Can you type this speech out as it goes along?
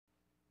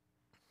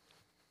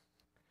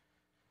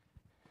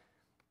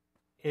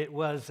It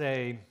was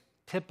a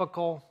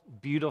typical,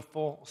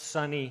 beautiful,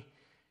 sunny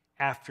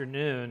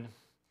afternoon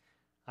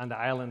on the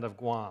island of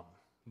Guam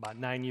about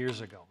 9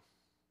 years ago.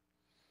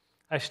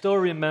 I still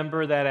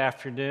remember that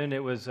afternoon.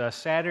 It was a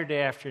Saturday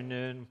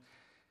afternoon.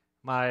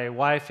 My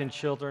wife and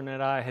children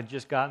and I had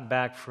just gotten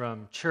back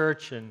from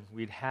church, and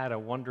we'd had a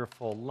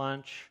wonderful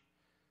lunch,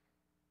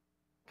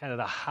 kind of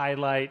the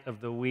highlight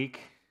of the week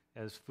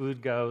as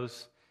food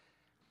goes.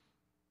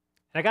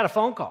 And I got a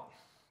phone call.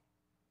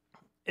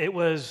 It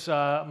was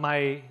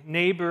my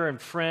neighbor and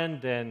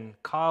friend and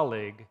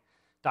colleague,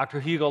 Dr.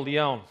 Hugo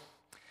Leon.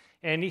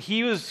 And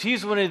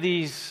he's one of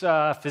these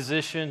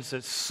physicians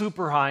that's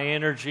super high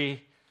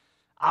energy,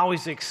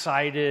 always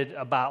excited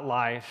about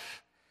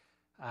life.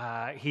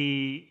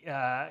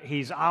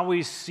 He's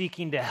always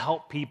seeking to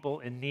help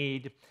people in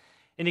need.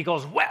 And he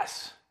goes,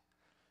 Wes,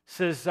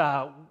 says,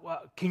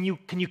 can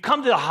you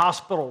come to the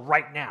hospital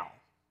right now?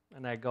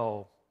 And I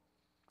go,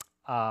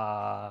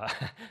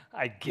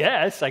 I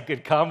guess I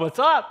could come. What's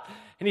up?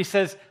 And he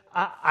says,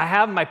 I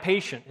have my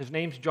patient. His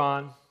name's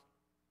John.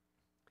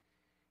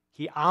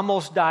 He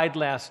almost died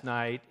last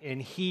night,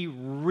 and he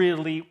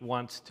really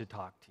wants to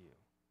talk to you.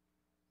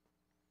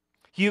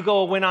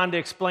 Hugo went on to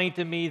explain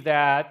to me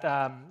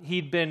that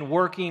he'd been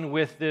working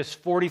with this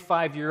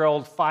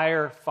 45-year-old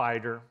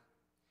firefighter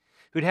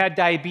who'd had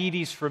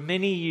diabetes for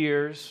many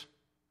years,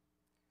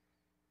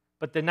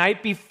 but the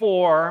night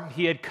before,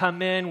 he had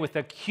come in with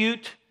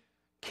acute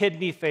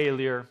kidney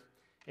failure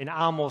and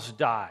almost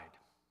died.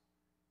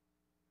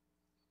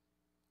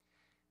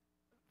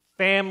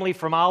 Family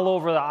from all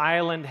over the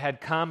island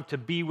had come to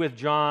be with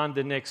John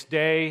the next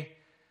day,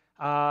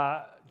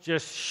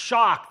 just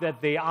shocked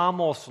that they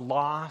almost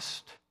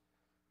lost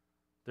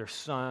their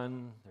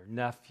son, their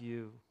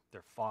nephew,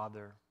 their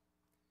father.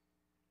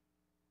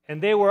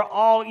 And they were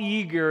all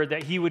eager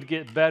that he would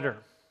get better.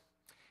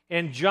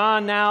 And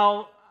John,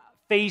 now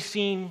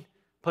facing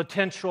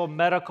potential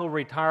medical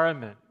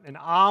retirement and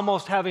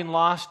almost having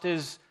lost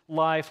his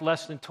life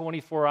less than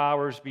 24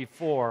 hours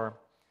before,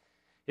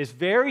 is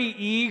very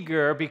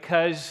eager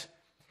because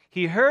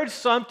he heard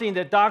something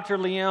that Dr.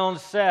 Leon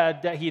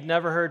said that he'd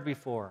never heard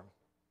before.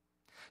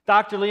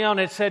 Dr. Leon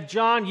had said,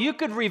 John, you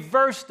could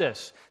reverse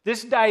this.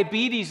 This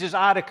diabetes is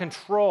out of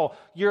control.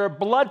 Your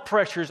blood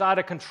pressure is out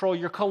of control.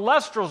 Your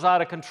cholesterol is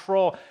out of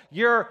control.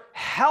 Your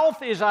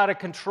health is out of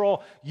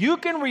control. You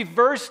can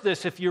reverse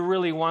this if you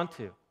really want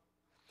to.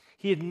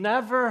 He had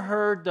never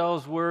heard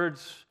those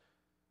words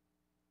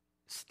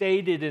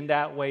stated in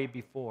that way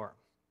before.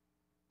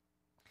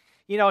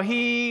 You know,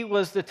 he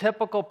was the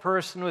typical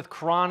person with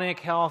chronic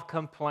health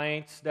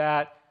complaints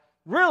that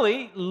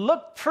really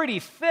looked pretty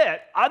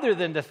fit, other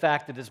than the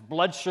fact that his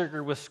blood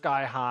sugar was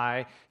sky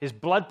high, his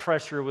blood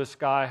pressure was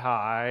sky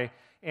high,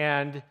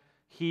 and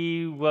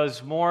he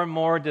was more and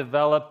more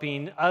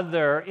developing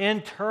other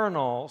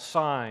internal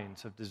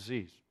signs of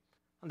disease.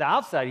 On the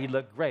outside, he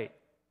looked great.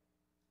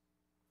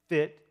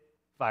 Fit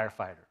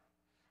firefighter.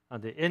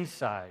 On the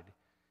inside,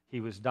 he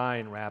was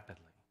dying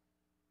rapidly.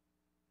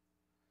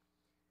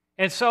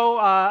 And so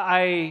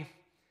I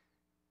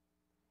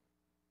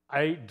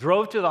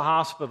drove to the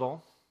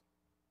hospital,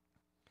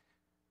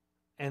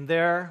 and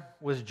there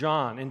was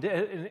John.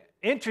 And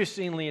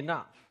interestingly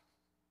enough,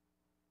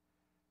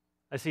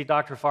 I see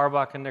Dr.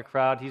 Farbach in the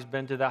crowd. He's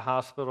been to the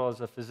hospital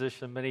as a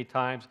physician many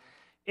times.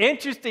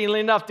 Interestingly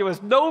enough, there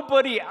was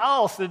nobody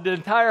else in the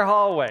entire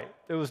hallway.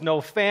 There was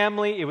no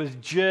family. It was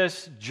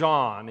just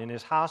John in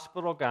his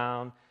hospital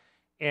gown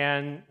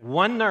and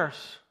one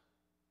nurse.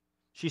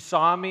 She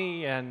saw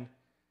me, and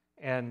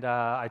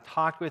I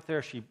talked with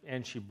her,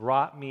 and she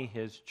brought me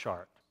his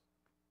chart.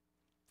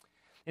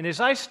 And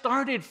as I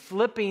started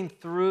flipping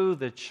through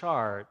the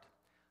chart,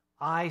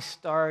 I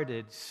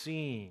started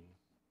seeing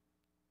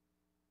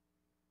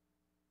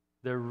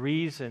the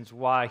reasons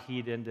why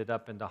he'd ended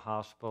up in the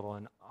hospital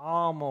and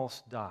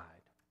almost died.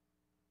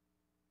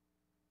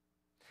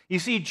 You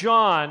see,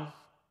 John,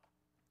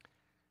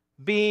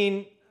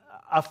 being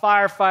a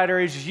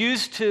firefighter, is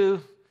used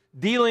to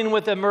dealing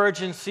with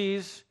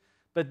emergencies,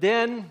 but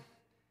then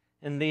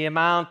in the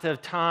amount of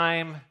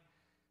time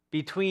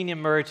between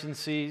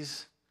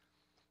emergencies,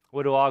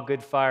 what do all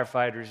good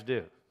firefighters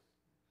do?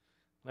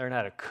 Learn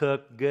how to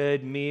cook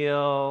good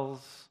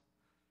meals.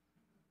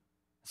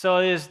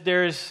 So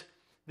there's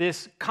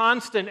this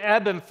constant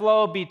ebb and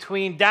flow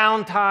between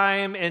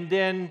downtime and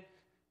then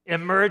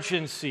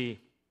emergency,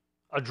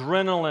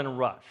 adrenaline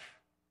rush.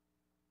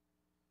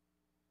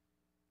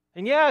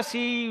 And yes,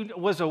 he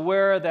was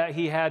aware that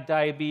he had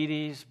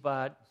diabetes,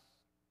 but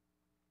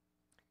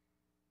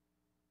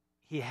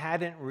he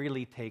hadn't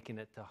really taken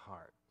it to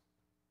heart.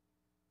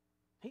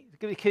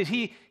 Because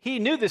he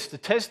knew the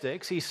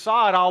statistics. He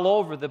saw it all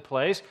over the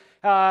place.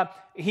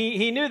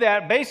 He knew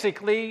that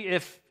basically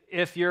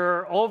if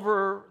you're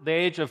over the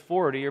age of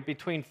 40 or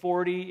between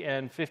 40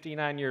 and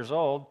 59 years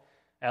old,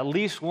 at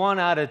least 1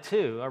 out of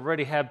 2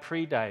 already have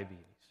prediabetes.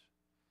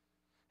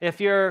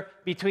 If you're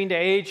between the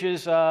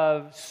ages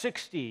of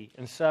 60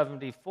 and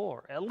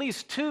 74, at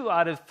least 2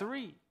 out of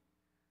 3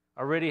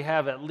 already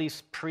have at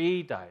least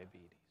prediabetes.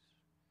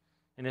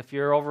 And if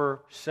you're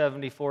over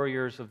 74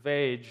 years of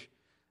age,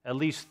 at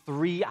least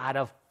 3 out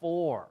of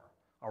 4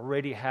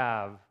 already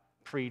have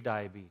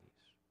pre-diabetes.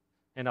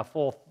 And a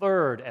full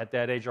third at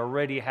that age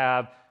already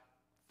have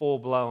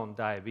full-blown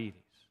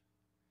diabetes.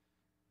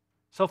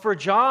 So for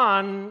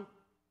John,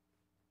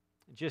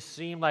 it just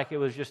seemed like it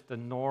was just the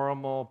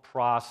normal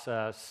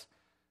process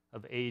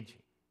of aging.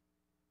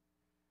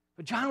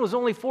 But John was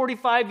only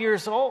 45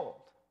 years old.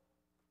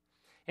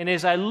 And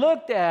as I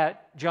looked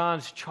at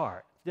John's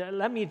chart,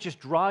 let me just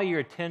draw your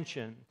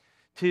attention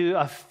to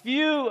a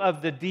few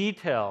of the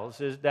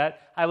details that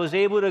I was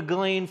able to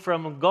glean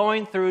from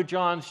going through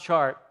John's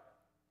chart.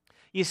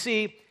 You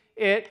see,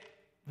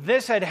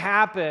 this had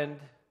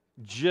happened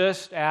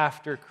just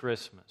after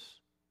Christmas.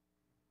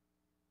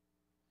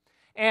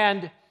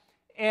 And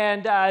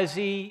as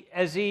he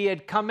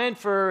had come in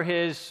for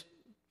his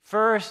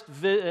first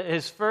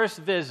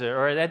visit,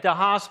 or at the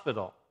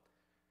hospital,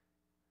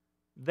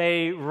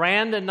 they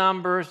ran the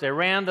numbers, they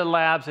ran the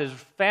labs. His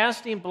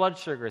fasting blood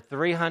sugar,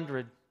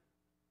 300.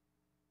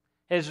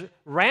 His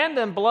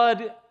random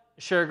blood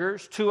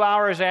sugars, 2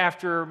 hours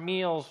after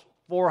meals,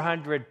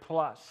 400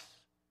 plus.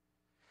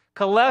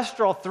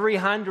 Cholesterol,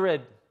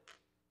 300.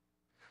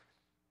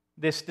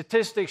 The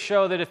statistics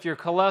show that if your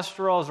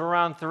cholesterol is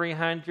around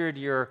 300,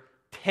 you're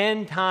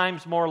 10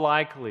 times more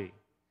likely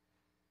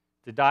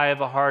to die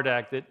of a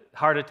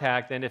heart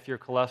attack than if your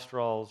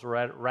cholesterol is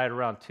right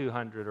around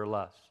 200 or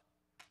less.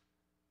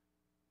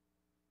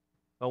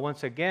 But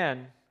once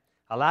again,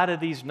 a lot of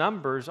these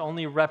numbers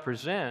only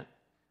represent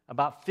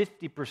about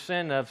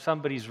 50% of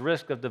somebody's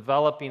risk of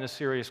developing a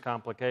serious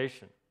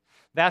complication.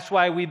 That's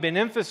why we've been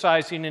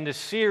emphasizing in this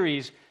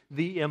series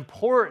the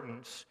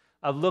importance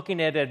of looking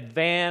at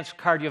advanced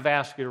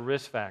cardiovascular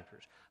risk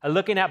factors,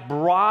 looking at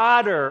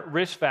broader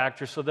risk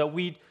factors so that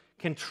we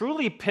can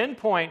truly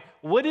pinpoint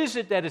what is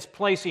it that is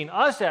placing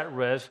us at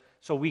risk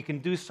so we can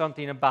do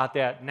something about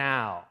that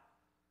now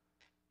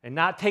and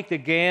not take the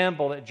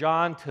gamble that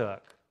John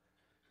took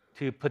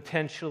to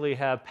potentially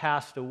have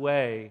passed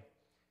away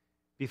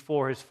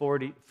before his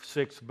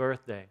 46th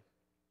birthday.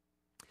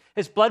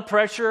 His blood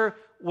pressure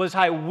was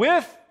high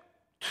with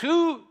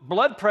 2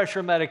 blood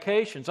pressure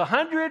medications,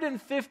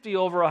 150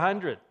 over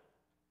 100.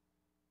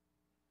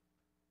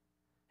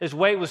 His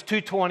weight was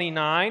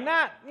 229,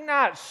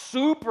 not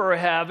super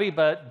heavy,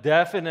 but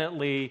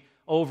definitely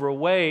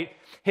overweight.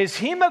 His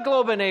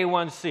hemoglobin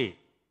A1C,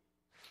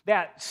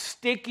 that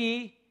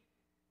sticky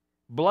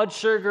blood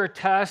sugar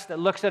test that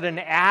looks at an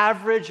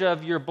average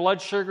of your blood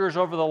sugars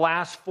over the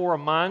last 4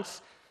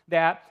 months,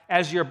 that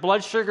as your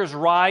blood sugars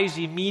rise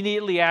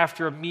immediately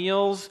after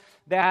meals,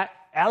 that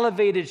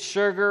elevated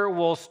sugar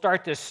will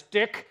start to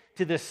stick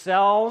to the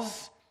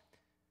cells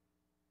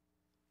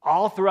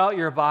all throughout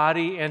your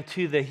body and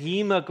to the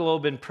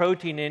hemoglobin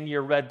protein in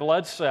your red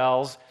blood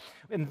cells.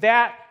 And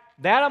that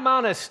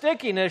amount of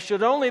stickiness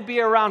should only be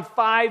around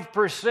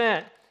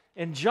 5%.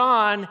 And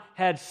John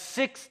had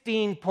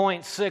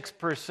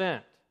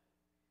 16.6%.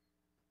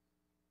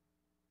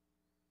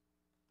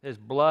 His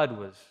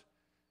blood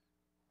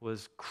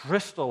was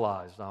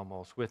crystallized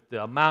almost with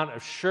the amount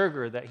of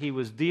sugar that he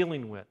was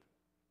dealing with.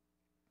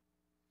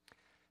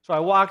 So I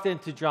walked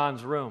into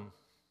John's room.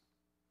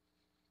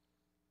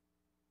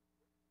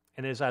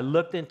 And as I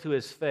looked into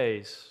his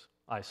face,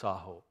 I saw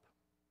hope.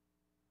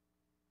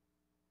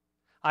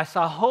 I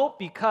saw hope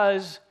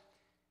because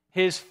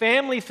his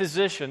family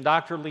physician,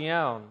 Dr.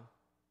 Leon,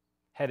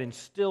 had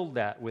instilled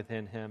that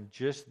within him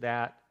just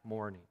that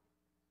morning.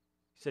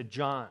 He said,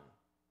 John,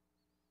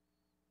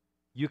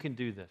 you can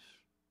do this.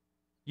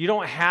 You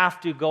don't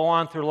have to go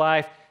on through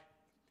life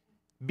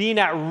being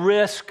at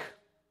risk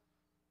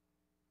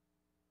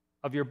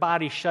of your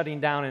body shutting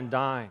down and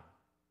dying.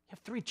 You have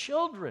 3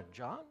 children,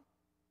 John.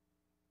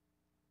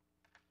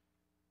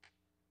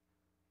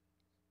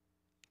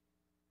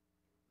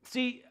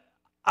 See,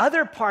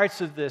 other parts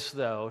of this,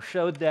 though,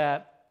 showed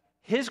that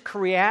his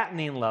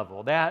creatinine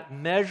level, that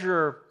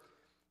measure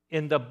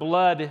in the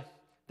blood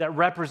that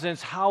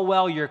represents how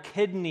well your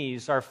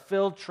kidneys are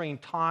filtering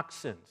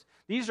toxins.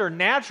 These are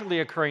naturally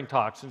occurring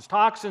toxins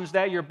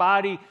that your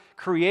body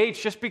creates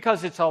just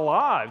because it's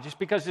alive, just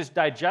because it's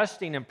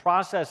digesting and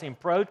processing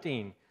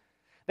protein.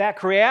 That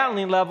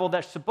creatinine level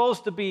that's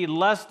supposed to be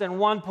less than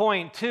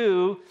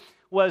 1.2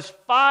 was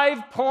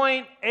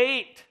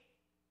 5.8.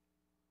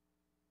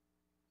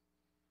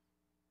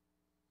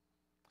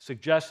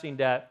 Suggesting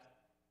that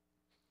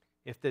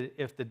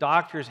if the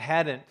doctors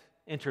hadn't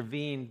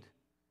intervened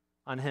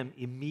on him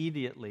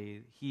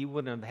immediately, he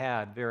wouldn't have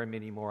had very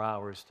many more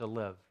hours to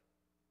live.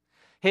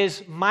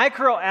 His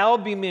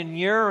microalbumin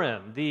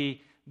urine,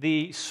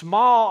 the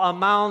small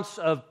amounts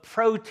of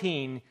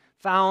protein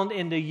found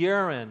in the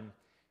urine,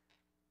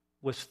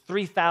 was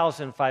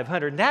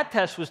 3,500. And that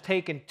test was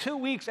taken 2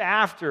 weeks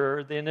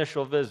after the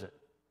initial visit.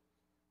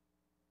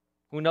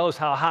 Who knows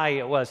how high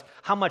it was,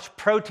 how much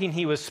protein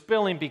he was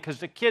spilling because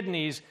the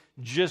kidneys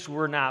just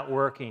were not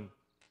working.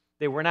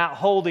 They were not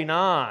holding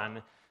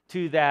on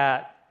to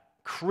that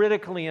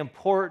critically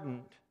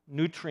important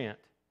nutrient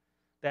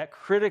that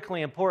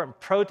critically important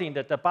protein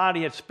that the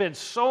body had spent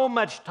so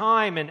much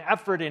time and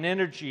effort and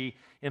energy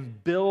in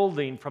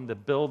building from the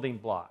building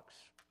blocks.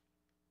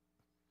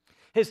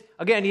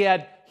 Again,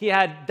 he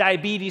had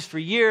diabetes for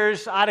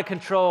years, out of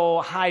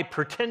control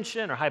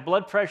hypertension or high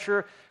blood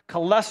pressure,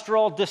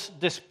 cholesterol,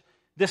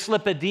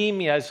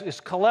 dyslipidemia. His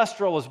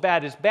cholesterol was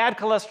bad. His bad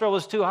cholesterol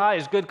was too high.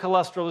 His good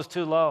cholesterol was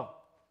too low.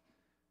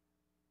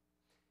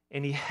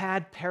 And he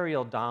had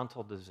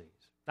periodontal disease.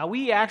 Now,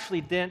 we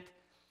actually didn't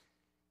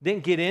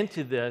get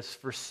into this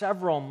for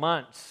several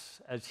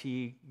months as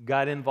he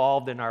got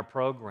involved in our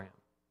program.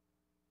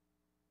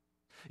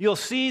 You'll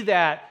see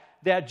that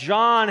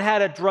John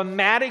had a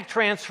dramatic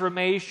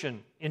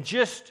transformation in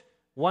just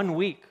 1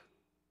 week.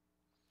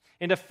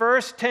 In the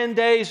first 10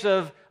 days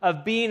of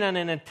being on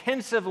an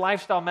intensive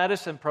lifestyle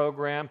medicine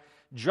program,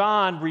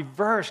 John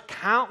reversed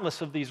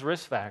countless of these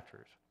risk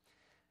factors.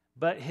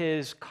 But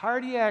his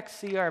cardiac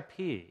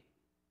CRP,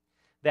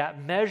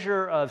 that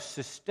measure of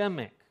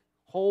systemic,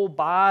 whole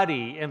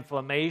body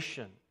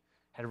inflammation,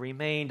 had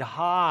remained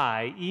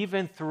high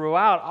even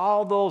throughout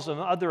all those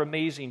other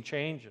amazing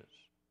changes.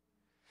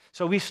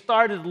 So we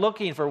started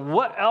looking for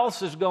what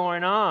else is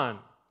going on.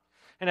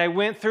 And I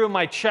went through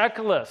my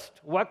checklist.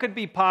 What could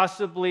be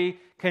possibly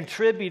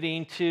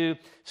contributing to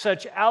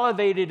such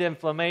elevated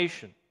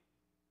inflammation?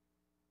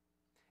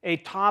 A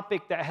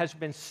topic that has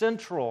been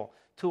central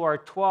to our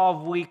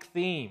 12-week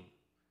theme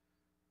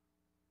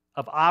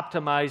of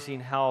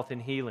optimizing health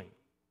and healing.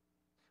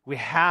 We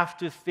have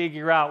to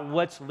figure out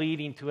what's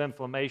leading to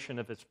inflammation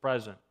if it's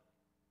present.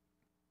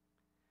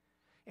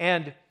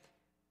 And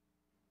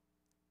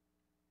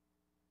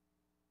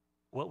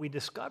what we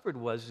discovered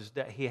is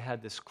that he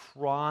had this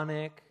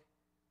chronic,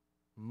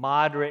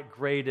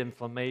 moderate-grade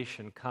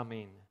inflammation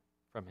coming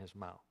from his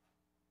mouth.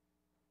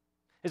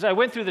 As I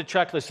went through the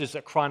checklist, is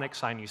it chronic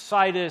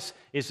sinusitis?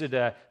 Is it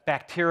a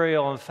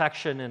bacterial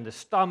infection in the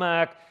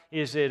stomach?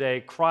 Is it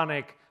a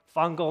chronic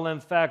fungal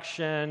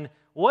infection?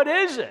 What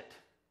is it?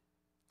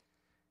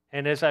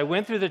 And as I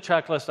went through the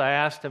checklist, I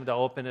asked him to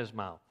open his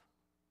mouth.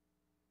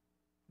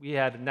 We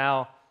had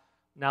now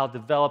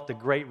developed a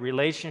great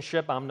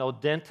relationship. I'm no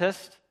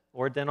dentist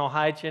or dental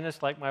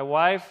hygienist like my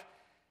wife,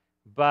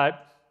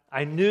 but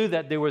I knew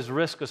that there was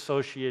risk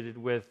associated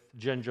with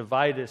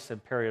gingivitis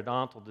and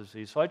periodontal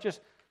disease. So I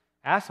just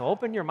asked him,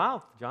 open your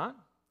mouth, John.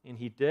 And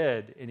he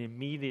did, and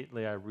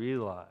immediately I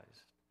realized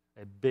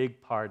a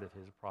big part of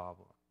his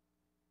problem.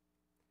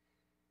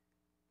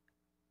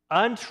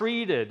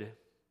 Untreated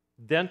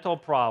dental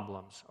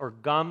problems or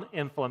gum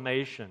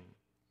inflammation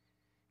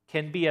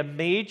can be a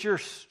major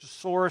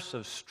source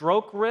of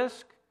stroke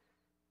risk,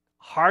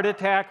 heart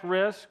attack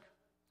risk,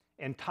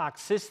 and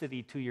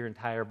toxicity to your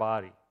entire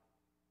body.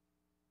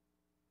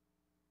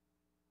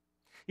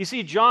 You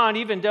see, John,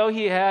 even though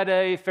he had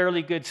a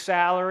fairly good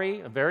salary,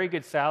 a very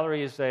good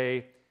salary as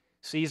a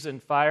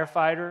seasoned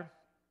firefighter,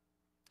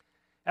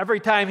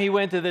 every time he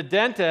went to the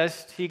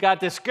dentist, he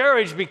got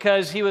discouraged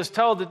because he was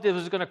told that it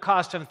was going to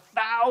cost him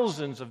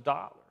thousands of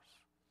dollars.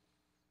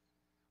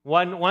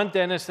 One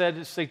dentist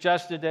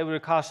suggested that it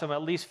would cost him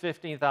at least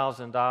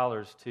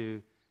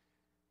 $15,000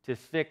 to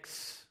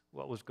fix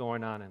what was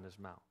going on in his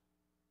mouth.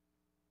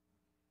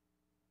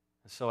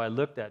 And so I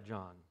looked at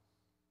John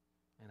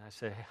and I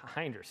said,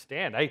 I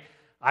understand.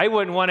 I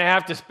wouldn't want to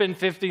have to spend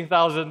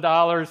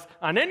 $15,000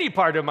 on any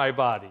part of my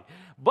body.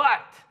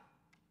 But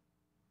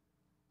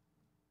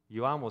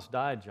you almost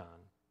died, John.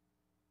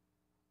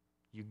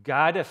 You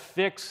got to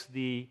fix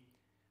the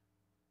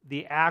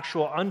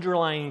actual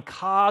underlying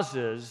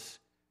causes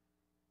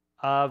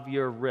of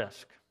your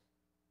risk.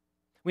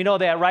 We know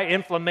that, right?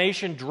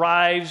 Inflammation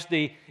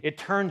it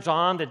turns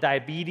on the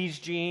diabetes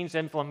genes.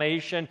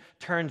 Inflammation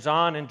turns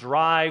on and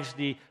drives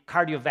the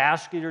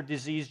cardiovascular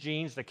disease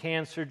genes, the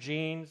cancer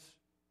genes.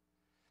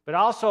 But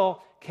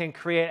also can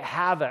create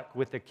havoc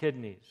with the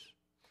kidneys.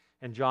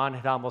 And John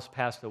had almost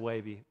passed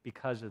away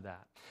because of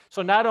that.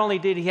 So not only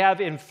did he have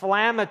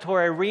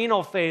inflammatory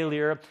renal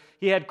failure,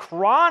 he had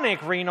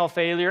chronic renal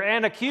failure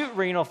and acute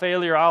renal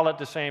failure all at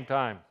the same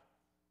time.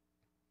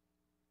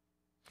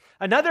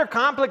 Another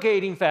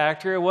complicating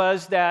factor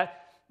was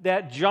that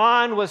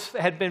John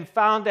had been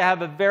found to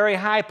have a very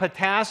high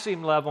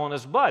potassium level in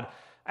his blood.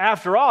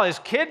 After all, his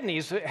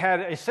kidneys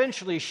had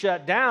essentially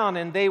shut down,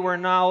 and they were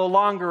no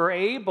longer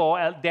able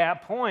at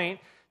that point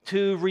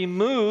to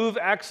remove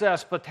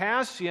excess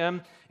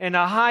potassium, and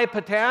a high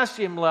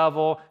potassium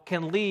level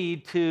can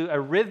lead to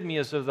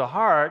arrhythmias of the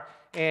heart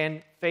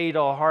and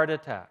fatal heart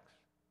attacks.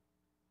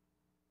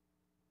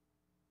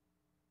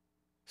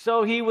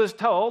 So he was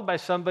told by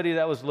somebody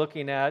that was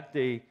looking at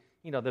the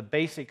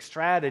basic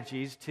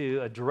strategies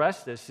to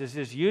address this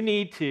is you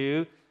need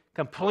to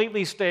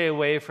completely stay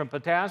away from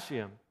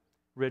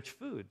potassium-rich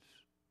foods.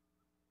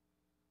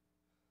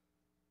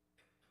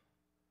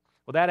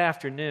 Well, that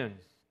afternoon,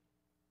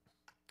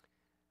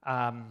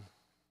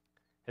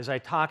 as I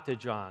talked to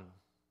John,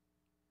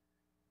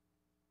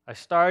 I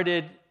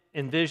started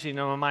envisioning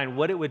in my mind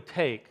what it would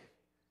take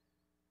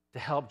to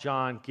help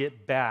John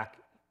get back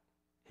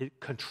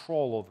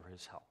control over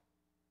his health.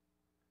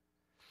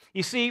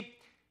 You see,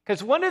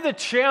 Because one of the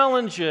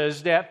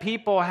challenges that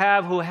people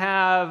have who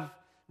have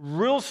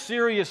real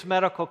serious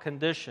medical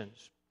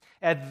conditions,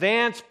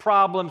 advanced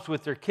problems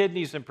with their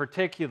kidneys in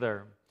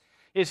particular,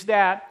 is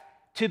that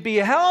to be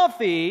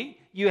healthy,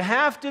 you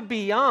have to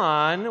be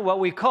on what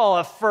we call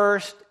a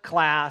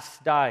first-class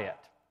diet.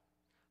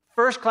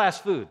 First-class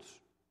foods,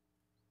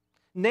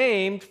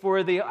 named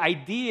for the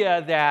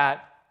idea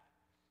that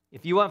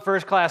if you want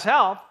first-class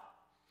health,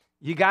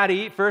 you got to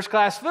eat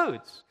first-class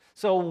foods.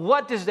 So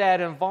what does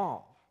that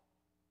involve?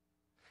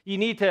 You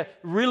need to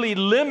really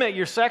limit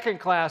your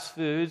second-class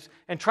foods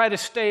and try to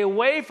stay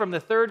away from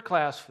the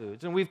third-class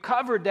foods. And we've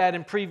covered that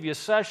in previous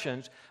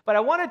sessions. But I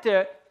wanted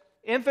to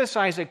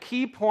emphasize a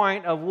key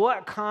point of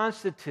what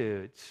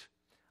constitutes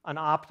an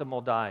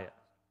optimal diet.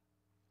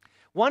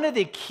 One of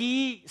the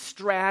key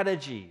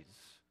strategies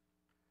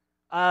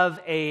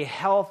of a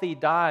healthy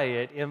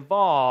diet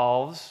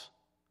involves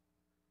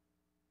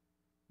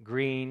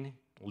green,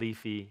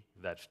 leafy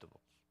vegetables.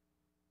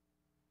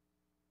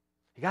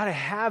 You got to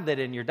have that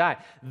in your diet.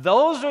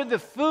 Those are the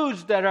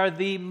foods that are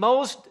the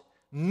most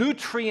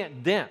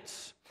nutrient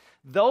dense.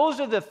 Those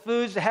are the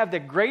foods that have the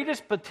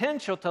greatest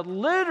potential to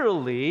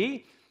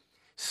literally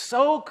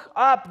soak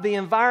up the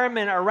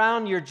environment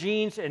around your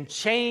genes and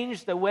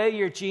change the way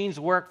your genes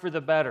work for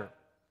the better.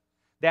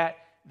 That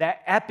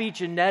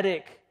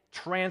epigenetic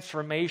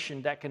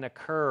transformation that can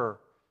occur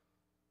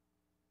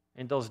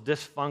in those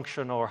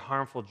dysfunctional or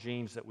harmful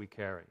genes that we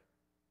carry.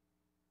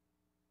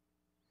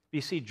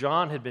 You see,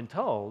 John had been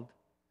told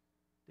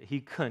that he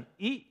couldn't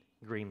eat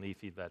green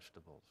leafy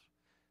vegetables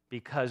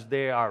because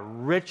they are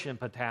rich in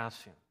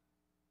potassium.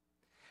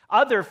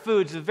 Other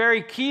foods, the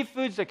very key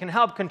foods that can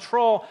help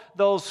control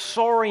those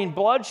soaring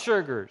blood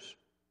sugars.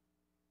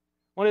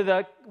 One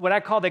of what I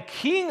call the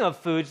king of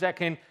foods that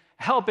can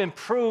help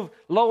improve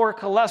lower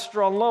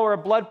cholesterol, lower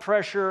blood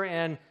pressure,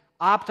 and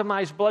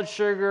optimize blood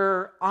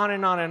sugar, on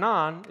and on and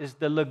on, is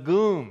the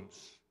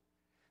legumes,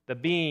 the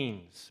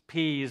beans,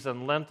 peas,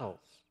 and lentils.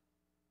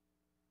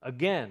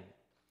 Again,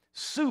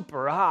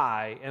 super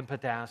high in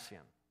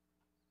potassium.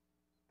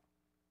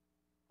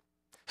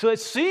 So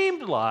it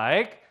seemed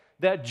like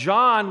that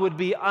John would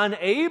be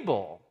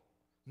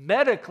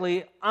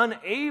medically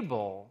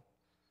unable,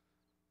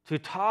 to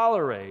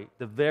tolerate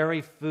the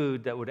very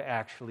food that would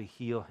actually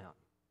heal him.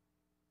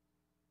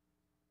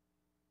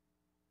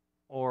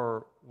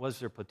 Or was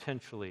there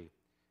potentially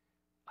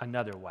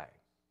another way?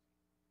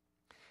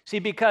 See,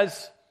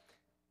 because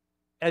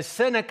as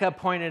Seneca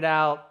pointed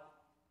out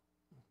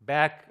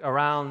back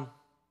around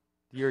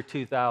the year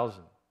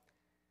 2000,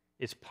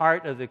 it's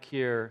part of the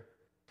cure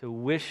to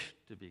wish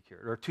to be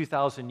cured, or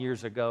 2,000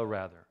 years ago,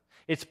 rather.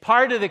 It's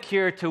part of the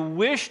cure to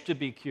wish to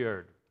be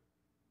cured.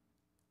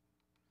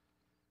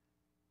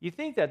 You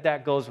think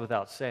that goes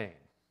without saying.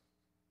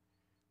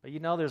 But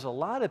there's a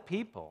lot of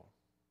people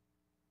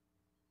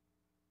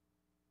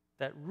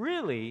that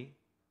really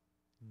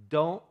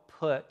don't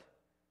put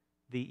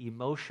the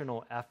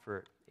emotional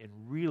effort in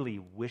really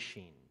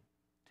wishing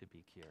to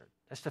be cured.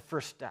 That's the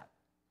first step.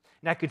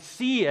 And I could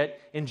see it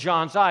in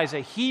John's eyes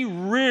that he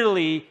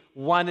really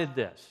wanted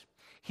this.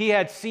 He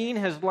had seen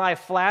his life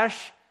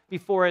flash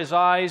before his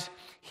eyes.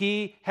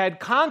 He had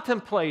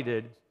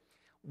contemplated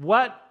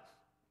what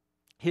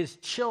his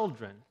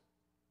children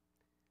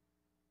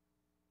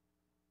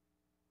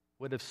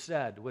would have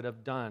said, would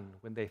have done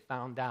when they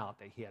found out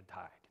that he had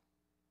died.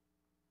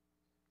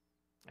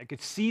 I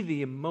could see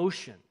the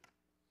emotion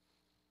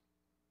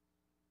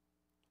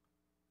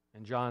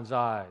in John's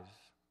eyes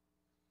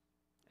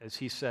as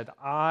he said,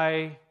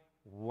 I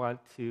want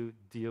to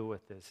deal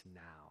with this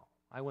now.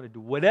 I want to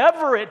do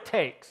whatever it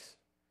takes.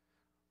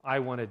 I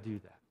want to do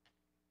that.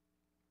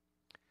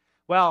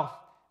 Well,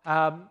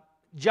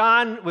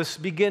 John was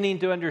beginning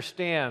to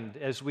understand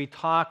as we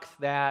talked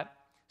that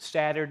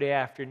Saturday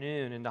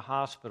afternoon in the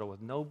hospital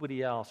with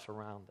nobody else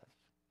around us.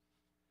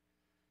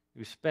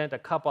 We spent a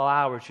couple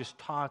hours just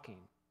talking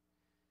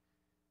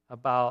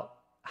about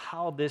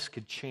how this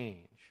could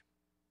change.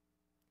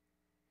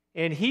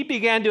 And he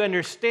began to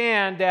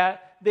understand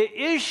that the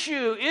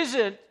issue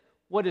isn't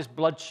what his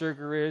blood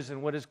sugar is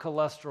and what his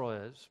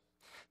cholesterol is.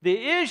 The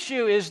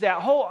issue is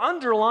that whole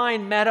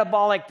underlying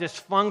metabolic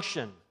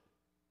dysfunction.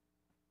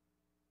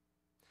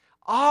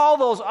 All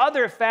those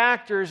other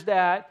factors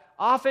that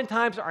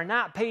oftentimes are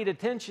not paid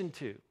attention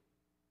to.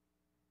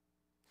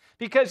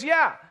 Because,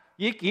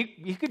 you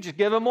could just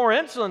give him more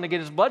insulin to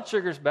get his blood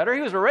sugars better. He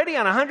was already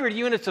on 100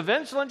 units of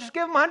insulin. Just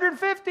give him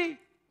 150.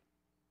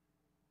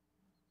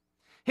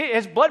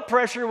 His blood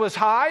pressure was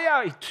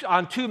high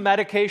on 2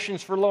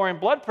 medications for lowering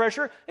blood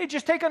pressure. Hey,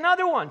 just take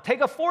another one. Take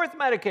a 4th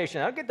medication.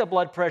 That'll get the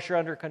blood pressure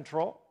under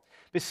control.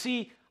 But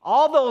see,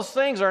 all those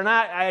things are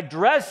not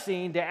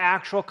addressing the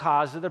actual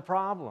cause of the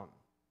problem.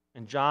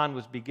 And John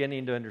was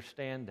beginning to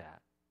understand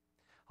that.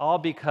 All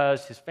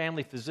because his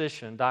family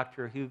physician,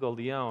 Dr. Hugo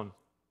Leon,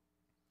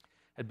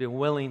 had been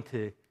willing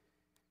to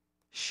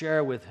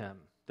share with him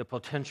the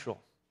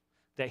potential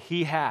that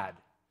he had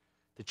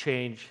to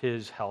change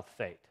his health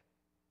fate,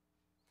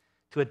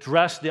 to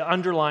address the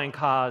underlying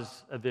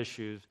cause of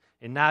issues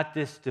and not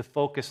just to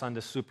focus on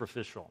the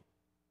superficial.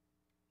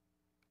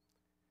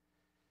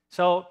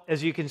 So,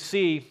 as you can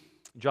see,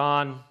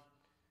 John,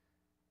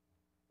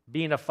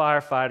 being a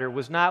firefighter,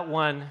 was not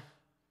one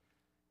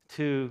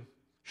to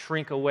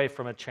shrink away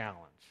from a challenge.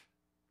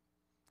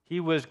 He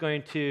wasn't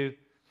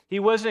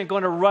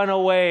going to run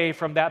away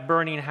from that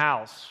burning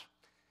house.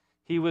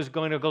 He was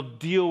going to go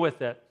deal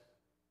with it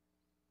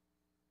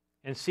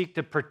and seek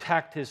to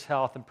protect his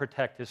health and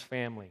protect his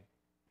family.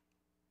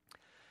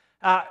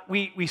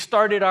 We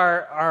started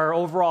our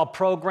overall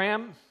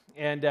program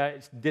and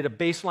did a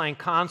baseline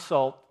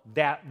consult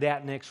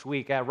that next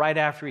week, right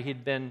after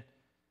he'd been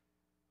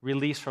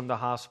released from the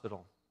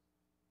hospital.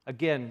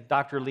 Again,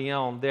 Dr.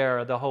 Leon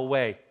there the whole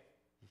way.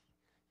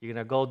 You're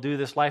going to go do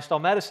this lifestyle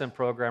medicine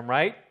program,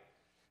 right?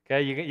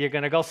 Okay, you're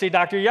going to go see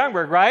Dr.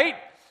 Youngberg, right?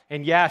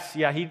 And yes,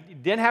 he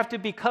didn't have to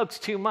be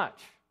coaxed too much.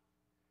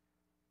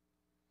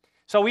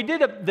 So we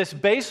did this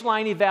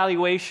baseline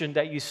evaluation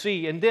that you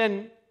see, and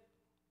then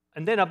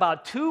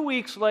about 2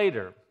 weeks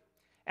later,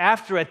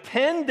 after a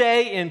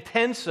 10-day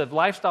intensive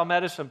lifestyle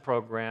medicine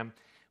program,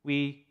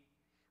 we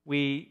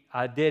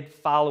did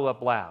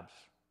follow-up labs.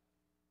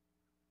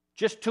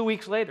 Just 2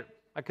 weeks later,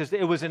 because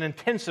it was an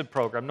intensive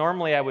program.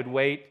 Normally, I would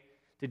wait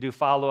to do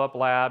follow-up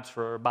labs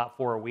for about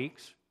 4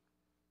 weeks.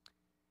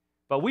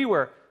 But we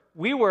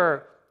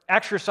were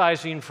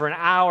exercising for an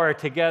hour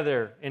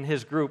together in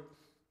his group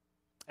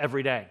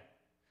every day.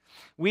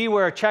 We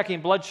were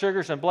checking blood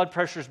sugars and blood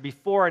pressures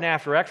before and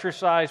after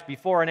exercise,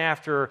 before and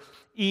after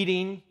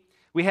eating.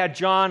 We had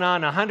John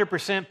on a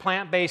 100%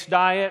 plant-based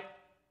diet.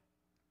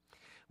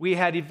 We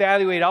had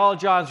evaluated all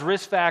John's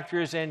risk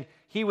factors, and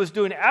he was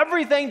doing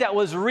everything that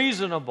was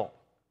reasonable.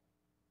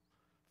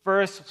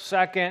 First,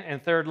 second,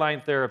 and third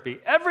line therapy.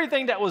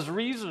 Everything that was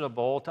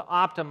reasonable to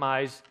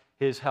optimize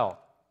his health.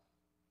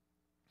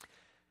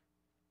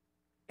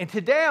 And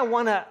today I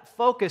want to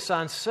focus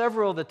on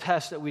several of the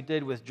tests that we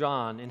did with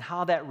John and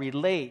how that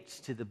relates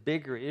to the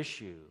bigger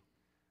issue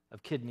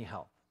of kidney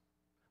health.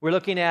 We're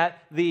looking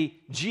at the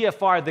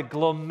GFR, the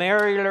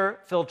glomerular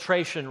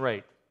filtration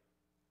rate.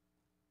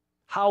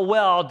 How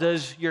well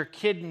does your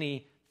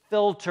kidney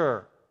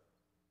filter?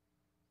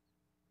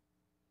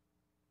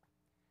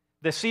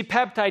 The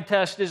C-peptide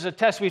test is a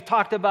test we've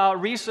talked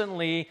about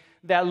recently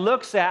that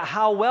looks at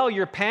how well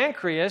your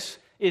pancreas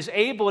is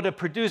able to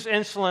produce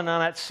insulin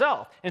on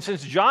itself. And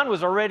since John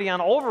was already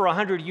on over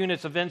 100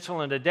 units of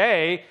insulin a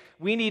day,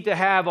 we need to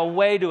have a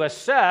way to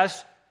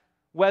assess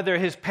whether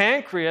his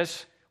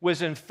pancreas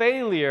was in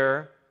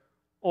failure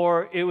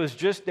or it was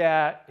just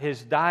that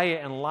his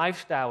diet and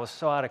lifestyle was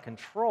so out of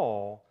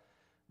control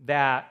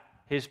that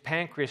his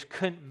pancreas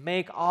couldn't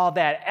make all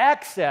that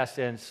excess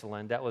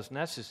insulin that was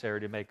necessary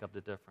to make up the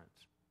difference.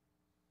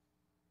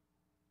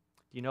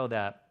 Do you know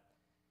that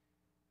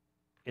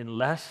in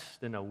less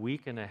than a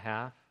week and a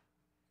half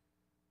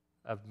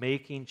of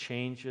making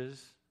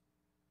changes,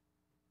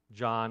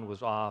 John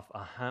was off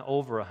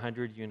over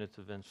 100 units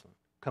of insulin,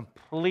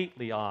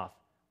 completely off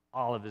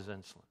all of his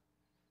insulin,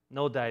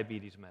 no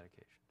diabetes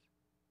medications.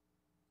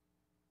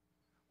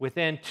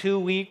 Within 2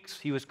 weeks,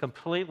 he was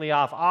completely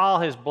off all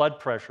his blood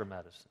pressure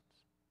medicines.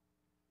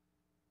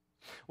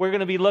 We're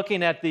going to be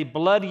looking at the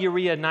blood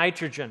urea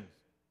nitrogen.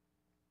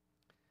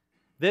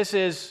 This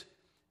is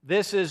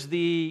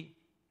the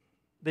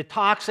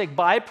toxic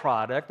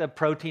byproduct of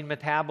protein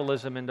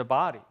metabolism in the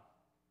body.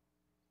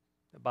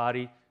 The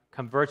body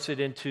converts it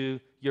into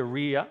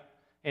urea,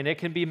 and it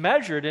can be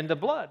measured in the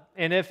blood.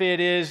 And if it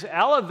is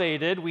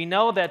elevated, we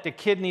know that the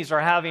kidneys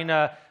are having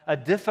a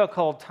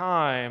difficult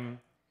time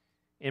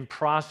in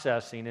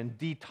processing and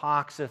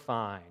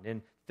detoxifying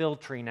and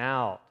filtering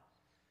out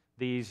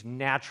these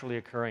naturally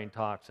occurring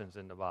toxins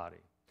in the body.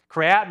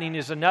 Creatinine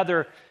is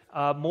another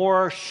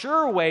more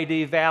sure way to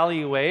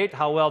evaluate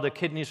how well the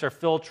kidneys are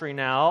filtering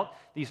out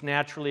these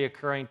naturally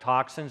occurring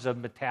toxins of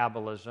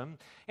metabolism.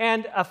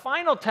 And a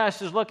final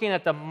test is looking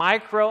at the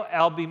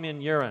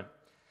microalbumin urine.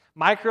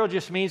 Micro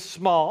just means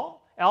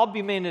small.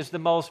 Albumin is the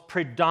most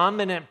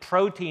predominant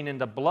protein in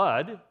the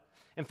blood.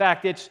 In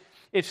fact,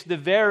 it's the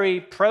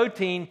very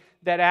protein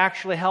that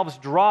actually helps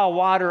draw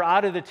water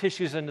out of the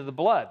tissues into the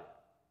blood.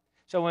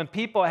 So when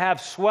people have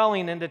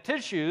swelling in the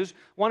tissues,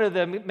 one of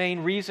the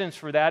main reasons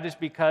for that is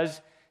because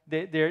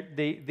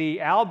the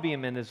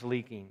albumin is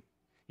leaking.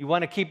 You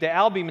want to keep the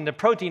albumin, the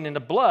protein in the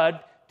blood,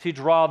 to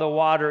draw the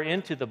water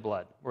into the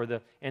blood or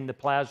in the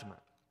plasma.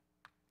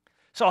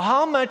 So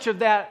how much of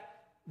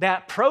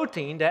that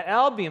protein, that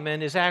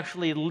albumin, is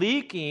actually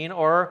leaking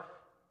or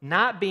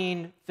not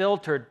being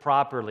filtered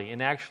properly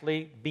and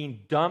actually being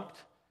dumped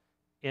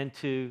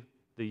into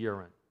the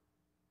urine?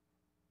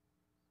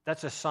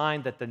 That's a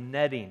sign that the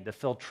netting, the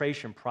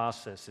filtration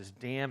process is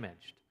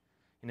damaged,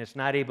 and it's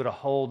not able to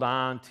hold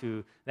on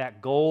to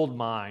that gold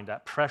mine,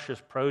 that precious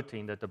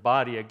protein that the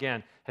body,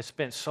 again, has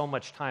spent so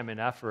much time and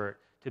effort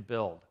to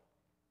build.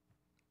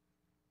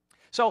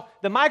 So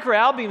the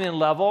microalbumin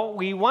level,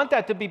 we want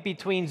that to be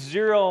between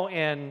 0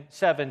 and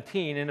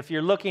 17, and if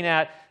you're looking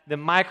at the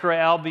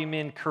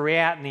microalbumin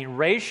creatinine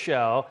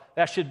ratio,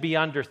 that should be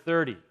under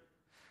 30.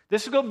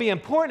 This is going to be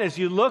important as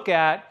you look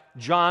at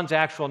John's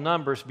actual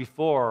numbers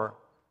before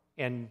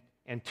and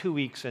 2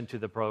 weeks into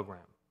the program.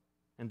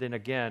 and then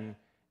again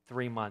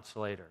 3 months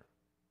later.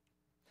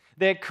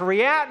 The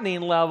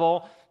creatinine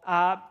level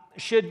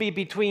should be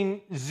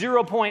between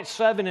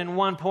 0.7 and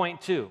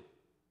 1.2. I've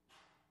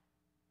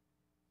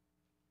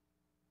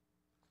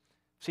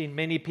seen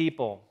many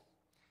people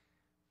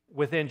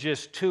within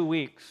just 2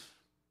 weeks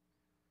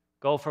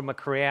go from a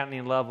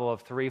creatinine level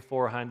of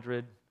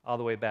 300-400 all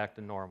the way back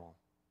to normal.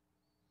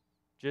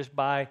 Just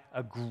by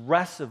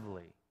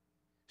aggressively,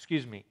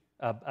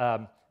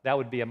 that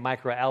would be a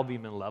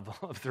microalbumin level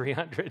of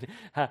 300.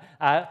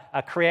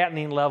 A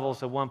creatinine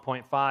levels of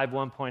 1.5,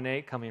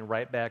 1.8 coming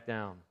right back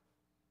down.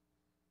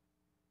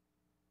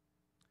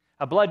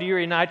 A blood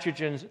urea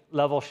nitrogen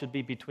level should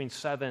be between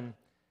 7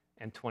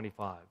 and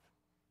 25.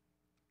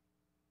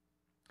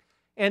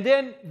 And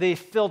then the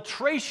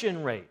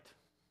filtration rate,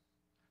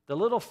 the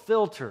little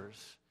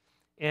filters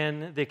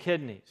in the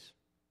kidneys.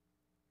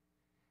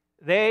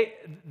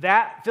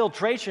 That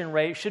filtration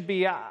rate should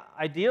be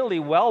ideally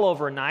well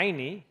over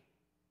 90,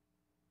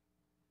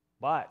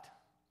 but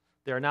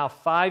there are now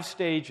 5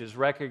 stages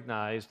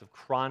recognized of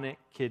chronic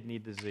kidney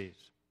disease.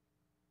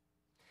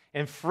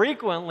 And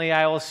frequently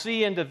I will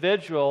see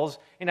individuals,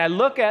 and I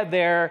look at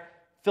their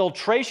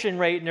filtration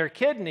rate in their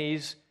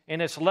kidneys,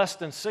 and it's less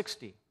than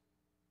 60.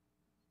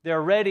 They're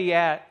already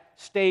at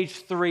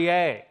stage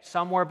 3A,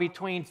 somewhere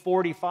between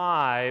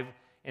 45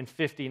 and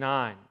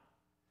 59.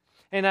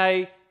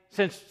 And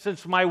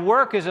since my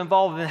work is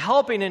involved in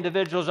helping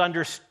individuals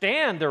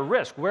understand their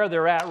risk, where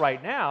they're at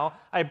right now,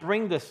 I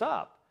bring this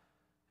up.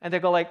 And they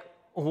go like,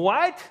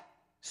 what?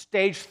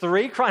 Stage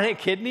 3 chronic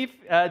kidney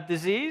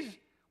disease?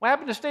 What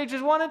happened to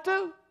stages 1 and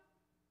 2?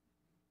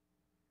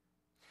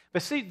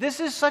 But see, this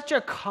is such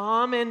a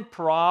common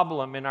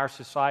problem in our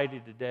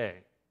society today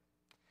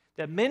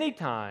that many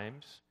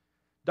times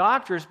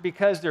doctors,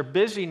 because they're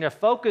busy and they're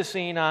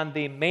focusing on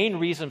the main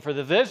reason for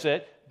the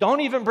visit,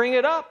 don't even bring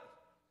it up.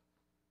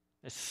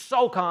 It's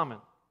so common.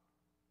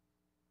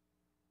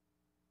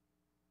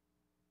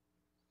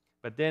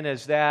 But then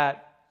as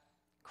that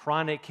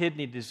chronic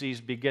kidney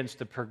disease begins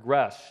to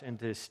progress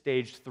into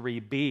stage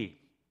 3B,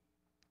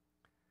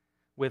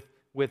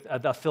 with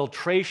the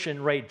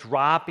filtration rate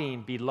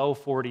dropping below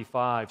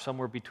 45,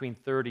 somewhere between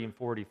 30 and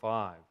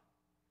 45,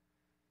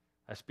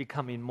 that's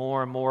becoming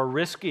more and more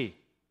risky.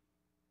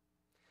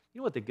 You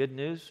know what the good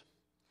news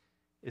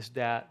is?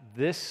 That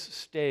this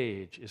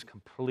stage is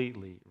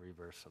completely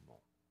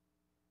reversible.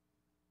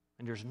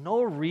 And there's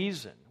no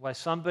reason why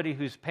somebody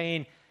who's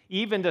paying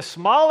even the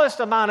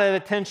smallest amount of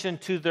attention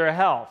to their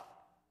health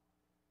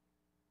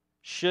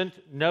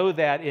shouldn't know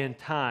that in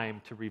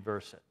time to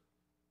reverse it.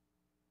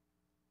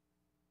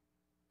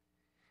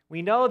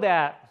 We know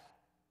that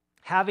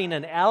having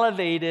an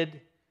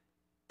elevated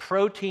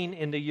protein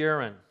in the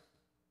urine,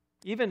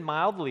 even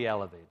mildly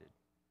elevated,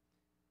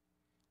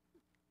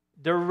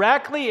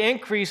 directly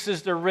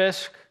increases the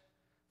risk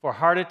for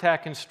heart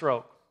attack and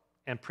stroke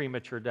and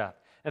premature death.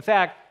 In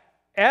fact,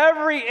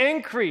 every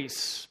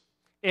increase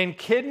in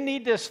kidney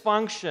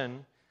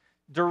dysfunction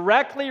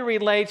directly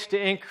relates to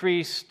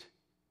increased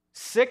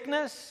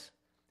sickness,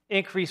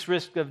 increased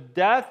risk of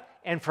death,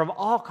 and from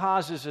all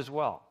causes as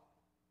well.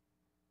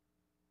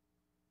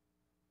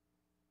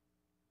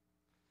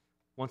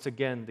 Once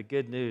again, the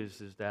good news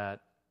is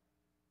that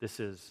this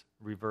is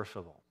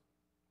reversible.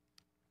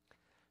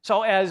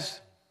 So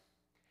as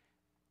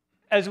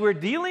we're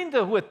dealing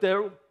with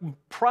the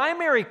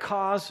primary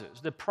causes,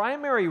 the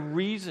primary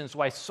reasons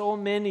why so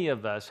many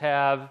of us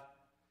have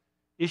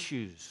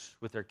issues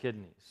with their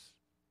kidneys,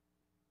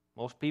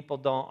 most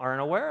people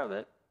aren't aware of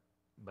it,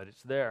 but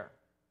it's there.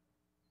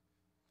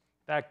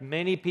 In fact,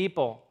 many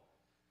people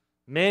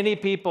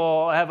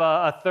have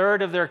a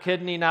third of their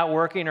kidney not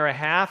working or a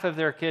half of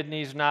their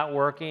kidneys not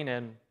working,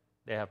 and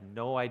they have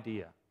no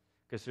idea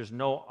because there's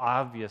no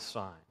obvious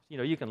signs. You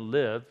know, you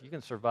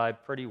can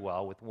survive pretty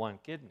well with one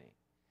kidney.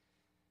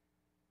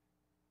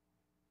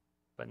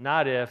 But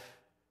not if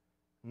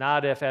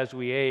as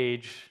we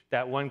age,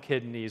 that one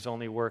kidney is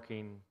only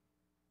working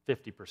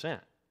 50%.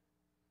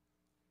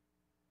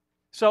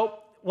 So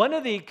one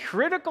of the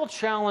critical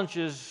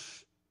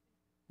challenges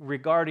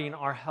regarding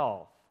our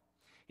health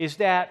is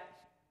that,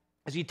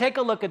 as you take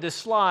a look at this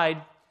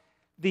slide,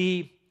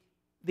 the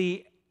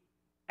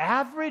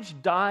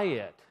average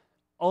diet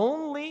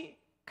only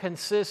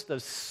consists of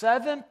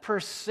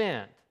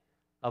 7%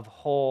 of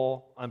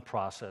whole,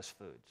 unprocessed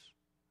foods.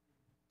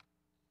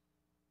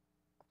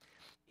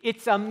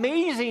 It's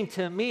amazing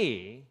to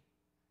me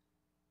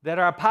that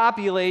our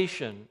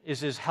population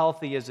is as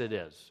healthy as it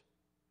is,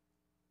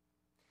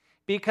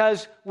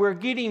 because we're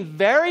getting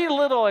very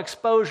little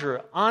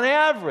exposure, on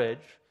average,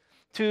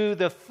 to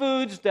the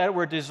foods that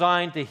were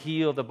designed to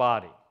heal the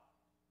body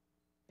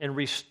and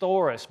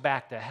restore us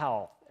back to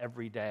health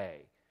every day,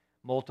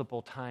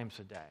 multiple times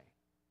a day.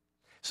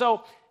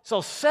 So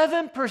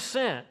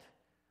 7%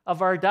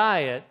 of our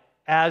diet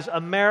as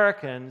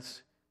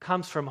Americans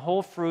comes from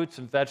whole fruits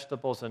and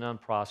vegetables and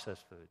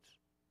unprocessed foods.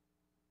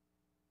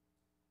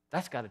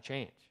 That's got to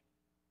change.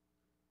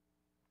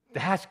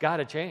 That's got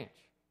to change.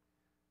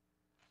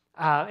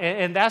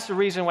 And that's the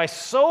reason why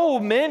so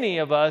many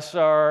of us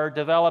are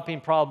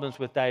developing problems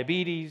with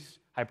diabetes,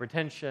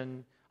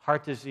 hypertension,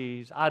 heart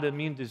disease,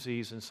 autoimmune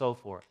disease, and so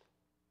forth.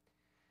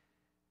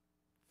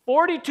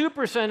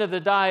 42% of the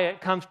diet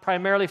comes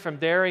primarily from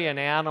dairy and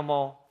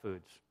animal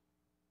foods.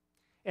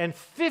 And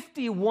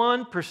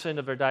 51%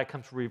 of our diet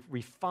comes from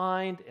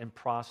refined and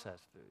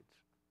processed foods.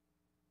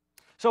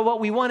 So what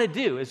we want to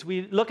do is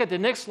we look at the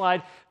next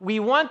slide, we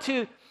want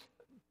to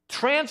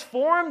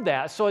transform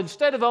that. So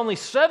instead of only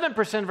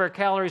 7% of our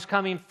calories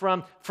coming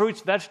from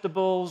fruits,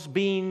 vegetables,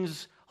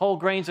 beans, whole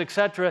grains,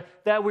 etc.,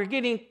 that we're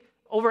getting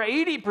over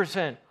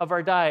 80% of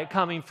our diet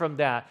coming from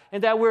that,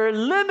 and that we're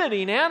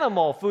limiting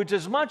animal foods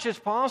as much as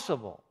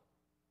possible.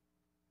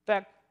 In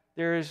fact,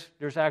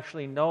 there's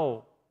actually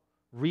no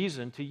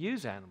reason to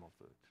use animal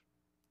foods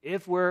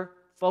if we're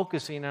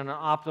focusing on an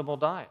optimal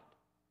diet.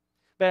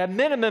 But at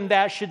minimum,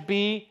 that should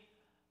be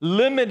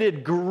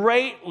limited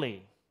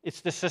greatly.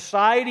 It's the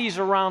societies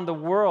around the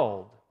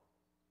world,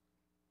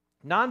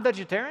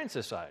 non-vegetarian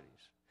societies,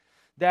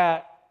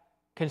 that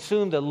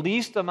consume the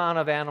least amount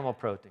of animal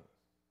protein.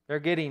 They're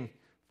getting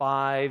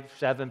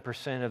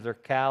 5-7% of their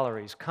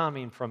calories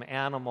coming from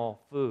animal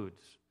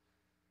foods.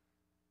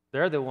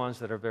 They're the ones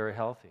that are very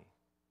healthy.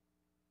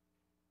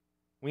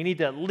 We need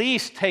to at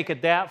least take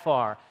it that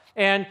far.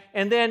 And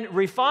then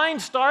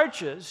refined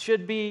starches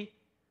should be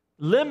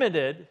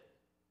limited.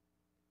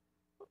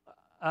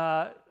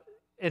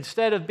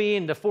 Instead of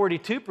being the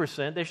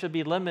 42%, they should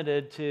be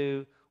limited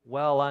to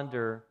well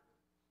under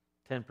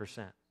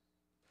 10%.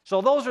 So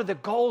those are the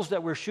goals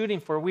that we're shooting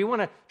for. We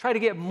want to try to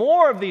get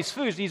more of these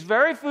foods, these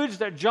very foods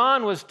that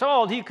John was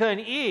told he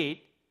couldn't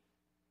eat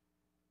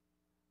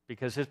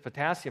because his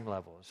potassium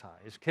level was high.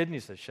 His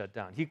kidneys had shut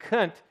down. He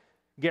couldn't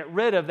get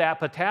rid of that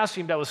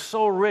potassium that was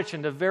so rich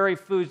in the very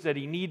foods that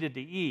he needed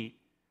to eat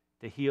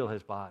to heal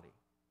his body.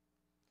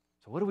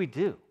 So what do we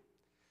do?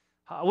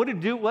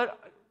 What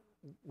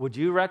would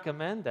you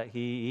recommend that he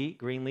eat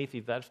green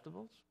leafy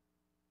vegetables?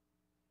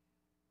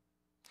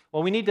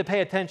 Well, we need to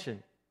pay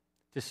attention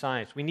to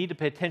science. We need to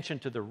pay attention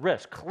to the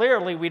risk.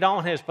 Clearly, we don't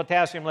want his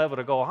potassium level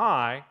to go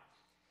high,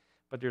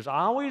 but there's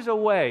always a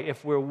way.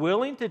 If we're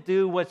willing to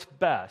do what's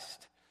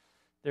best,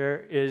 there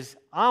is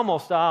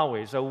almost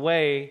always a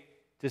way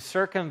to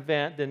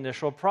circumvent the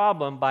initial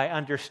problem by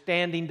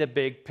understanding the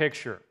big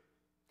picture.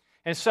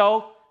 And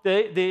so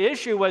the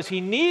issue was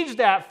he needs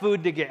that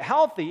food to get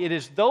healthy. It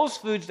is those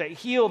foods that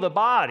heal the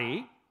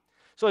body.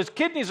 So his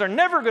kidneys are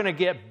never going to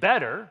get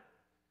better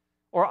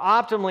or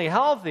optimally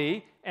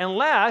healthy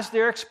unless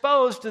they're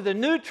exposed to the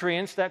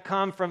nutrients that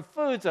come from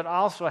foods that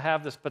also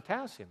have this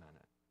potassium in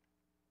it.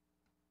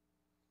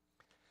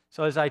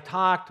 So as I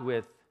talked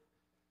with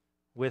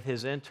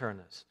his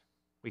internist,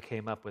 we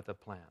came up with a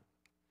plan.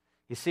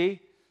 You see,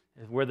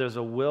 where there's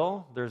a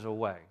will, there's a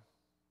way.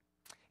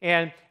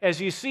 And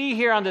as you see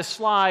here on the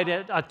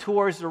slide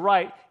towards the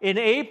right, in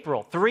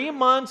April, 3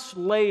 months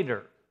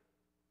later,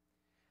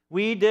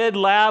 we did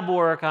lab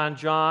work on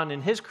John,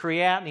 and his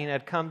creatinine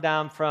had come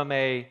down from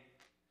a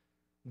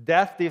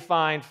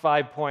death-defying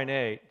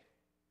 5.8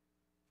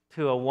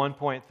 to a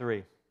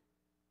 1.3.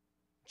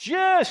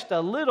 Just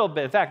a little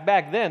bit. In fact,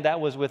 back then, that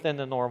was within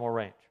the normal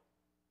range.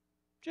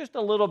 Just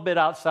a little bit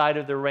outside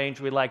of the range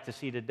we like to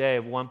see today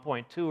of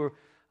 1.2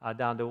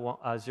 down to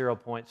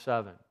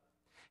 0.7.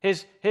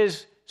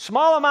 His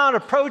small amount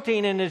of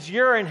protein in his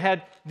urine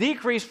had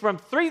decreased from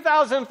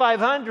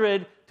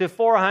 3,500 to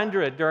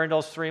 400 during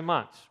those 3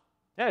 months.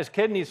 Yeah, his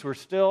kidneys were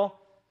still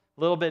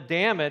a little bit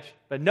damaged,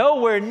 but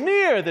nowhere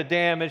near the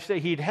damage that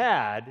he'd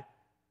had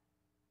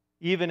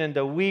even in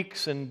the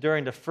weeks and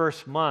during the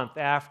first month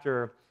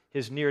after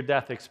his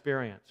near-death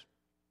experience.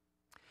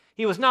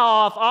 He was now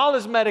off all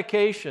his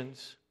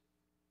medications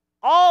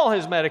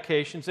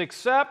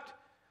except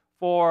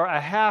for a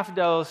half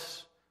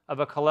dose of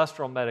a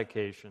cholesterol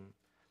medication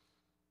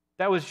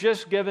that was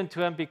just given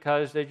to him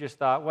because they just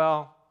thought,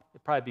 well,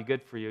 it'd probably be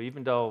good for you,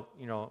 even though,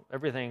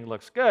 everything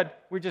looks good.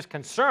 We're just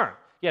concerned.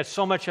 He had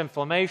so much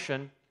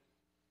inflammation.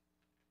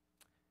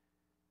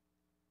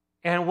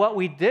 And what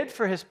we did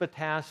for his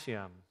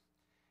potassium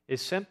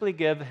is simply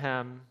give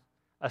him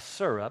a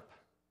syrup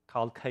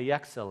called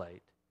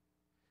Kayexalate,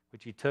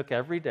 which he took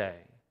every day.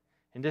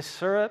 And this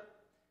syrup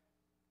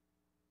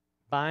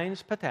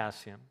binds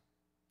potassium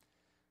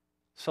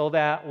so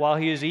that while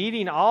he was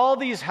eating all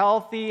these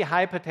healthy,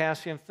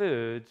 high-potassium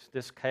foods,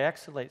 this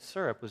Kayexalate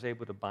syrup was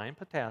able to bind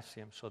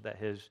potassium so that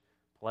his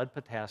blood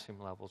potassium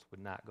levels would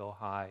not go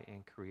high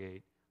and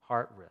create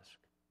heart risk.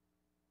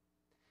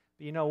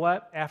 But you know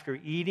what? After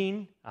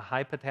eating a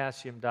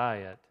high-potassium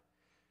diet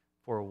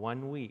for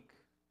 1 week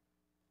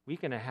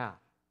and a half,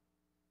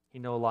 he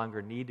no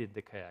longer needed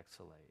the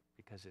Kayexalate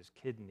because his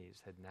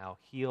kidneys had now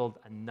healed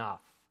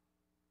enough.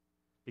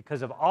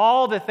 Because of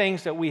all the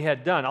things that we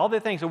had done, all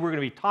the things that we're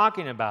going to be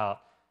talking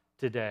about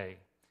today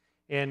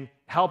in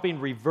helping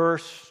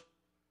reverse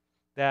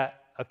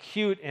that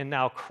acute and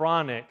now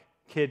chronic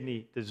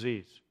kidney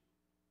disease.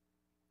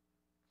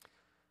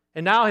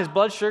 And now his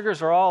blood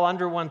sugars are all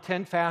under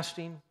 110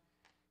 fasting,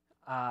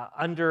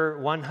 under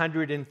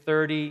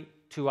 130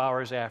 2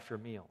 hours after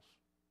meals.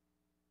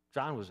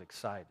 John was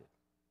excited.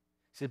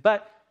 He said,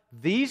 but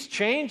these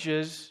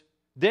changes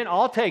didn't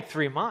all take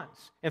 3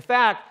 months. In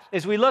fact,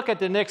 as we look at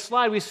the next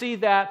slide, we see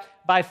that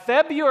by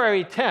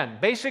February 10,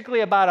 basically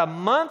about a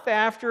month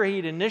after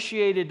he'd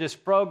initiated this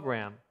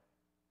program,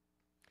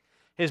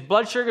 his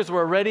blood sugars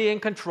were already in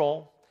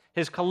control.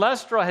 His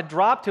cholesterol had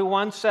dropped to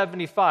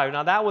 175.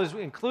 Now, that was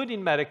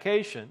including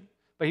medication,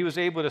 but he was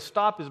able to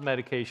stop his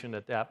medication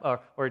at that,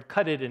 or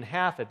cut it in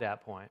half at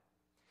that point.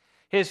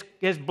 His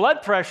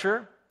blood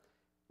pressure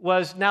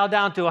was now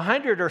down to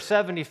 100 or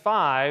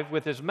 75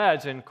 with his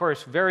meds, and of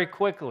course, very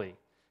quickly,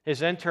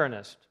 his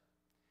internist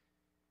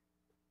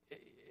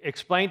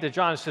explained to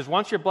John, says,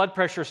 once your blood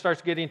pressure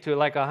starts getting to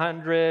like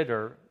 100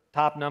 or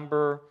top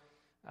number,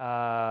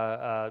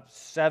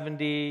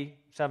 70,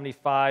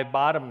 75,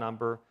 bottom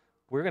number,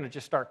 we're going to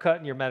just start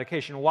cutting your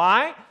medication.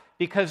 Why?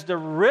 Because the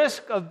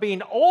risk of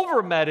being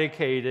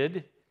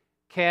over-medicated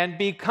can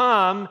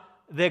become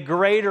the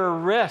greater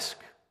risk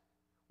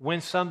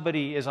when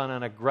somebody is on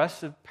an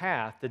aggressive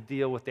path to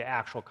deal with the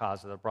actual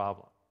cause of the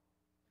problem.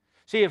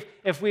 See,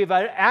 if we've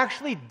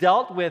actually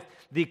dealt with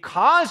the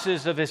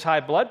causes of his high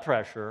blood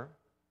pressure,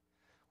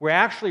 we're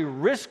actually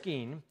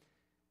risking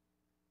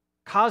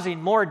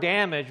causing more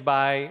damage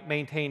by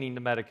maintaining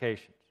the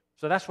medications.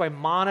 So that's why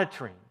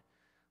monitoring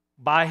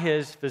by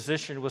his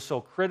physician was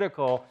so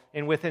critical,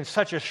 and within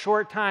such a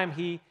short time,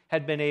 he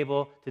had been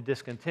able to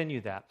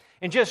discontinue that.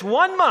 In just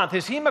 1 month,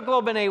 his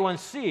hemoglobin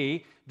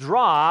A1C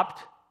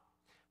dropped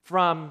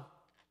from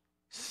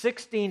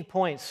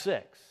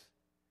 16.6,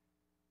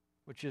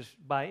 which is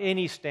by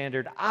any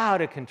standard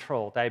out of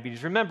control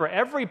diabetes. Remember,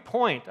 every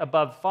point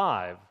above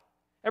 5,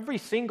 every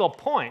single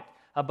point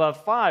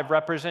above 5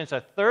 represents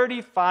a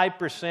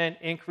 35%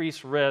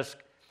 increased risk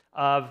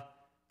of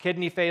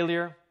kidney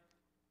failure,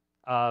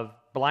 of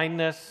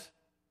blindness,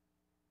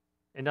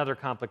 and other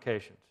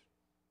complications.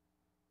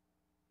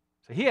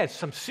 So he had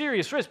some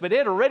serious risk, but it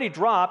had already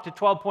dropped to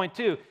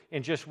 12.2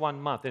 in just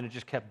 1 month, and it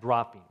just kept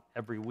dropping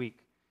every week.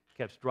 It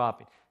kept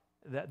dropping.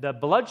 The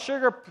blood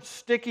sugar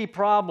sticky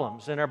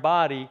problems in our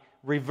body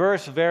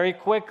reverse very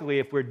quickly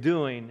if we're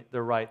doing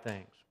the right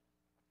things.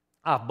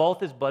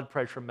 Both his blood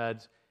pressure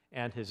meds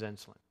and his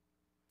insulin.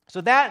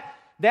 So that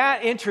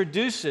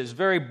introduces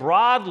very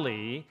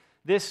broadly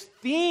this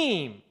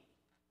theme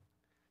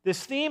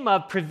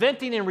of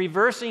preventing and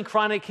reversing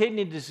chronic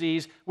kidney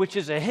disease, which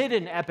is a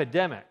hidden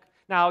epidemic.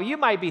 Now, you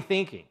might be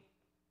thinking,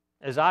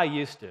 as I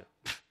used to,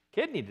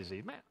 kidney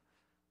disease, man,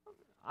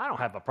 I don't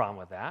have a problem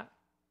with that.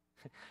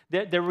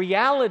 The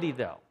reality,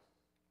 though,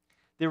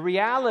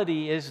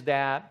 is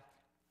that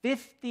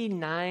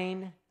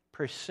 59%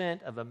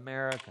 of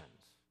Americans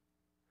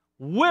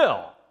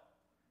will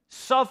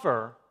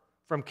suffer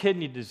from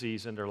kidney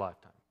disease in their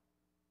lifetime.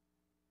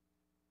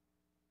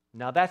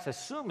 Now, that's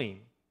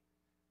assuming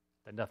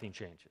that nothing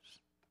changes.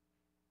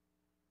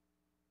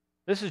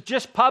 This is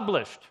just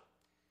published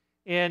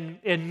in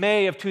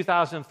May of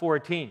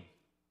 2014.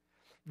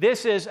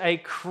 This is a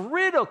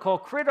critical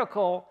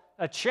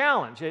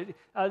challenge.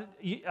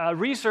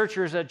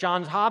 Researchers at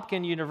Johns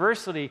Hopkins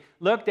University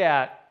looked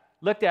at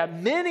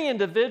many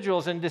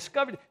individuals and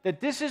discovered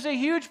that this is a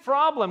huge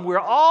problem.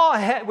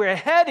 We're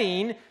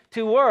heading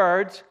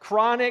towards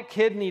chronic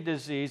kidney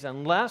disease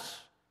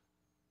unless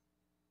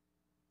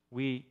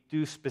we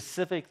do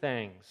specific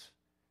things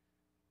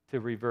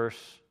to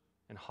reverse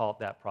and halt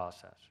that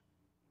process.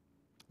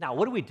 Now,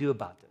 what do we do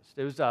about this?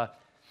 There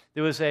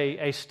was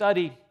a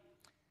study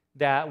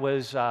that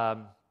was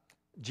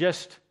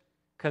just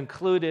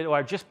concluded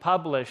or just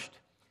published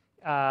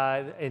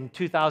in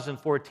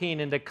 2014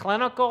 in the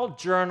Clinical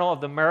Journal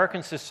of the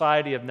American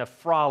Society of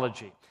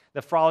Nephrology.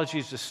 Nephrology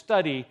is the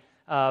study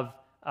of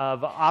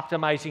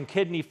optimizing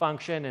kidney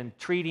function and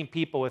treating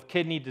people with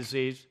kidney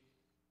disease.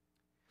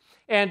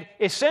 And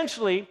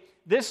essentially,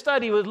 this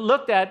study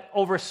looked at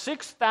over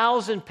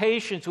 6,000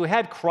 patients who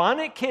had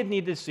chronic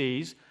kidney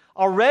disease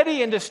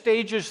already into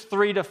stages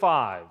 3 to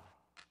 5.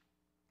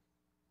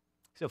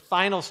 So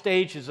final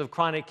stages of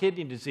chronic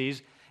kidney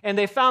disease. And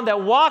they found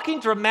that walking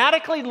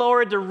dramatically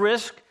lowered the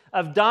risk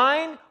of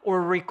dying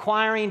or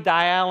requiring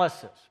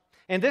dialysis.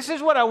 And this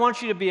is what I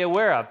want you to be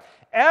aware of.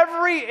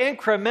 Every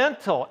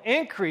incremental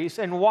increase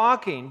in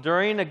walking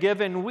during a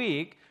given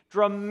week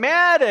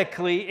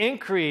dramatically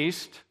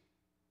increased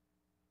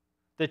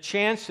the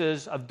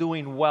chances of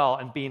doing well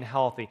and being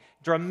healthy,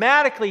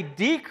 dramatically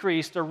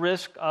decreased the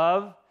risk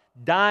of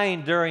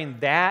dying during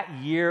that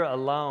year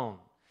alone,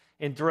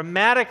 and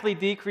dramatically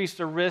decreased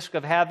the risk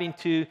of having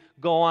to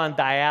go on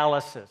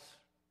dialysis.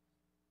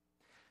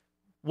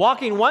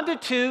 Walking 1 to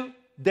 2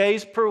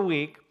 days per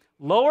week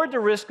lowered the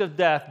risk of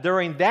death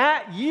during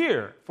that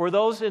year for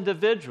those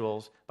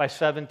individuals by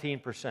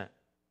 17%.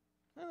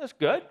 That's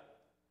good.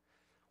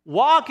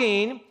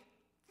 Walking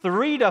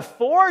 3 to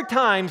 4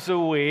 times a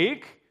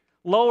week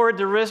lowered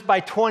the risk by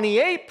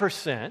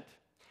 28%,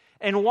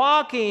 and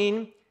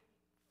walking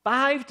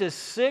 5 to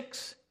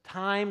 6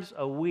 times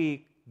a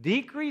week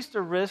decreased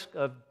the risk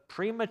of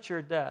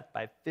premature death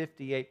by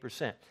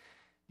 58%.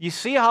 You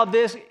see how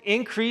this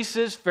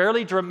increases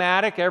fairly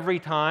dramatic every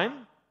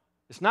time?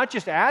 It's not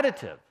just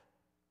additive.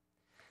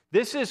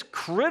 This is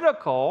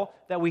critical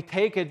that we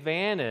take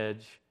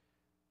advantage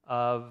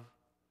of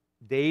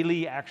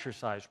daily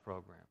exercise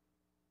program.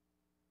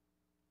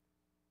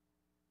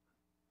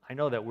 I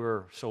know that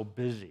we're so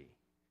busy.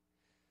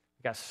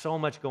 We've got so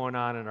much going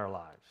on in our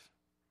lives.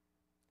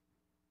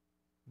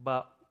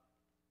 But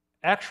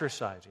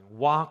exercising,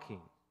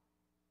 walking,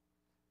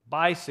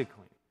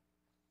 bicycling,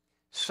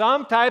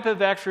 some type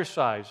of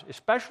exercise,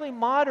 especially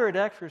moderate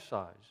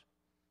exercise,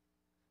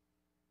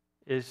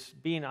 is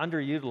being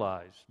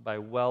underutilized by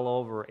well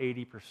over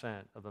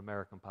 80% of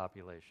American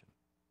population.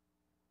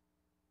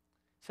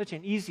 Such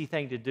an easy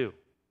thing to do.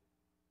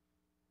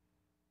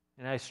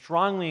 And I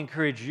strongly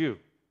encourage you.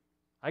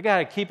 I got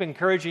to keep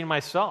encouraging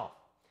myself.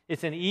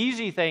 It's an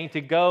easy thing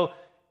to go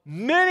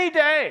many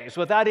days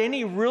without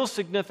any real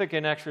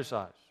significant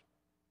exercise.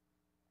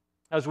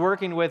 I was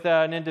working with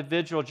an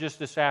individual just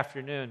this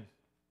afternoon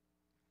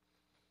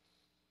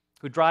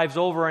who drives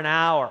over an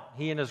hour,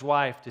 he and his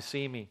wife, to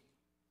see me.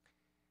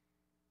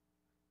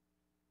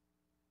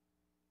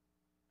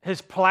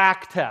 His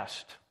plaque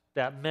test,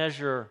 that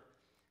measure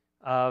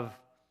of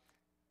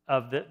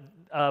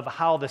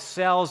how the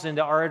cells in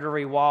the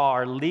artery wall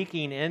are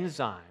leaking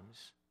enzymes,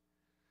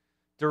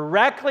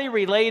 directly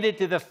related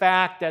to the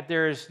fact that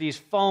there's these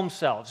foam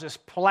cells, this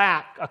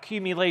plaque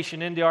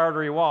accumulation in the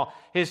artery wall.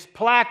 His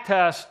plaque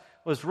test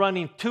was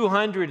running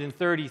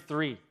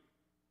 233.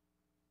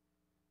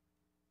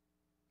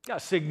 Got a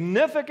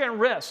significant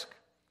risk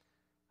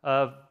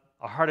of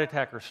a heart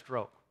attack or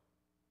stroke.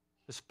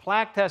 This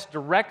plaque test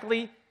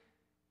directly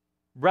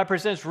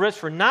represents risk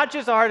for not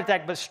just a heart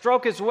attack, but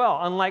stroke as well,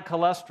 unlike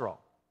cholesterol.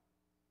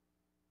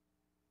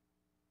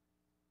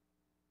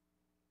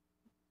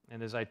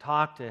 And as I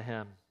talked to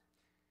him,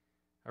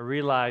 I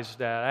realized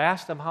that I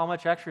asked him how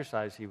much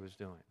exercise he was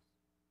doing.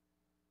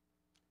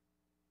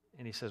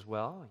 And he says,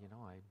 well,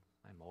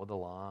 I mow the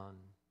lawn.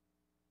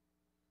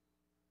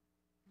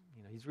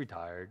 He's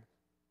retired.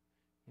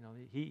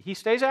 He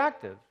stays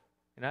active.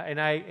 And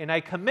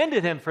I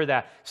commended him for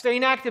that.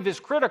 Staying active is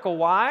critical.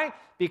 Why?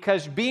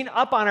 Because being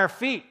up on our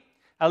feet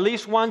at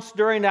least once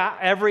during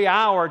every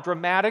hour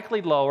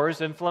dramatically lowers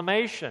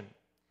inflammation.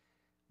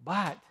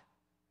 But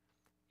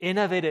in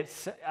of it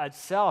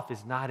itself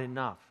is not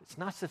enough. It's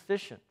not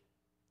sufficient.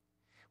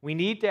 We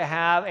need to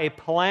have a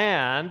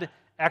planned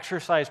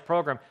exercise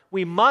program.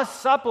 We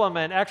must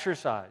supplement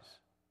exercise.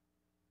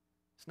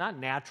 It's not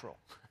natural.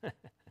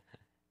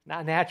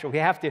 Not natural. We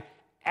have to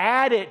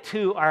add it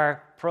to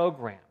our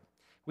program.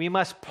 We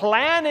must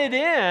plan it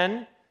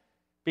in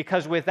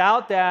because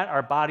without that,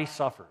 our body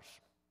suffers.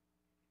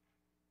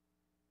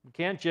 We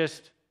can't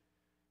just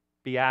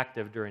be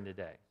active during the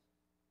day.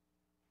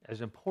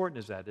 As important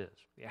as that is,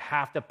 you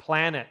have to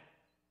plan it.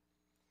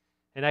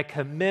 And I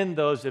commend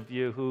those of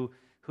you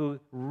who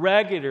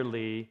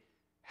regularly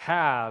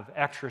have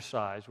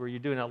exercise where you're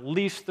doing at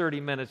least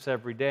 30 minutes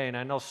every day. And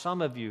I know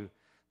some of you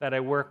that I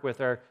work with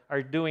are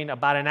doing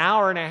about an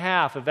hour and a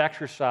half of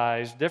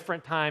exercise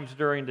different times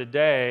during the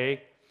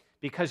day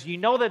because you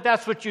know that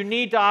that's what you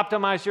need to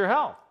optimize your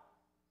health.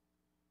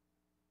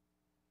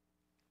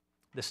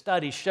 The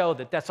studies show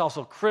that that's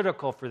also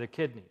critical for the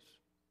kidneys.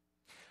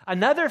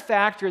 Another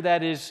factor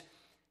that is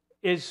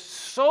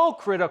so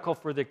critical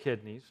for the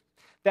kidneys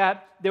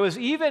that there was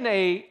even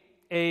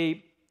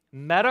a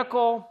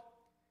medical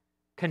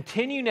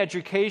continuing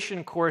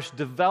education course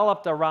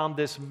developed around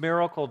this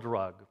miracle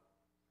drug.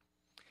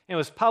 It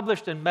was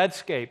published in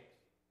Medscape.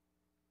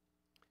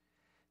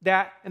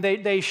 That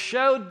they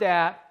showed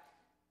that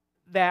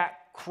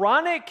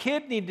chronic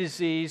kidney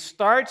disease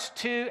starts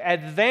to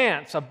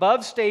advance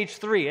above stage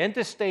 3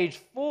 into stage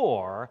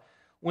 4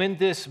 when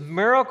this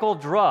miracle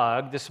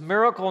drug, this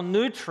miracle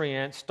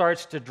nutrient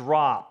starts to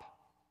drop.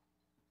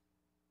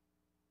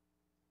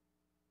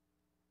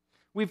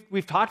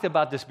 We've talked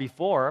about this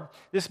before.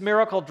 This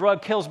miracle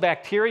drug kills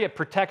bacteria. It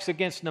protects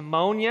against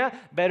pneumonia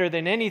better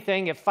than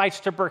anything. It fights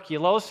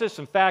tuberculosis.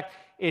 In fact,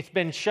 it's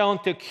been shown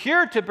to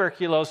cure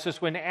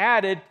tuberculosis when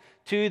added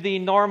to the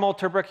normal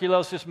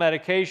tuberculosis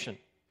medication.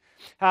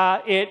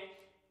 It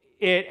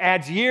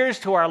adds years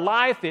to our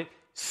life. It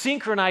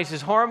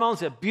synchronizes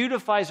hormones. It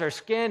beautifies our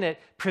skin. It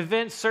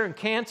prevents certain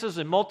cancers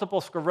and multiple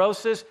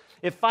sclerosis.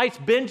 It fights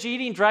binge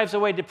eating, drives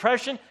away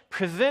depression,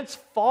 prevents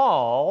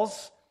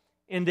falls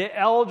in the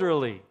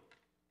elderly.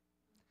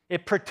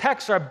 It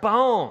protects our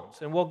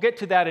bones, and we'll get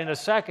to that in a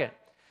second.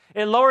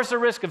 It lowers the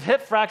risk of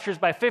hip fractures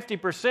by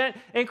 50%,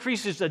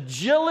 increases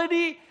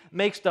agility,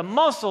 makes the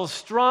muscles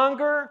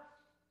stronger,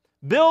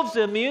 builds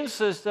the immune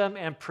system,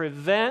 and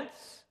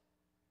prevents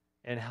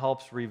and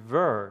helps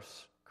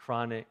reverse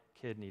chronic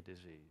kidney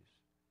disease.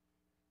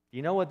 Do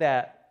you know what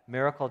that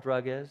miracle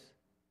drug is?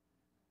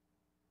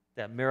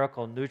 That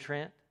miracle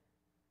nutrient?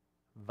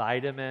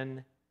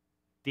 Vitamin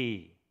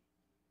D.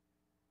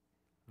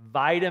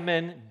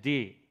 Vitamin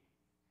D.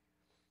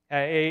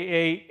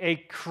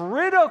 A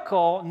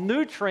critical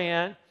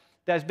nutrient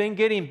that's been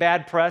getting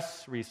bad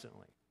press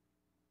recently,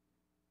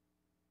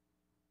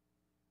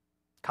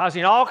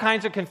 causing all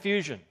kinds of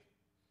confusion.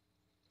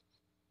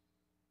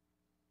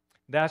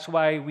 That's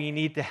why we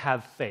need to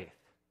have faith.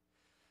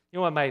 You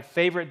know what my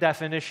favorite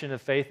definition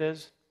of faith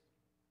is?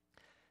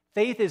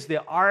 Faith is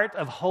the art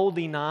of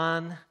holding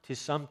on to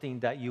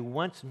something that you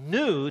once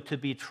knew to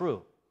be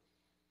true,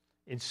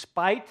 in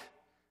spite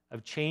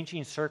of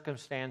changing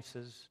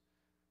circumstances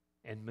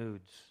and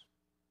moods.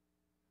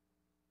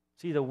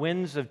 See, the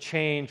winds of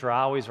change are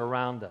always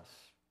around us.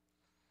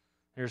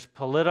 There's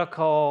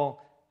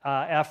political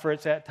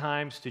efforts at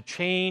times to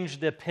change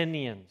the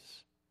opinions.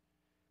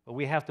 But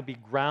we have to be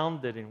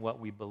grounded in what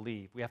we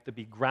believe. We have to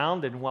be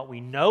grounded in what we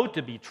know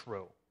to be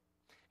true.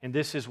 And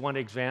this is one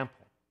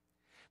example.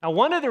 Now,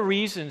 one of the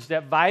reasons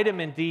that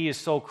vitamin D is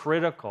so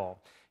critical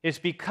is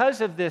because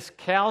of this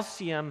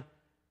calcium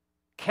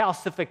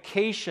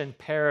calcification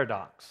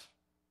paradox.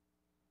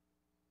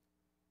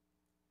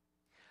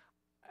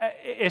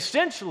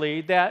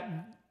 Essentially, that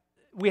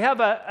we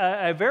have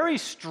a very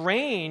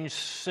strange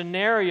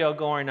scenario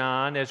going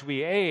on as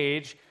we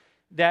age,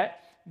 that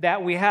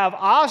we have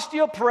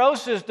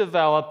osteoporosis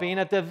developing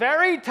at the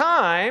very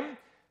time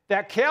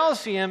that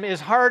calcium is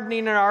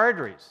hardening our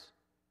arteries.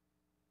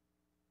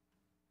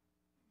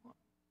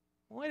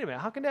 Wait a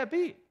minute, how can that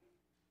be?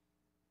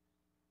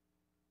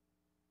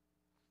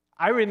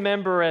 I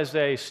remember as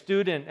a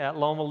student at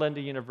Loma Linda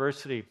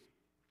University,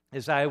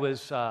 as I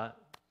was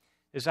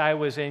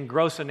in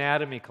gross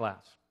anatomy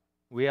class,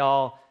 we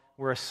all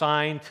were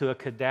assigned to a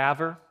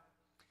cadaver,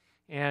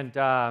 and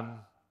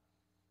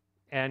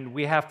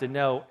we have to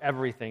know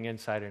everything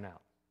inside and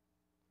out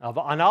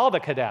on all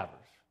the cadavers.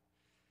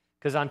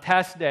 Because on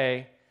test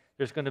day,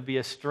 there's going to be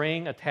a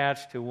string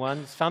attached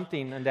to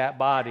something in that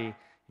body,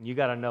 and you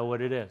got to know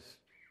what it is.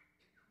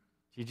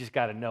 You just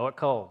got to know it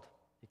cold.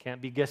 You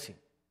can't be guessing.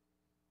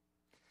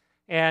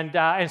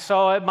 And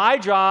so my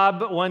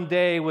job one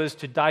day was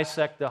to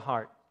dissect the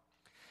heart,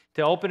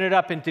 to open it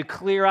up and to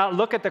clear out,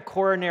 look at the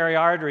coronary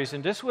arteries.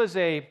 And this was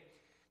a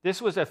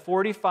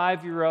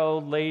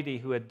 45-year-old lady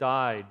who had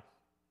died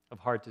of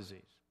heart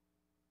disease.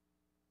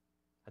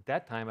 At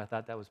that time, I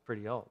thought that was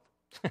pretty old.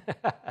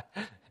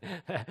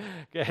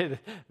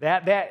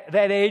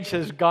 that age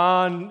has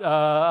gone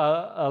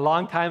a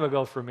long time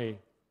ago for me.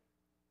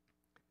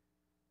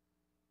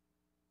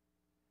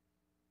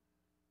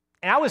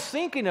 And I was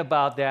thinking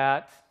about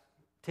that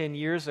 10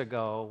 years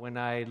ago when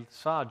I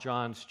saw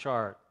John's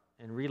chart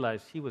and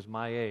realized he was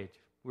my age.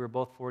 We were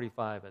both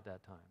 45 at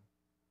that time.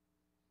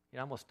 He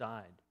almost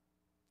died.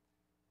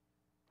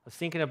 I was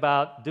thinking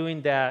about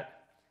doing that,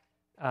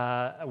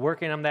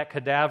 working on that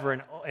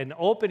cadaver and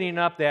opening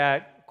up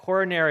that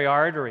coronary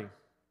artery,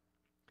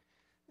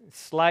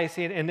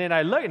 slicing, and then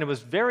I looked, and it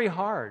was very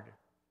hard.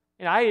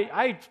 And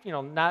I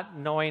not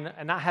knowing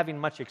and not having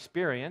much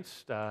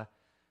experience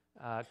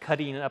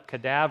cutting up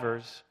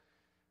cadavers,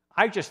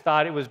 I just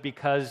thought it was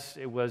because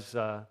it was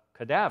a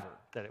cadaver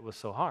that it was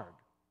so hard.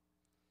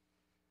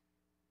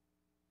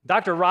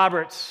 Dr.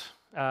 Roberts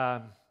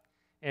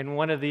and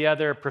one of the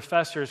other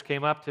professors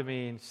came up to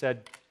me and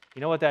said, "You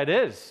know what that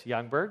is,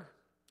 Youngberg?"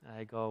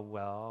 I go,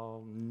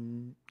 "Well,"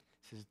 he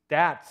says,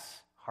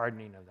 "that's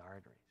hardening of the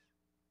arteries."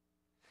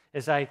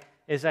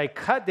 As I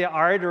cut the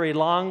artery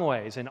long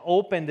ways and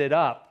opened it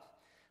up,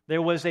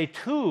 there was a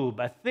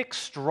tube, a thick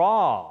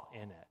straw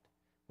in it,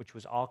 which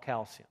was all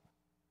calcium,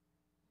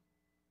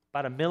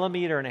 about 1.5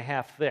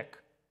 millimeters thick.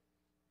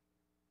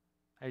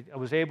 I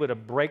was able to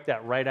break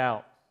that right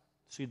out.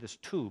 See this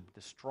tube,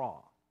 the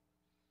straw.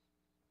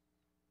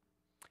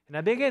 And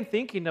I began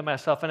thinking to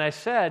myself, and I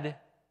said,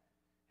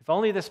 if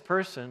only this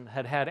person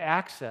had had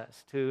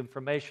access to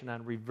information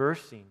on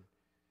reversing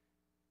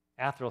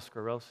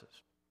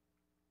atherosclerosis.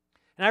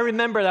 And I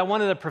remember that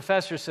one of the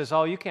professors says,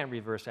 "Oh, you can't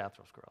reverse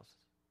atherosclerosis.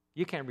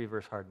 You can't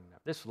reverse hardening."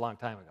 This was a long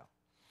time ago.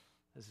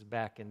 This is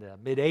back in the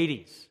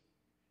mid-'80s.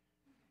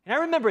 And I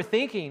remember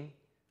thinking,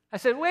 I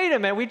said, wait a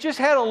minute, we just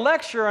had a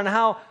lecture on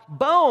how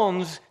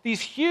bones,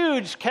 these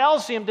huge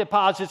calcium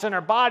deposits in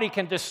our body,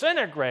 can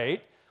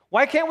disintegrate.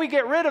 Why can't we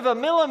get rid of 1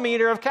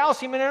 millimeter of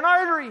calcium in an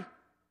artery?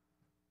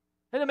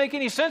 That didn't make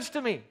any sense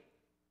to me.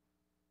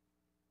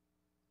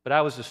 But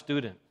I was a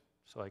student,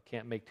 so I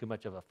can't make too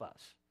much of a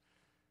fuss.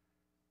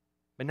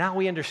 But now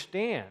we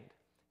understand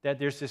that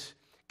there's this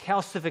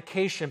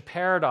calcification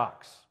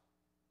paradox.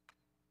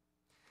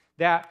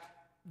 That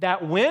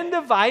when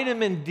the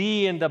vitamin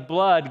D in the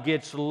blood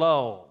gets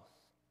low,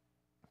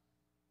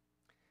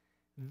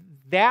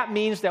 that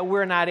means that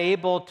we're not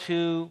able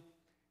to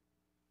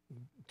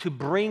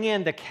bring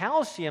in the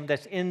calcium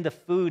that's in the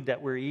food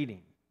that we're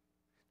eating.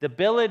 The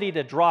ability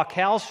to draw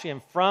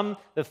calcium from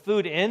the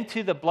food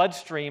into the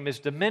bloodstream is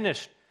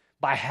diminished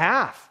by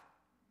half.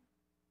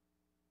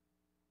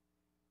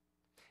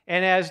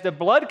 And as the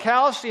blood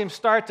calcium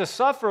starts to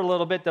suffer a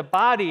little bit, the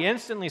body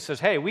instantly says,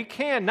 hey, we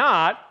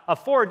cannot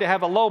afford to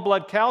have a low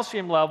blood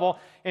calcium level.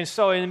 And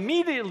so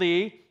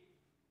immediately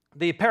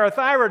the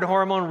parathyroid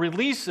hormone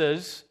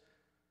releases,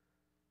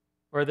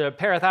 or the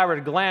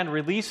parathyroid gland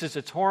releases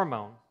its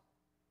hormone.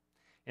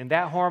 And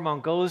that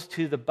hormone goes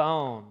to the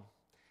bone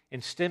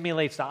and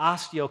stimulates the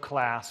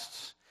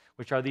osteoclasts,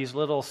 which are these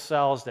little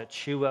cells that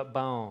chew up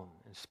bone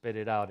and spit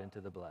it out into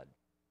the blood.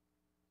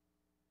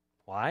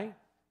 Why?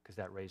 Because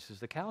that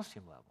raises the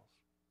calcium levels.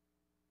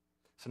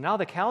 So now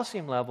the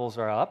calcium levels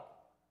are up.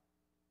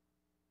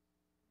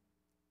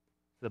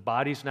 The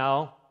body's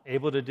now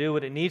able to do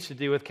what it needs to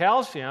do with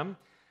calcium,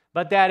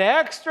 but that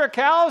extra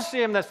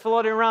calcium that's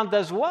floating around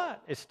does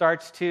what? It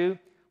starts to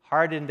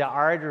harden the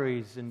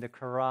arteries in the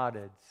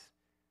carotids,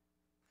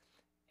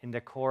 in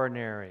the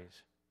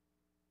coronaries,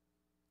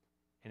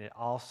 and it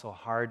also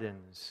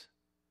hardens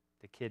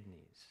the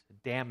kidneys,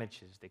 it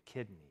damages the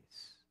kidneys.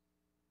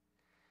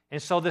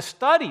 And so the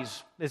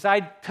studies, as I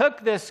took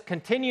this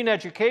continuing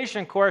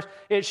education course,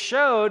 it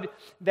showed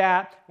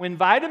that when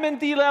vitamin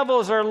D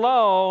levels are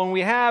low and we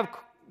have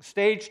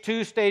stage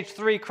 2, stage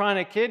 3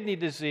 chronic kidney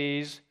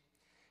disease,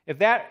 if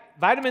that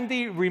vitamin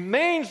D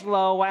remains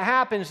low, what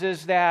happens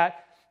is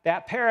that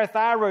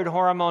parathyroid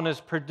hormone is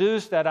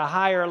produced at a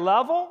higher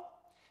level.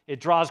 It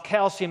draws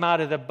calcium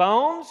out of the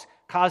bones,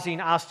 causing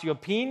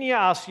osteopenia,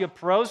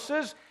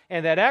 osteoporosis,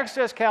 and that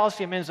excess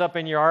calcium ends up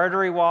in your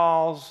artery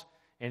walls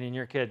and in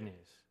your kidneys.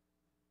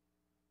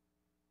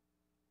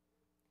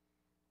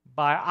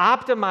 By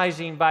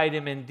optimizing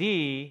vitamin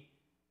D,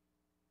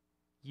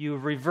 you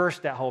reverse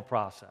that whole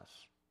process.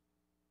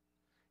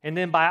 And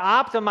then by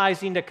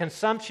optimizing the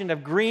consumption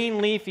of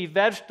green leafy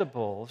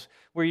vegetables,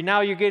 where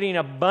you're getting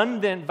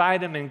abundant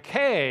vitamin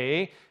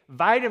K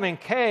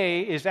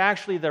is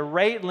actually the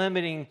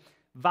rate-limiting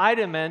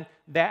vitamin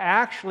that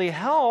actually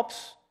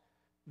helps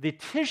the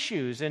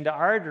tissues in the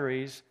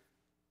arteries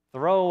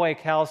throw away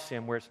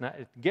calcium where it's not,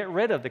 get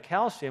rid of the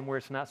calcium where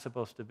it's not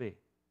supposed to be.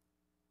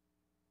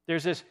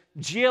 There's this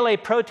GLA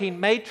protein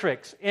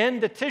matrix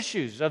in the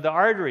tissues of the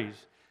arteries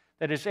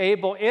that is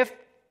able, if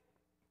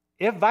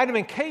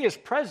vitamin K is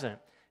present,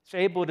 it's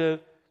able to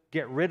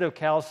get rid of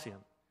calcium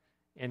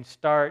and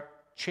start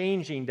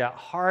changing that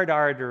hard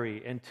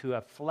artery into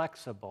a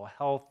flexible,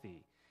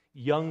 healthy,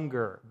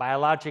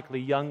 biologically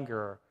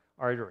younger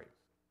artery.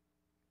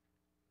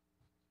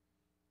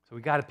 So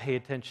we got to pay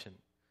attention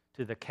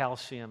to the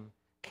calcium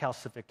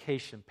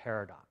calcification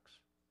paradox.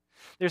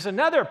 There's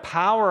another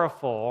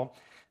powerful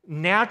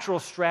natural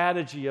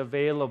strategy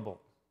available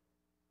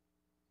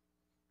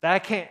that I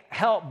can't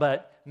help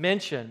but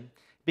mention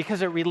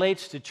because it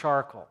relates to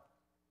charcoal.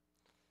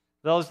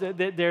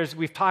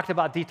 We've talked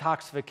about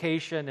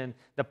detoxification and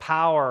the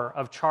power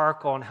of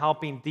charcoal and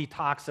helping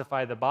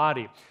detoxify the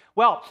body.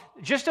 Well,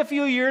 just a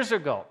few years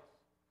ago,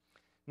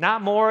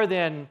 not more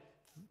than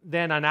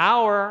an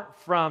hour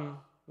from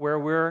where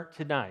we're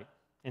tonight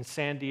in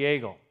San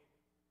Diego,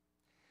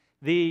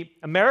 the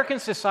American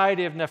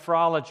Society of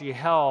Nephrology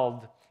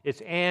held its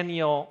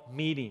annual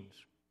meetings.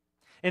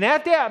 And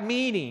at that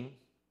meeting,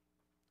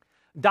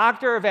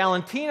 Dr.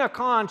 Valentina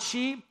Kahn,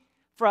 she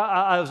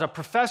was a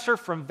professor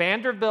from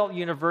Vanderbilt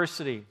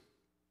University.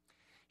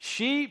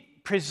 She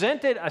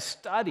presented a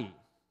study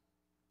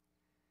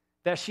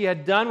that she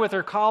had done with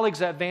her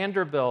colleagues at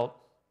Vanderbilt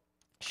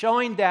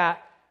showing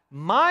that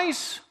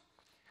mice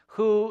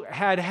who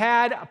had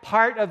a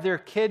part of their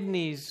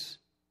kidneys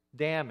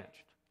damaged,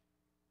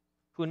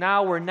 who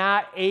now were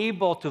not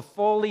able to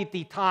fully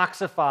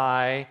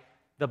detoxify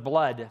the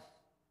blood,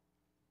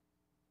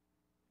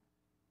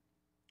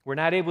 were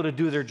not able to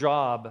do their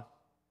job,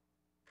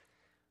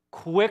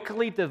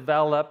 quickly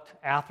developed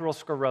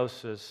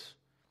atherosclerosis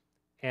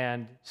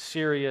and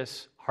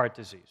serious heart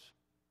disease.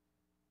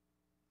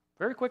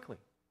 Very quickly.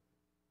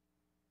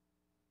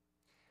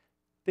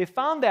 They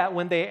found that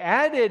when they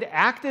added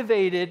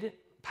activated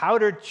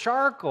powdered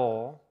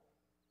charcoal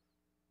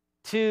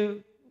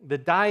to the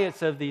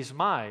diets of these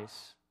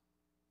mice,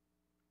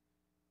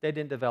 they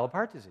didn't develop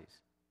heart disease,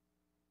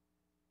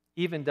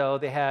 even though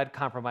they had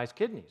compromised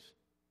kidneys.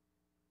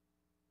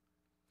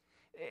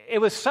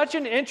 It was such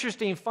an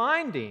interesting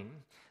finding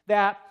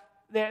that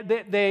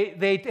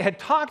they had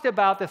talked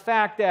about the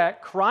fact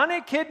that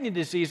chronic kidney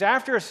disease,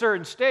 after a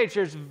certain stage,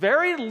 there's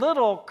very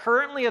little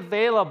currently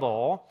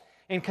available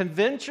in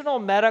conventional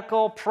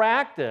medical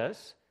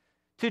practice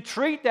to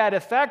treat that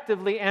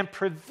effectively and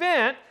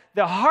prevent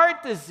the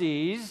heart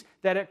disease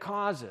that it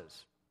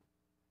causes.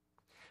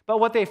 But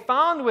what they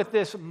found with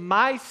this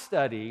mice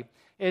study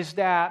is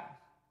that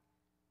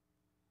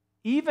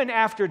even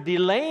after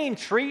delaying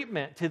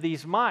treatment to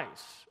these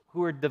mice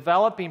who are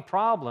developing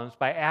problems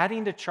by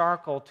adding the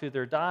charcoal to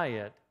their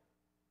diet,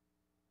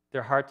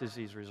 their heart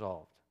disease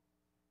resolved.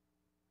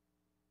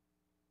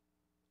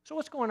 So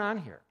what's going on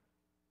here?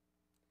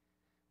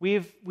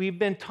 We've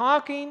been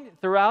talking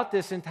throughout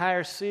this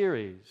entire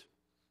series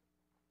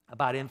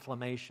about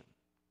inflammation.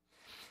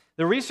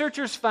 The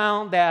researchers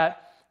found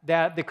that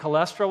the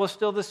cholesterol was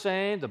still the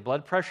same, the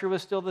blood pressure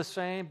was still the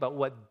same, but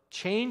what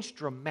changed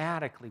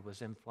dramatically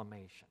was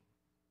inflammation.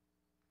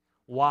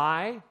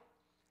 Why?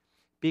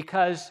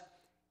 Because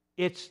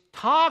it's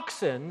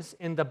toxins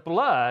in the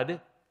blood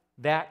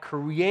that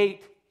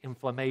create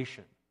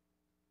inflammation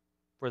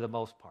for the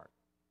most part.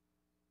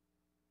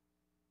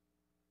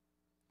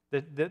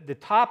 The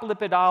top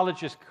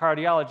lipidologists,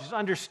 cardiologists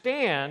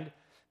understand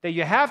that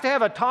you have to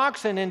have a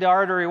toxin in the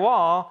artery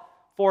wall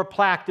for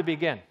plaque to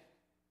begin.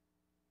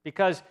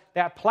 Because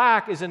that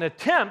plaque is an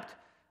attempt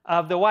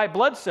of the white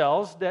blood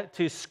cells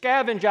to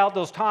scavenge out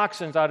those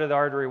toxins out of the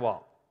artery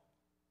wall.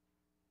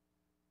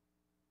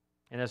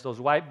 And as those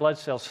white blood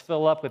cells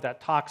fill up with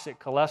that toxic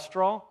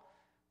cholesterol,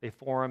 they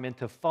form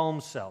into foam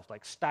cells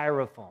like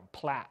styrofoam,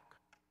 plaque.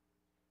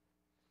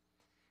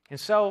 And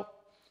so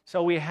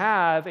we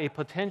have a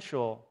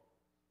potential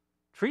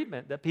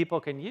treatment that people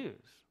can use.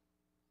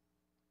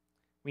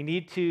 We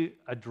need to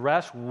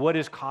address what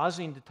is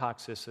causing the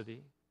toxicity.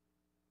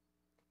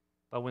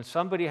 But when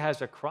somebody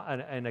has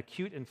an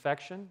acute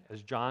infection,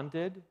 as John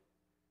did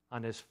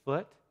on his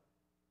foot,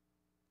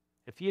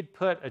 if he had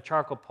put a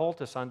charcoal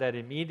poultice on that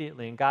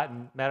immediately and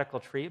gotten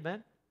medical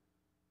treatment,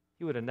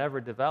 he would have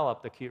never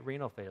developed acute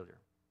renal failure.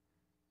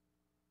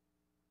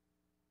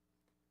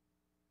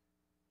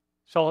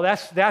 So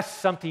that's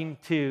something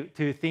to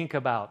think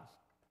about.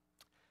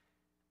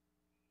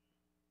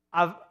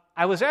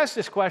 I was asked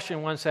this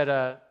question once at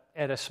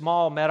a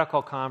small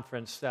medical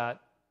conference that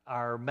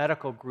our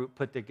medical group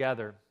put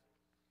together.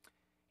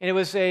 And it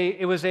was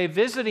a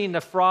visiting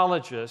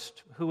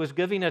nephrologist who was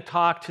giving a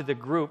talk to the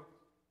group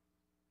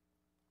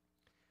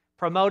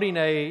promoting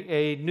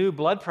a new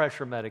blood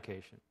pressure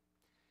medication.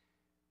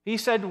 He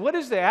said, what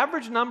is the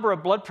average number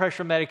of blood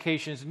pressure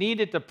medications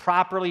needed to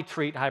properly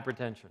treat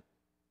hypertension?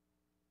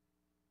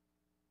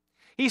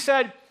 He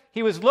said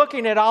he was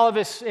looking at all of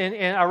us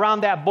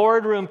around that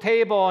boardroom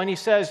table, and he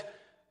says,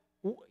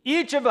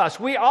 each of us,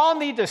 we all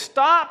need to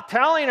stop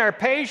telling our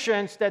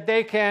patients that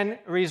they can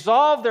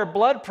resolve their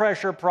blood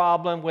pressure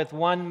problem with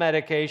one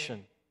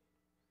medication.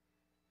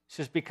 It's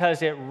just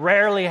because it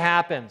rarely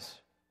happens.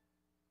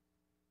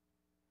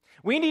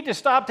 We need to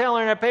stop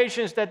telling our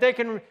patients that they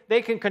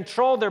can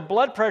control their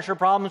blood pressure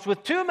problems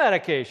with two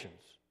medications.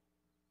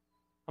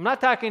 I'm not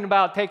talking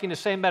about taking the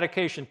same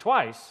medication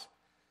twice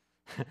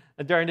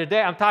during the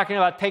day. I'm talking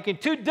about taking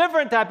two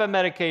different types of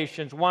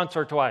medications once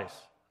or twice.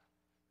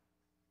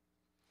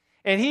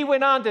 And he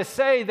went on to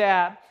say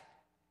that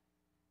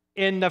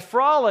in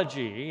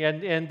nephrology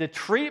and the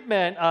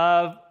treatment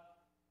of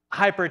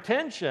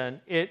hypertension,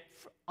 it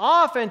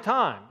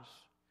oftentimes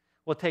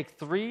will take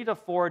 3 to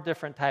 4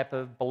 different types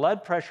of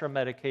blood pressure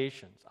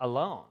medications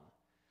alone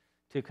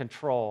to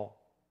control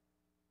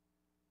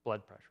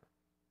blood pressure.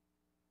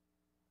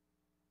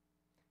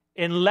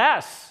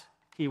 Unless,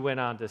 he went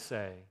on to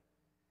say,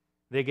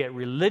 they get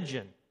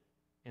religion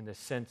in the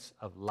sense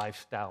of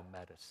lifestyle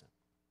medicine.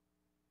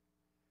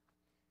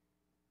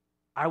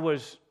 I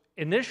was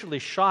initially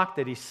shocked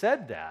that he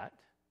said that.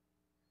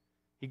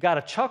 He got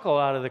a chuckle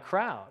out of the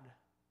crowd.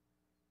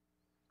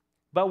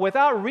 But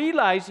without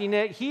realizing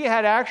it, he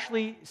had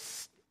actually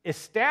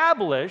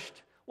established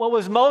what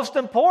was most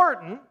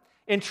important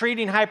in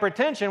treating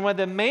hypertension, one of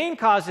the main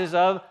causes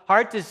of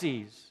heart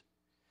disease,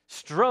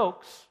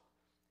 strokes,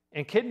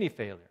 and kidney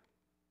failure.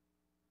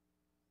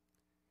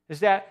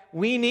 Is that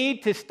we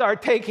need to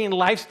start taking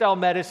lifestyle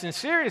medicine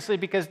seriously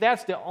because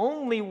that's the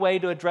only way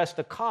to address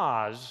the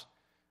cause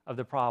of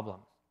the problem.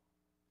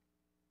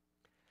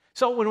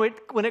 So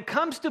when it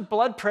comes to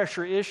blood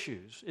pressure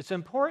issues, it's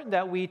important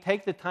that we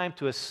take the time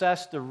to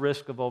assess the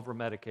risk of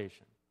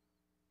over-medication.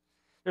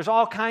 There's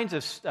all kinds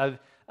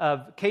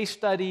of case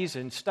studies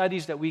and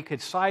studies that we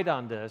could cite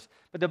on this,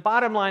 but the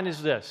bottom line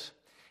is this.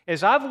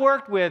 As I've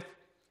worked with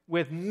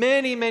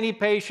many, many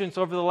patients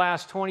over the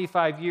last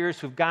 25 years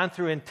who've gone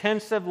through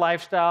intensive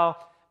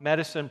lifestyle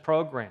medicine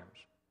programs,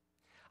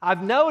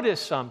 I've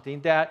noticed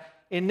something that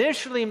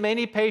initially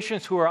many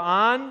patients who are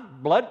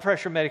on blood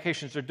pressure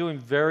medications are doing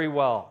very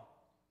well,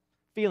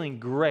 feeling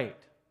great.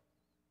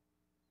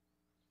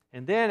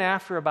 And then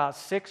after about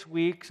 6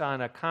 weeks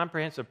on a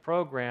comprehensive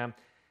program,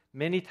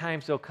 many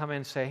times they'll come in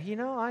and say,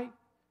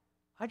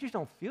 I just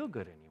don't feel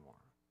good anymore.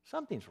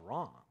 Something's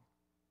wrong.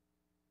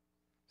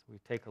 So we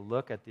take a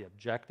look at the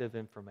objective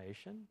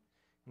information,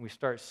 and we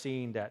start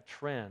seeing that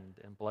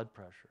trend in blood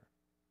pressure.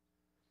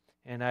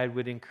 And I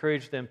would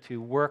encourage them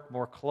to work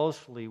more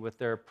closely with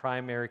their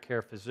primary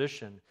care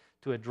physician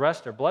to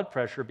address their blood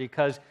pressure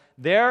because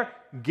they're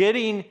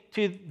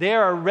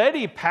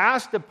already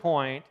past the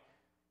point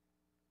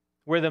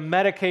where the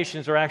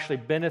medications are actually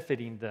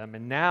benefiting them,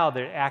 and now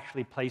they're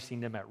actually placing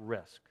them at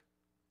risk.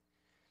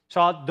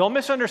 So don't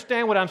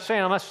misunderstand what I'm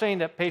saying. I'm not saying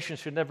that patients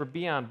should never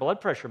be on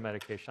blood pressure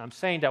medication. I'm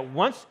saying that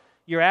once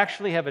you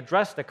actually have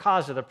addressed the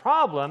cause of the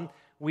problem,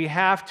 we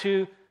have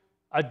to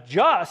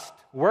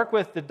work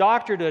with the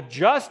doctor to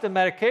adjust the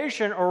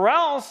medication, or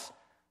else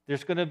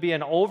there's going to be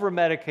an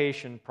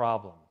over-medication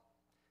problem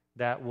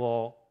that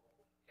will,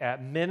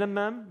 at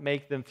minimum,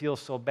 make them feel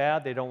so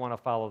bad they don't want to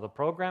follow the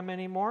program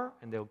anymore,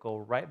 and they'll go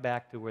right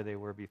back to where they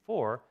were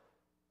before,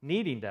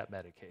 needing that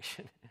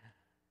medication.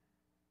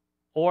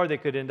 Or they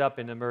could end up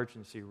in an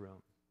emergency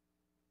room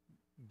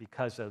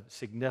because of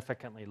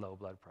significantly low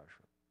blood pressure.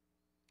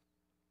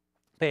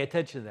 Pay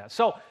attention to that.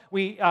 So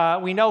we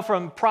know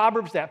from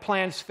Proverbs that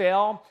plans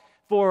fail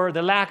for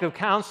the lack of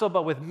counsel,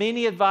 but with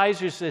many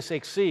advisors they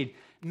succeed.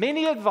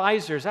 Many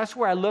advisors, that's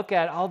where I look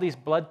at all these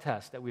blood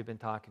tests that we've been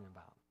talking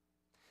about.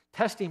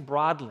 Testing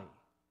broadly.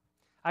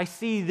 I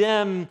see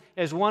them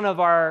as one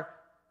of our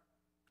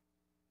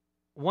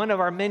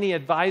many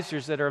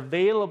advisors that are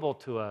available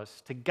to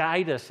us to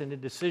guide us in the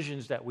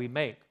decisions that we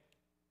make.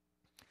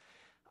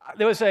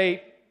 There was an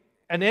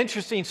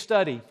interesting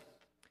study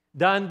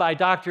done by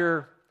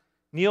Dr.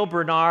 Neil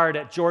Bernard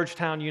at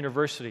Georgetown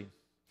University.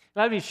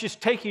 Let me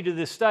just take you to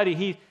this study.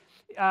 He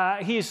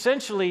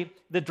essentially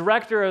the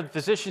director of the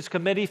Physicians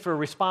Committee for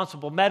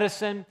Responsible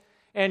Medicine,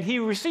 and he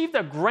received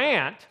a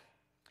grant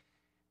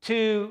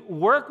to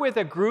work with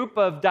a group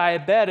of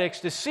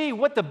diabetics to see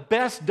what the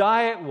best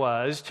diet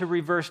was to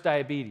reverse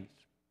diabetes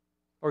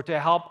or to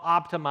help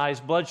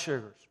optimize blood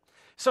sugars.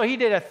 So he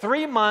did a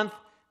 3-month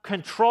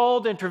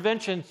controlled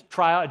intervention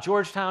trial at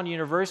Georgetown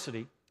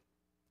University,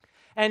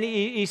 and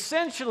he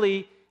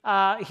essentially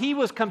he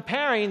was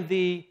comparing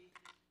the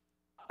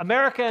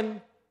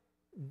American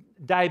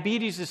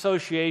Diabetes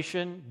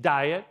Association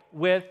diet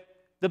with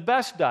the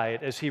best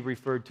diet, as he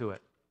referred to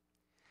it.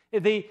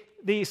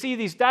 You see,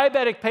 these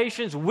diabetic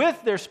patients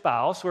with their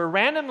spouse were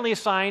randomly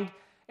assigned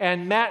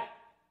and met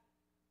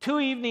 2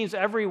 evenings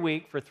every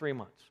week for 3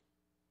 months,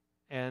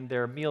 and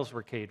their meals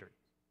were catered.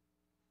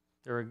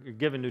 They were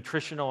given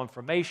nutritional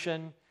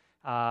information,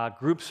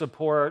 group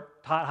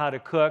support, taught how to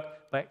cook,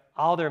 but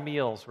all their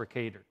meals were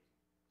catered.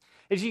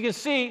 As you can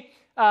see,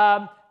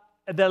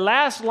 the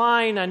last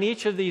line on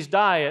each of these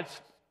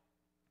diets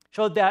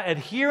showed that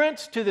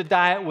adherence to the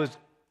diet was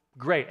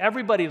great.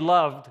 Everybody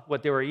loved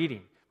what they were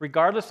eating,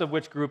 regardless of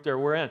which group they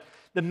were in.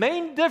 The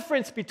main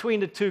difference between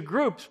the two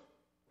groups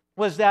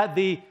was that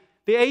the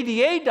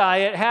ADA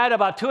diet had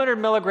about 200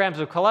 milligrams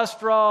of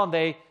cholesterol,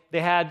 and they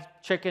had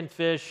chicken,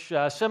 fish,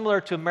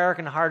 similar to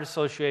American Heart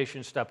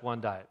Association Step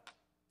 1 diet.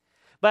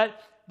 But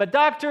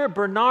Dr.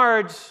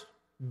 Bernard's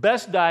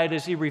best diet,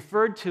 as he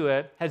referred to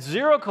it, had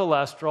 0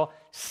 cholesterol,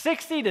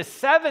 60 to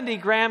 70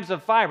 grams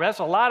of fiber. That's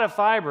a lot of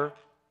fiber,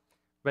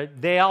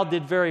 but they all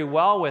did very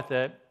well with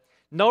it.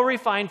 No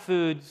refined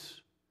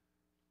foods,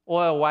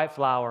 oil, white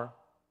flour,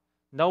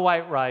 no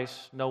white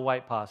rice, no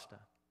white pasta.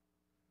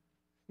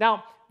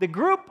 Now, the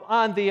group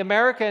on the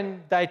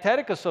American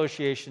Dietetic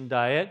Association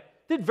diet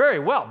did very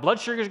well. Blood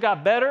sugars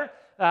got better.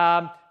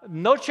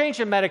 No change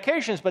in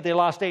medications, but they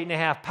lost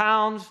 8.5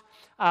 pounds.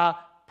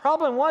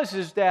 Problem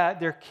is that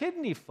their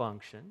kidney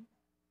function,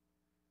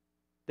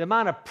 the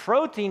amount of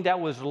protein that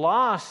was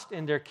lost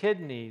in their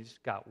kidneys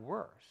got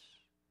worse.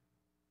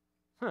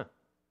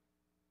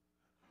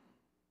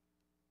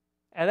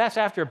 And that's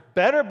after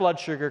better blood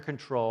sugar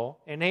control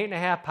and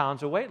 8.5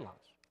 pounds of weight loss.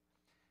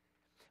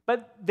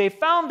 But they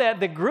found that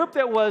the group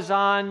that was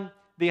on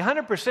the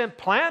 100%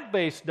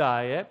 plant-based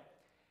diet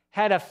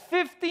had a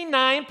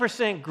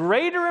 59%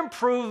 greater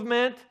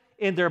improvement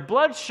in their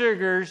blood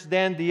sugars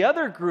than the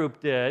other group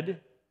did,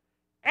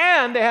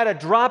 and they had a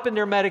drop in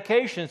their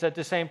medications at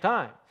the same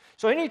time.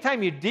 So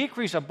anytime you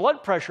decrease a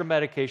blood pressure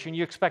medication,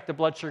 you expect the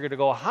blood sugar to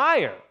go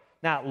higher,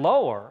 not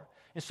lower.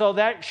 And so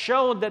that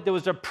showed that there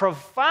was a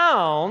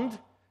profound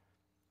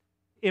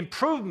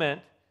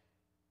improvement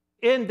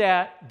in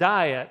that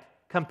diet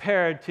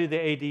compared to the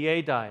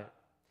ADA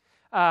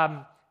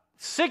diet.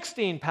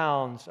 16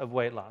 pounds of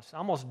weight loss,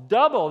 almost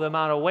double the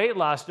amount of weight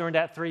loss during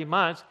that 3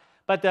 months.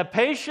 But the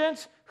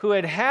patients who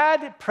had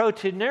had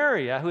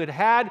proteinuria, who had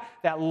had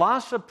that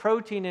loss of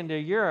protein in their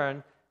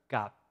urine,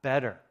 got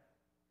better.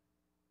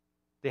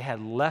 They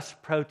had less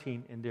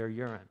protein in their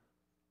urine.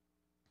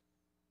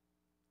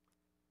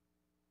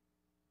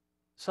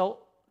 So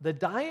the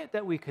diet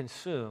that we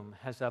consume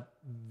has a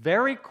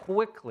very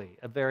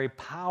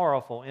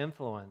powerful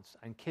influence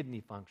on kidney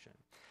function.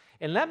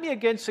 And let me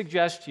again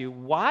suggest to you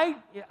why,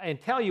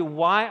 and tell you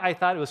why I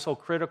thought it was so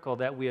critical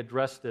that we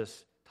address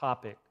this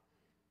topic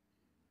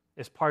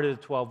as part of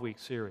the 12-week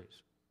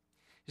series.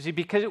 You see,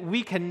 because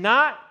we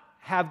cannot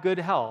have good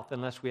health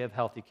unless we have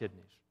healthy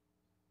kidneys.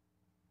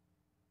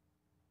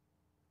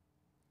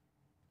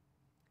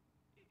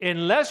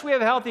 Unless we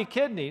have healthy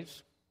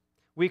kidneys,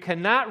 we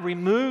cannot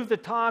remove the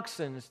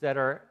toxins that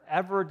are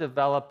ever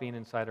developing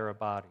inside our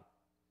body.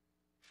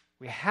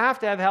 We have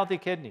to have healthy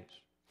kidneys.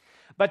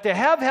 But to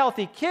have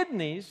healthy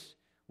kidneys,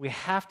 we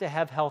have to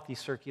have healthy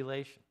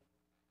circulation.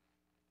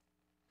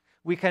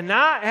 We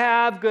cannot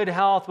have good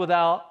health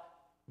without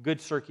good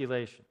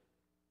circulation.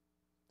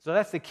 So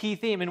that's the key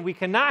theme. And we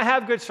cannot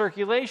have good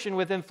circulation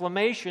with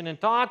inflammation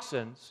and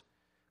toxins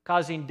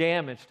causing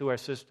damage to our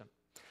system.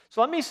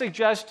 So let me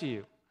suggest to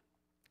you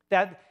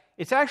that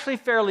it's actually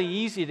fairly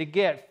easy to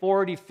get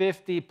 40,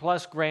 50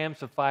 plus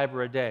grams of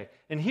fiber a day.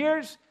 And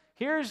here's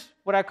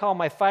what I call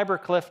my fiber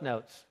cliff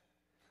notes.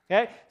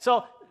 Okay?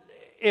 So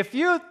if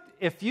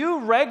you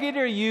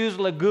regularly use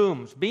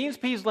legumes, beans,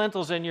 peas,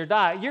 lentils in your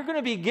diet, you're going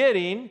to be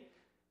getting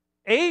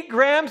 8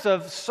 grams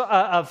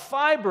of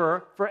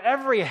fiber for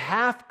every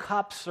half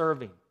cup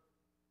serving.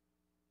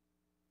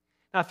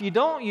 Now, if you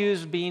don't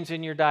use beans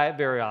in your diet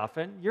very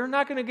often, you're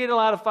not going to get a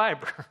lot of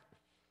fiber.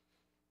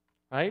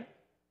 Right?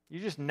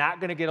 You're just not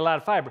going to get a lot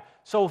of fiber.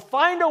 So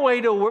find a way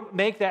to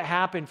make that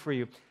happen for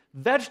you.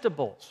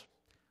 Vegetables.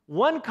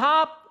 One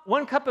cup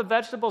of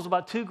vegetables,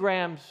 about 2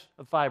 grams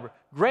of fiber.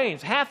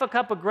 Grains, half a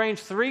cup of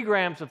grains, 3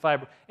 grams of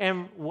fiber.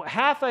 And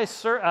half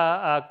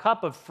a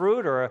cup of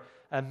fruit or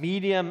a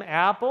medium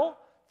apple,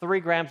 3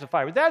 grams of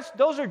fiber.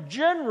 Those are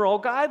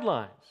general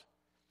guidelines.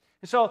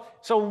 So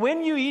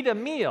when you eat a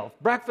meal,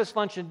 breakfast,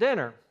 lunch, and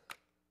dinner,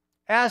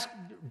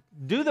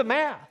 do the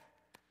math.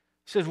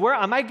 He says, where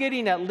am I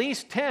getting at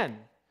least 10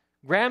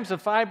 grams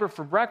of fiber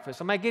for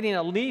breakfast? Am I getting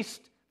at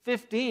least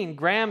 15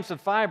 grams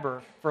of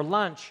fiber for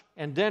lunch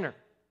and dinner?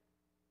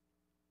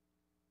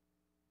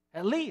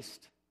 At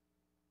least.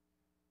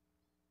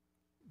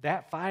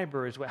 That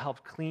fiber is what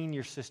helps clean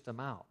your system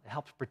out. It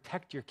helps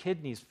protect your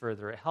kidneys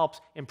further. It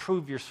helps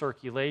improve your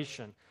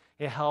circulation.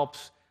 It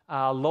helps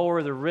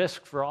lower the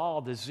risk for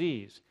all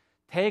disease.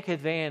 Take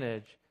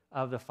advantage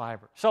of the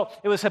fiber. So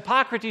it was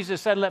Hippocrates that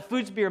said, let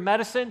foods be your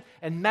medicine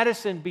and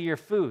medicine be your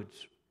foods.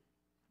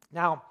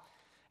 Now,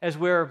 as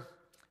we're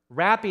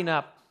wrapping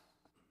up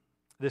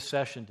this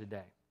session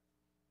today,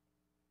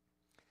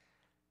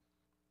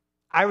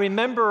 I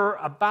remember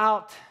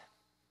about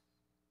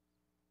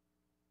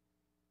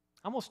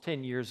almost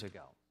 10 years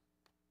ago,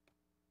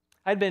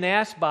 I'd been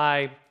asked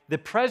by the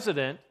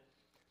president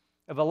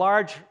of a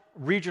large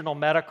regional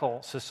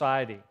medical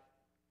society.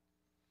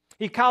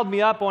 He called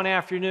me up one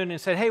afternoon and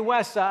said, hey,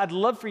 Wes, I'd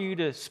love for you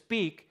to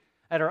speak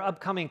at our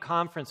upcoming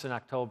conference in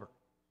October.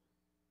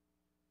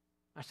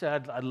 I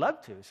said, I'd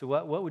love to. So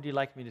what would you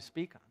like me to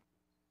speak on?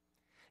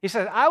 He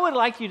said, I would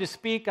like you to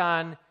speak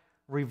on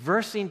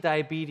reversing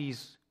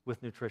diabetes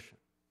with nutrition.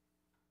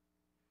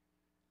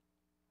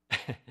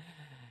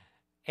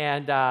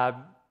 And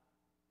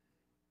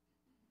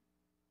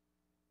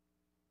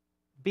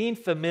being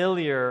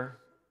familiar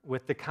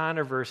with the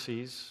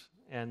controversies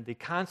and the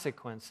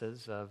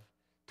consequences of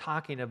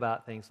talking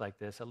about things like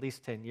this at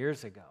least 10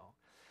 years ago,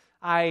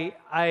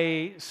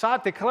 I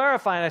sought to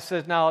clarify, and I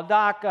said, now,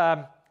 Doc,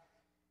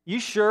 you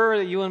sure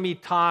that you want me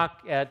to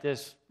talk at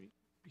this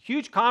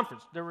huge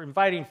conference? They were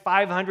inviting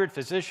 500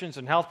 physicians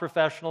and health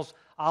professionals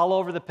all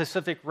over the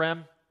Pacific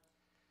Rim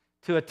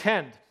to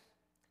attend.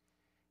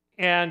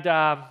 And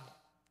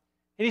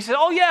he said,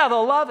 oh, yeah,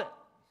 they'll love it.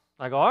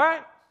 I go, all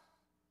right.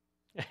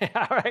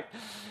 All right.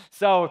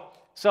 So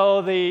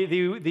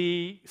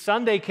the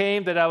Sunday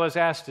came that I was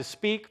asked to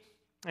speak,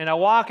 and I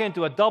walk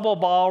into a double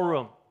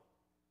ballroom,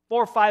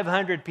 400 or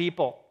 500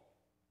 people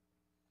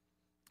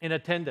in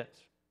attendance.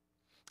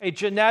 A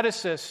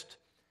geneticist,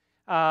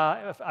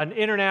 an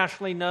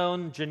internationally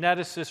known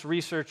geneticist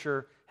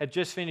researcher, had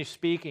just finished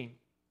speaking.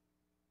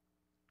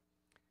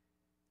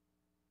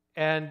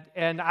 And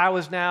I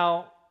was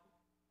now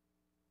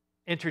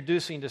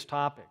introducing this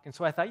topic. And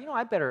so I thought,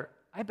 I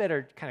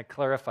better kind of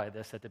clarify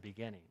this at the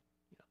beginning,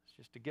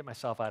 just to get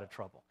myself out of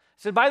trouble. I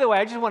said, by the way,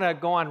 I just want to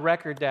go on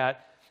record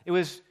that it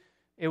was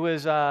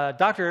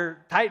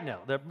Dr. Taitno,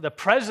 the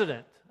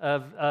president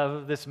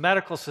of this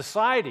medical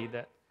society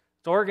that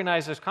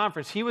organized this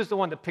conference. He was the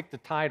one that picked the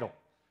title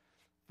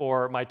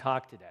for my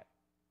talk today.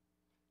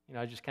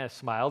 I just kind of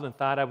smiled and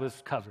thought I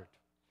was covered.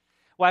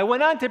 Well, I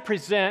went on to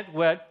present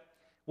what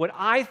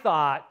I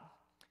thought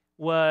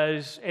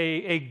was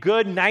a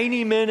good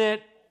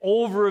 90-minute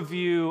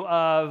overview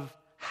of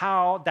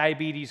how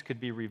diabetes could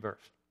be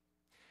reversed.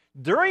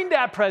 During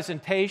that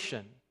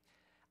presentation,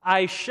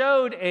 I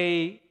showed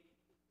a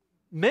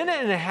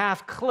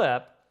minute-and-a-half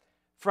clip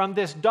from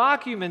this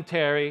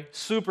documentary,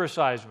 Super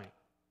Size Me.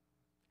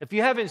 If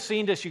you haven't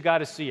seen this, you got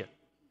to see it.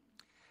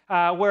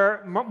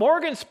 Where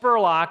Morgan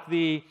Spurlock,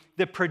 the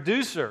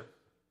producer,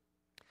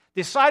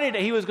 decided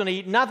that he was going to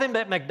eat nothing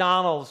but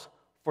McDonald's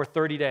for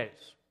 30 days.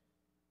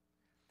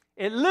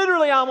 It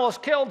literally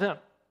almost killed him.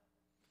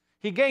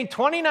 He gained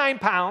 29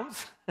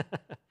 pounds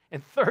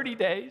in 30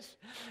 days.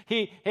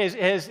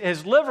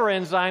 His liver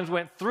enzymes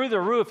went through the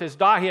roof. He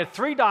had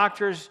 3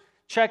 doctors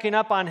checking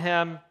up on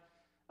him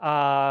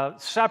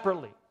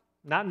separately,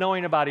 not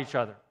knowing about each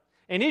other.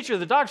 And each of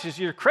the doctors says,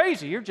 you're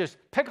crazy. You're just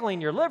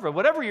pickling your liver.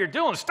 Whatever you're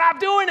doing, stop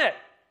doing it.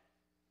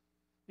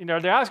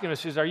 They're asking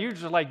us, are you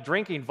just like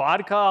drinking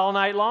vodka all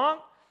night long?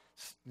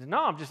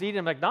 No, I'm just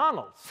eating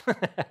McDonald's.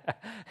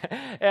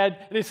 and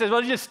he says,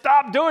 well, just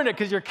stop doing it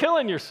because you're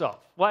killing yourself.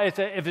 Well, it's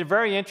a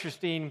very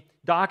interesting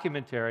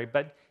documentary.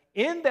 But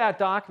in that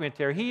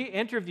documentary, he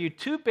interviewed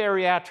 2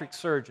 bariatric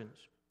surgeons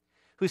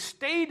who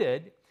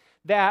stated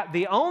that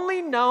the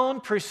only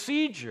known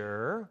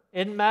procedure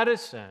in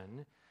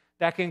medicine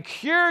that can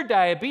cure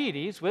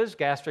diabetes was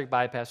gastric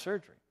bypass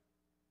surgery.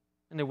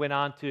 And they went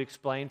on to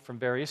explain from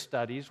various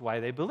studies why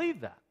they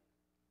believed that.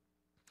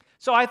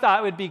 So I thought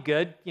it would be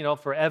good,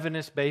 for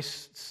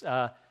evidence-based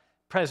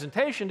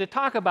presentation to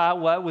talk about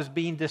what was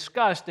being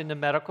discussed in the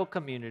medical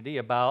community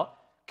about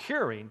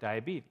curing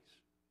diabetes.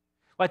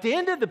 Well, at the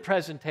end of the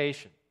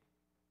presentation,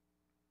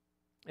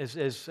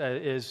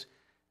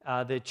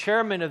 the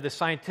chairman of the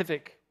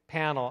scientific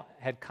panel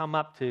had come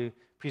up to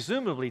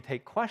presumably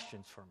take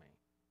questions for me.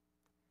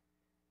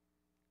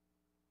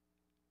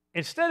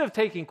 Instead of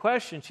taking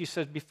questions, she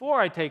says,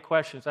 before I take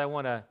questions, I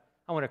want to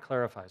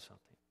clarify something.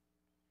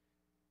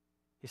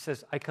 He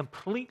says, I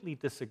completely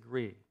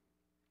disagree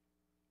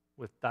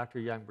with Dr.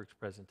 Youngberg's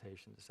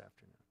presentation this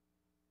afternoon.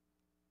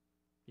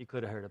 You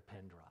could have heard a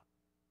pin drop.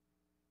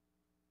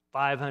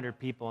 500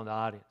 people in the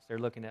audience. They're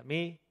looking at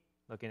me,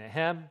 looking at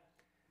him.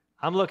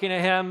 I'm looking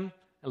at him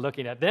and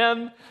looking at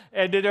them.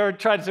 And they're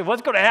trying to say,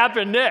 what's going to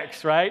happen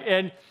next, right?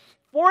 And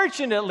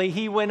fortunately,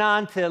 he went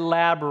on to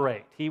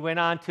elaborate. He went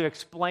on to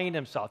explain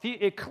himself.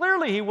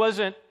 Clearly, he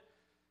wasn't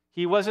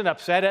He wasn't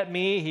upset at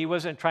me. He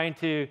wasn't trying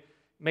to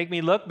make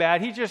me look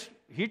bad. He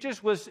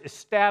just was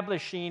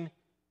establishing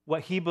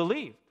what he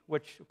believed,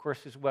 which, of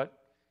course, is what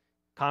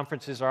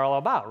conferences are all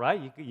about,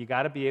 right? You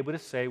got to be able to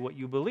say what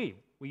you believe,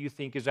 what you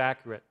think is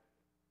accurate.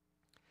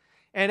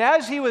 And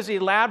as he was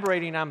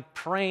elaborating, I'm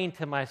praying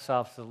to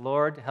myself, so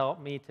Lord,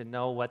 help me to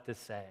know what to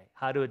say,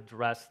 how to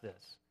address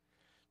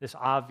this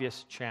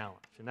obvious challenge,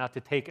 and not to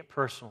take it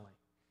personally.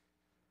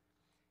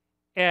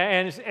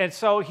 And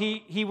so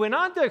he went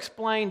on to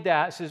explain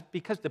that, says,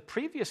 because the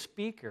previous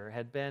speaker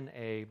had been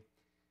a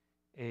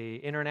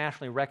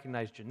internationally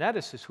recognized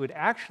geneticist who had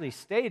actually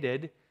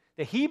stated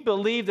that he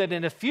believed that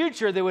in the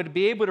future they would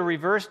be able to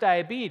reverse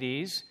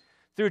diabetes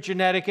through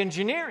genetic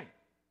engineering.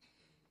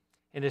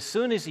 And as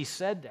soon as he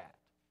said that,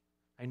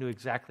 I knew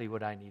exactly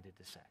what I needed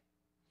to say.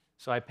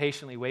 So I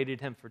patiently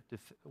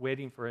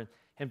waiting for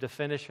him to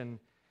finish. And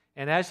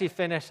as he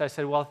finished, I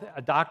said, well,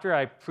 doctor,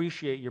 I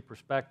appreciate your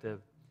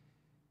perspective.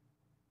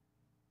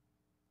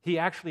 He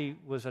actually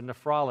was a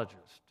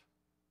nephrologist,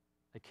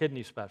 a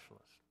kidney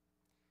specialist,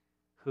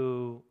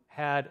 who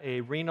had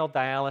a renal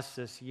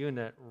dialysis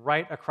unit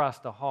right across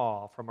the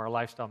hall from our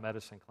lifestyle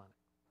medicine clinic.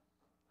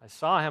 I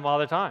saw him all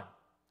the time.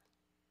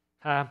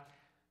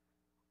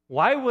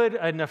 Why would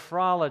a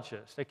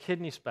nephrologist, a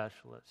kidney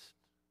specialist,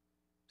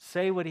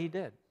 say what he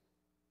did?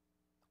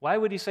 Why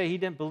would he say he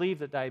didn't believe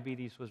that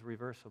diabetes was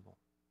reversible?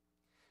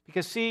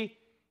 Because, see,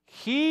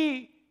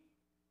 he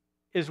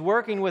is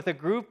working with a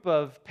group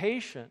of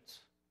patients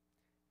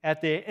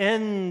at the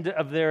end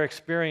of their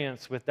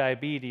experience with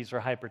diabetes or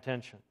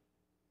hypertension.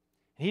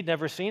 He'd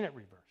never seen it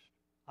reversed.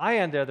 I,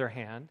 on the other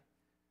hand,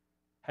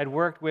 had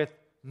worked with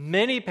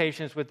many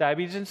patients with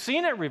diabetes and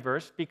seen it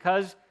reversed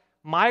because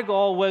my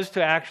goal was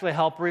to actually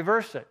help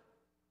reverse it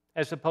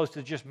as opposed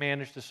to just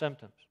manage the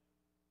symptoms.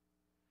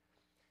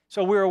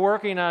 So we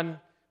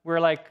were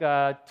like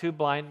two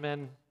blind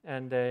men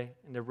and in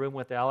the room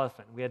with the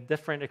elephant. We had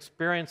different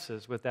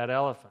experiences with that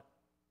elephant.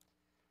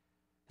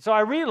 So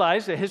I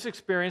realized that his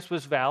experience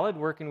was valid,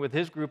 working with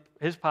his group,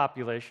 his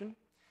population.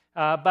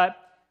 But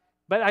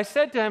I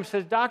said to him,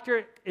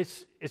 Doctor,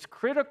 it's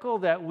critical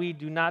that we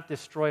do not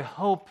destroy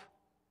hope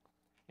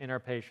in our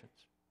patients.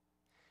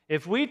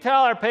 If we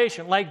tell our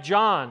patient, like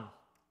John,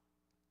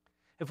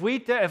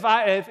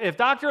 if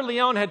Dr.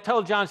 Leon had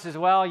told John, says,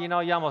 well, you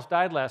almost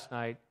died last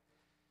night,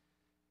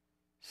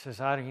 says,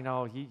 you're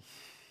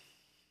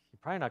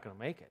probably not going to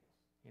make it.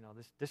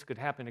 This could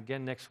happen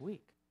again next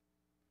week.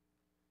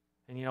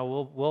 And,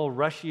 we'll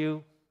rush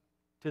you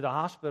to the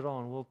hospital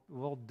and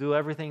we'll do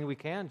everything we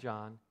can,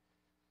 John.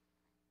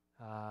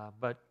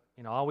 But,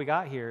 all we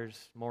got here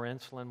is more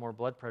insulin, more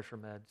blood pressure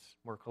meds,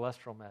 more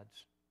cholesterol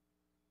meds.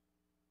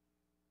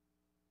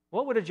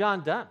 What would have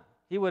John done?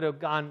 He would have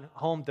gone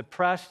home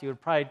depressed. He would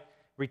have probably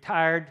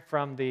retired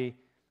from being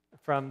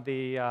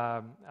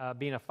a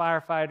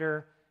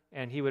firefighter,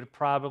 and he would have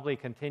probably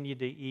continued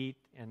to eat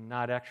and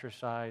not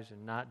exercise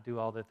and not do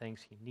all the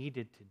things he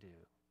needed to do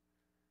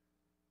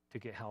to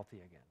get healthy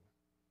again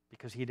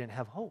because he didn't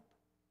have hope.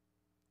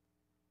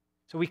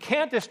 So we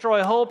can't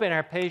destroy hope in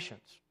our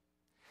patients.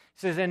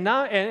 He says,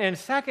 and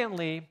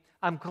secondly,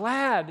 I'm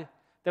glad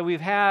that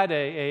we've had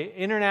an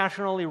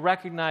internationally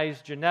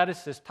recognized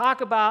geneticist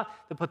talk about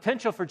the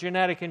potential for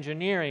genetic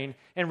engineering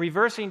and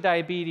reversing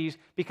diabetes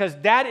because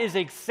that is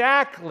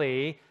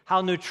exactly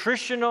how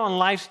nutritional and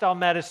lifestyle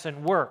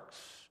medicine works.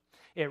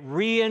 It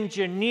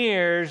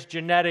re-engineers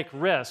genetic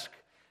risk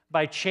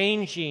by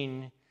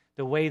changing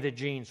the way the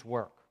genes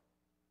work.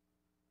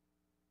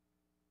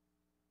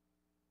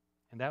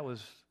 And that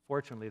was,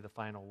 fortunately, the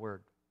final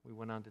word. We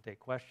went on to take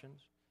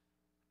questions.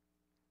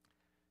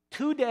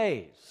 2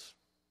 days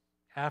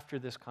after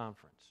this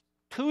conference,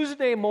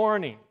 Tuesday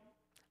morning,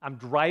 I'm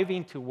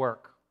driving to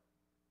work.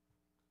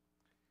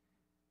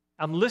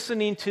 I'm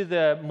listening to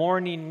the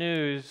morning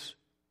news,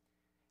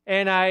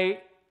 and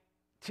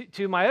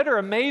to my utter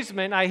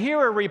amazement, I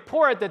hear a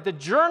report that the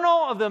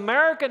Journal of the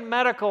American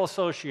Medical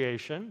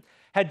Association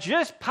had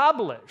just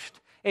published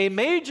a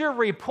major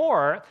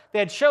report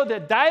that showed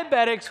that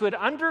diabetics who had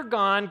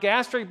undergone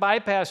gastric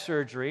bypass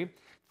surgery,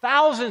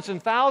 thousands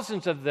and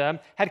thousands of them,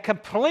 had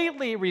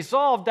completely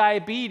resolved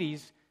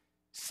diabetes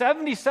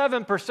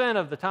 77%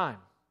 of the time.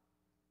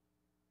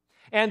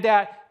 And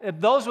that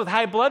those with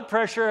high blood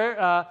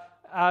pressure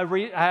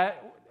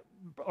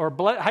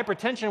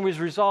hypertension was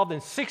resolved in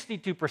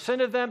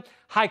 62% of them.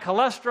 High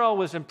cholesterol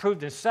was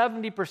improved in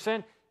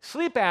 70%.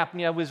 Sleep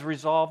apnea was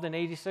resolved in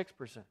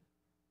 86%.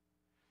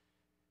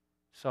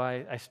 So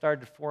I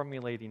started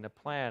formulating a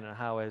plan on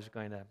how I was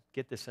going to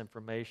get this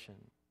information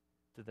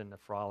to the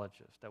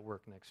nephrologist that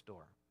worked next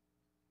door.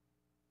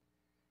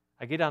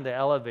 I get on the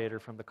elevator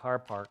from the car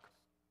park,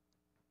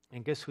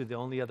 and guess who the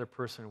only other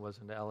person was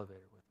in the elevator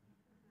with me?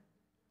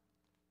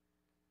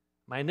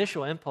 My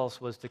initial impulse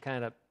was to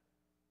kind of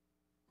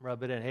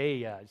rub it in.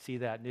 Hey, see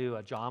that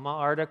new JAMA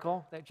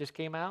article that just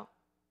came out?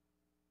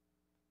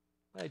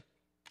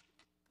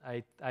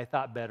 I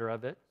thought better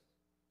of it.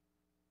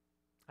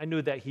 I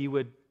knew that he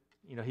would,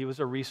 he was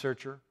a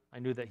researcher. I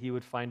knew that he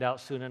would find out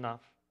soon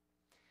enough.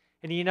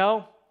 And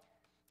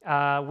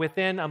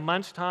Within a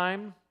month's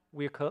time,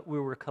 we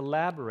were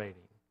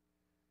collaborating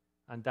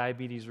on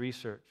diabetes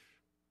research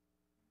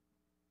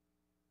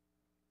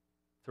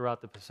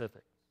throughout the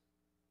Pacific.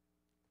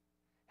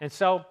 And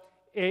so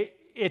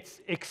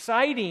it's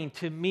exciting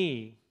to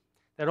me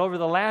that over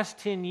the last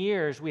 10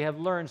 years, we have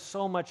learned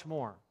so much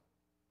more.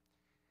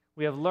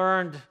 We have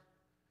learned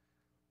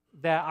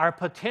that our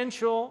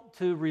potential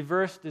to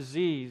reverse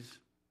disease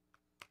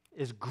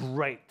is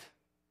great.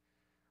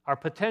 Our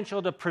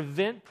potential to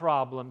prevent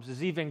problems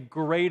is even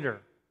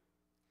greater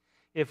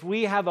if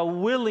we have a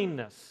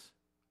willingness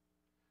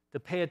to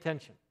pay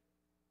attention.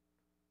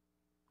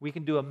 We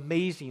can do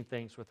amazing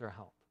things with our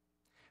health.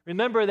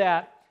 Remember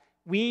that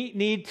we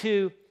need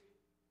to,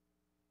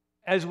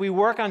 as we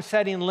work on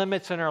setting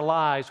limits in our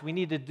lives, we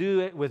need to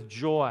do it with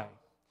joy.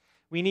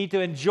 We need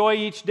to enjoy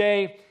each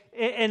day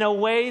in a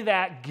way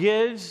that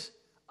gives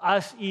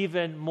us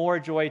even more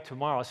joy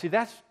tomorrow. See,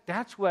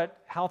 that's what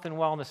health and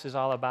wellness is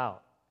all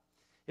about.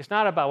 It's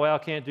not about, well, I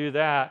can't do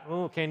that.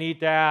 Oh, can't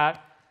eat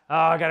that. Oh,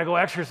 I got to go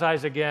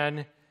exercise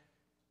again.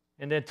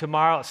 And then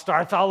tomorrow it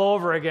starts all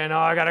over again. Oh,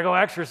 I got to go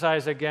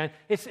exercise again.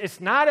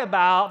 It's not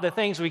about the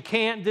things we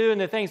can't do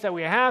and the things that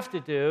we have to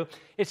do.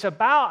 It's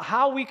about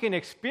how we can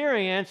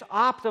experience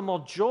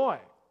optimal joy.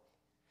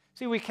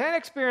 See, we can't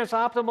experience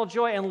optimal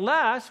joy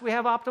unless we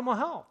have optimal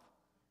health.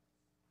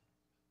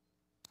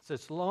 So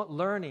it's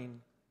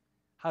learning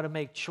how to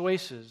make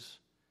choices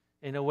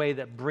in a way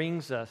that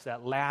brings us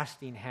that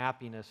lasting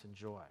happiness and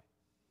joy.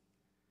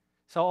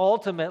 So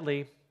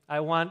ultimately, I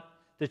want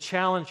to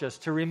challenge us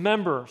to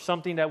remember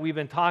something that we've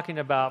been talking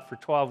about for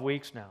 12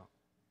 weeks now.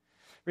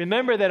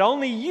 Remember that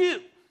only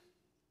you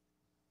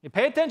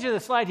pay attention to the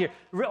slide here,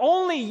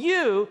 only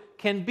you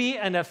can be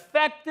an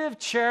effective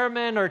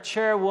chairman or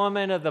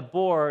chairwoman of the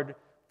board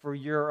for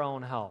your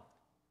own health.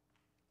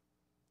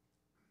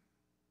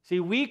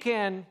 See, we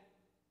can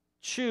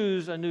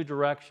choose a new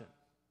direction.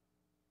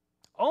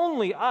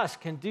 Only us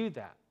can do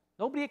that.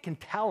 Nobody can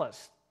tell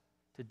us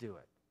to do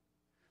it.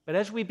 But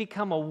as we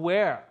become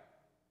aware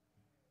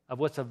of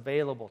what's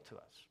available to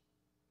us,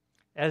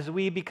 as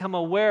we become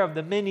aware of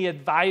the many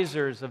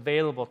advisors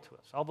available to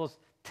us, all those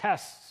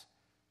tests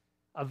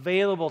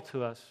available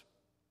to us,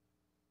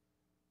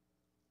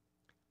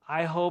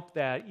 I hope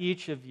that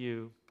each of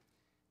you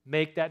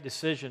make that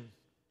decision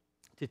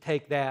to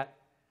take that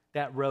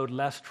road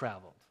less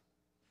traveled,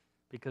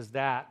 because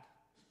that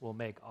will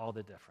make all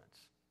the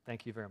difference.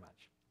 Thank you very much.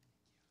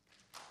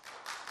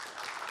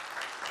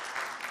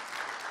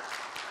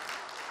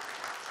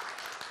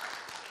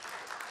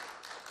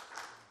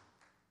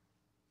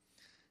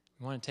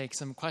 We want to take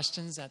some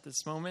questions at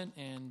this moment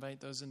and invite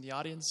those in the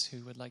audience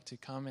who would like to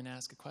come and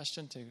ask a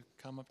question to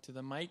come up to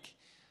the mic.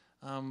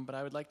 But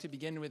I would like to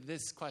begin with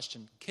this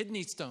question.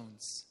 Kidney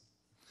stones.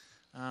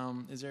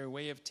 Is there a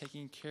way of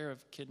taking care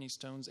of kidney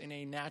stones in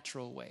a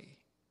natural way?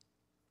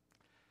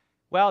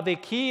 Well, the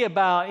key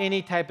about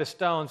any type of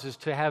stones is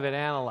to have it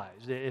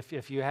analyzed.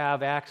 If you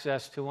have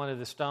access to one of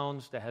the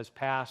stones that has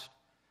passed,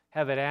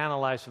 have it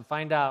analyzed and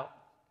find out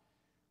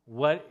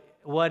what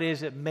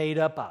is it made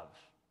up of.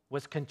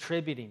 What's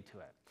contributing to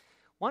it?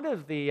 One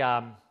of the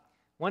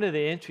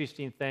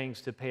interesting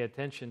things to pay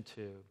attention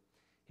to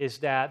is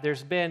that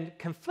there's been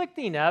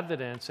conflicting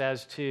evidence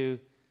as to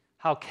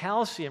how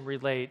calcium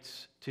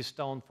relates to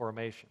stone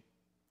formation.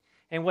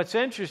 And what's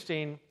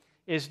interesting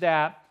is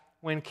that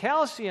when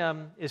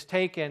calcium is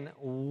taken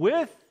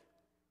with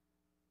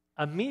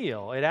a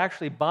meal, it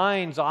actually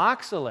binds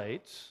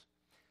oxalates,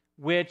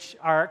 which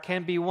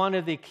can be one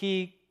of the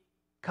key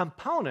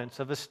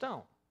components of a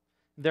stone,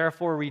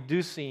 therefore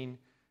reducing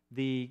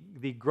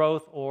the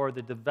growth or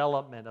the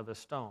development of a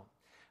stone.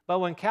 But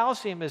when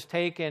calcium is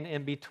taken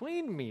in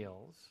between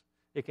meals,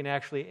 it can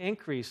actually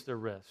increase the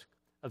risk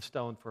of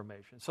stone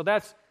formation. So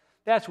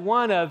that's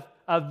one of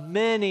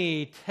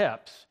many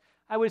tips.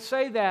 I would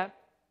say that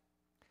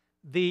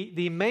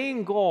the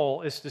main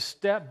goal is to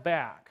step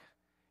back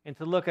and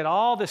to look at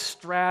all the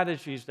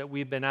strategies that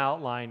we've been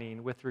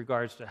outlining with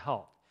regards to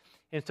health,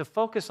 and to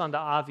focus on the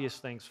obvious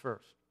things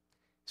first.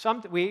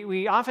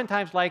 We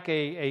oftentimes like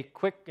a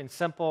quick and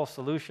simple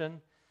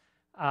solution,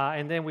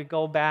 and then we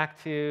go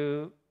back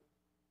to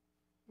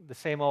the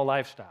same old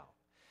lifestyle.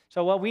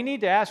 So what we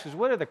need to ask is,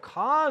 what are the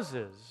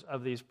causes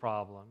of these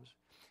problems,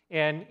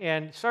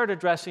 and start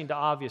addressing the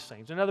obvious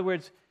things. In other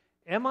words,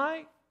 am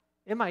I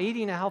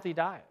eating a healthy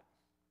diet?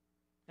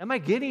 Am I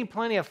getting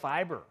plenty of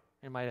fiber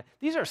in my diet?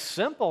 These are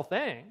simple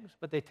things,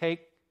 but they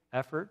take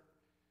effort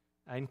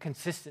and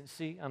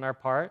consistency on our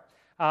part.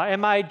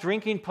 Am I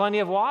drinking plenty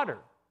of water?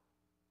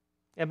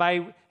 Am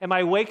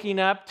I waking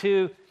up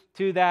to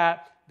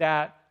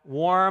that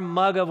warm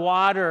mug of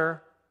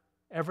water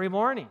every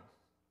morning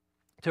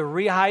to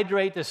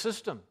rehydrate the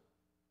system?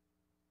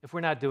 If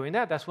we're not doing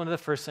that, that's one of the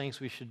first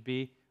things we should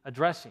be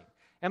addressing.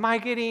 Am I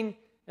getting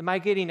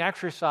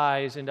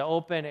exercise in the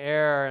open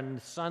air and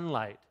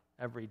sunlight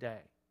every day?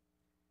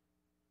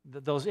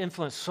 Those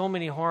influence so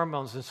many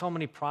hormones and so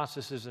many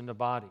processes in the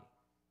body.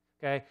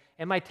 Okay?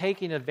 Am I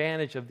taking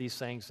advantage of these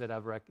things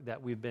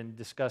that we've been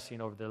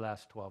discussing over the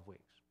last 12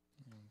 weeks?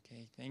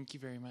 Okay, thank you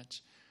very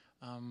much.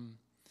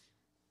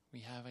 We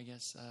have, I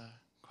guess, a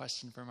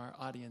question from our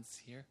audience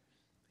here.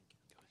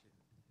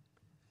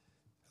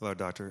 Hello,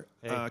 doctor.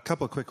 Hey. A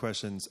couple of quick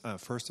questions.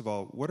 First of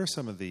all, what are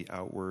some of the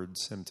outward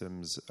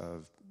symptoms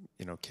of,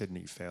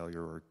 kidney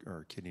failure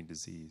or kidney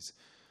disease?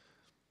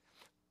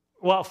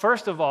 Well,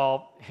 first of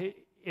all,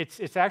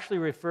 it's actually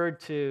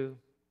referred to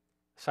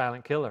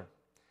silent killer.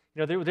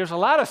 There's a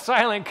lot of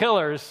silent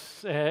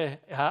killers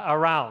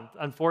around,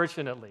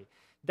 unfortunately.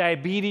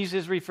 Diabetes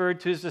is referred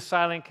to as a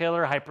silent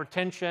killer.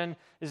 Hypertension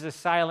is a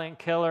silent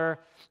killer.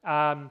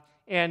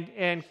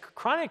 And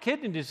chronic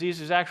kidney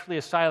disease is actually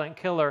a silent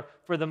killer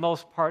for the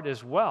most part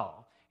as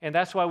well. And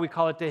that's why we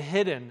call it the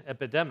hidden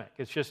epidemic.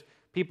 It's just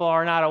people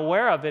are not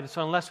aware of it,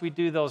 so unless we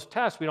do those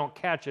tests, we don't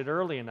catch it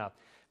early enough.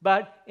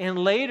 But in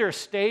later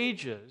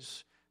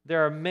stages,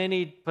 there are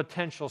many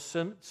potential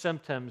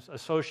symptoms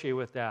associated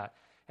with that.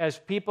 As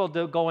people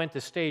go into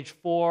stage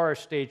 4 or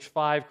stage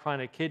 5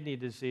 chronic kidney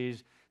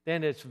disease,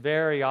 then it's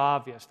very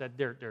obvious that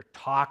they're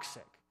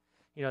toxic.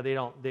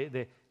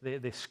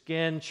 The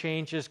skin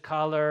changes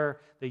color,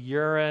 the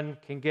urine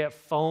can get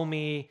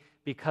foamy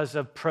because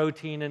of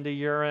protein in the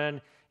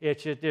urine.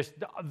 It's just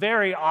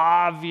very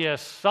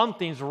obvious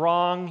something's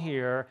wrong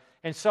here.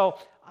 And so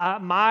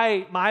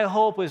my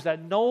hope is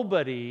that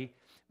nobody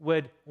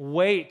would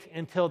wait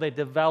until they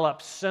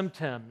develop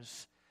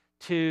symptoms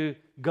to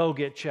go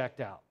get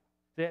checked out.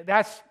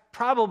 That's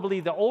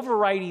probably the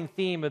overriding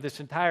theme of this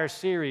entire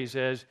series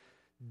is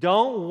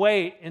don't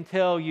wait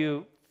until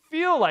you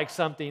feel like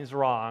something's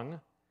wrong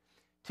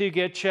to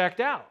get checked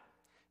out.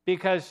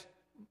 Because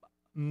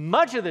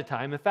much of the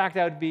time, in fact,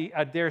 I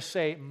dare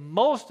say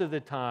most of the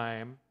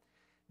time,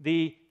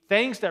 the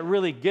things that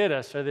really get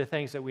us are the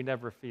things that we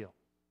never feel.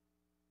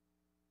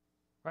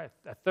 Right?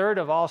 A third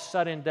of all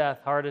sudden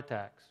death heart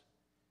attacks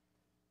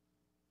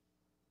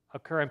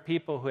occur in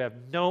people who have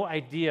no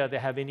idea they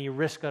have any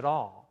risk at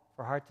all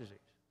for heart disease.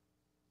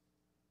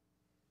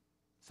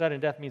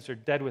 Sudden death means they're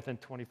dead within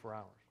 24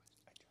 hours.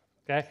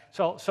 Okay?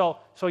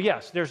 So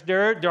yes,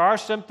 there are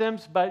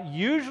symptoms, but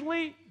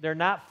usually they're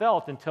not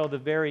felt until the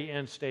very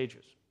end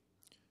stages.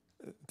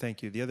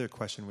 Thank you. The other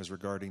question was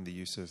regarding the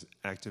use of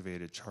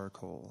activated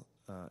charcoal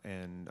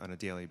and on a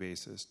daily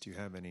basis. Do you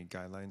have any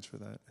guidelines for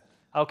that?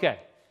 Okay.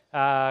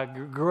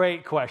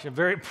 Great question.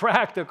 Very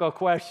practical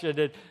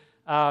question.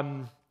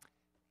 And,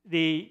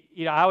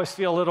 I always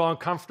feel a little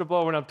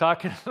uncomfortable when I'm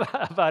talking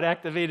about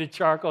activated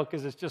charcoal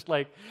because it's just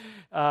like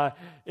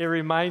it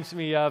reminds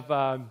me of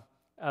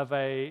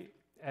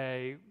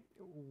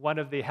one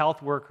of the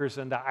health workers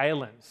in the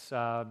islands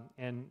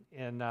in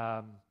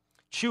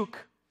Chuuk.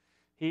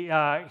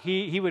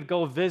 He would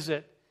go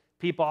visit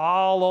people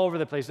all over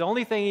the place. The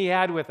only thing he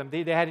had with him,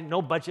 they had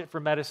no budget for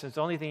medicines.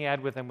 The only thing he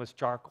had with him was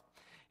charcoal.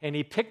 And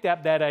he picked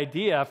up that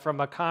idea from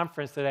a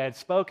conference that I had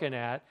spoken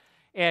at.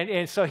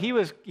 And so he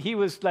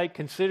was like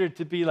considered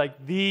to be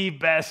like the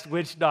best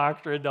witch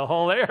doctor in the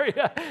whole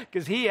area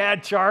because he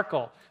had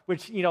charcoal,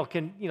 which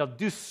can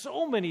do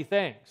so many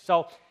things.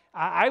 So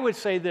I would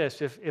say this: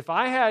 if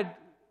I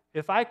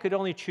could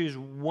only choose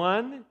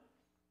one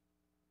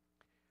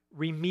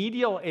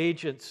remedial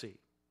agency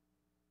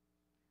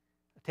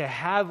to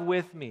have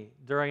with me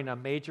during a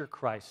major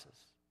crisis,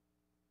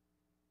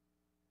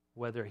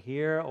 whether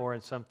here or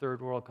in some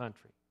third world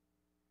country,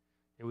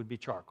 it would be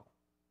charcoal.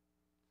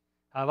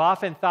 I've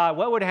often thought,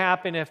 what would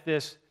happen if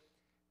this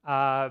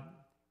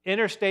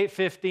Interstate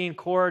 15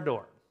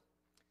 corridor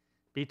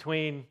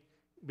between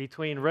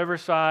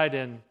Riverside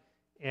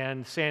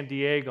and San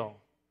Diego,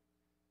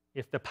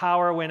 if the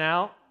power went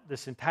out,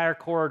 this entire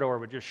corridor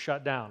would just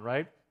shut down,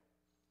 right?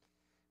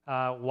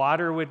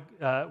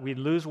 We'd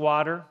lose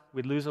water,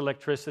 we'd lose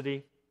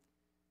electricity.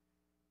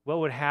 What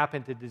would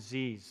happen to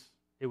disease?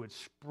 It would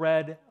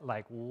spread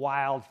like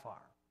wildfire.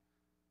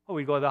 Oh,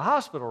 we'd go to the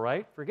hospital,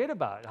 right? Forget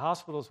about it.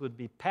 Hospitals would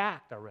be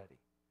packed already.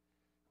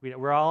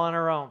 We're all on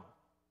our own.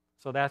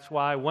 So that's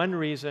why one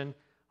reason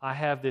I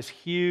have this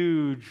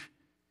huge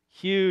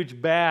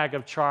bag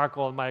of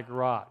charcoal in my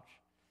garage,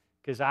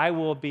 because I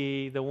will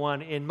be the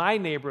one in my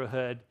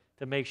neighborhood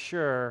to make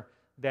sure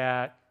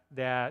that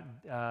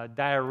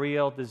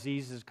diarrheal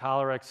diseases,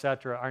 cholera,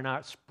 etc., are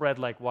not spread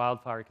like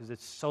wildfire, because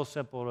it's so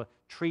simple to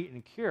treat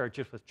and cure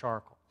just with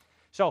charcoal.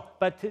 So,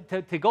 but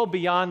to go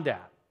beyond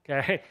that,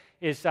 okay,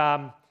 is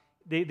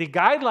the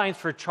guidelines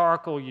for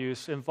charcoal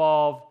use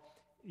involve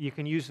you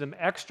can use them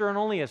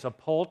externally as a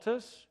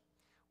poultice,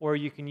 or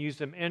you can use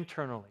them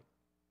internally.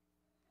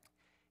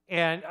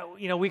 And,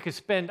 we could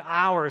spend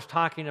hours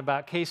talking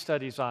about case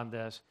studies on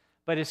this,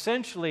 but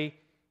essentially,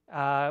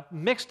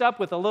 mixed up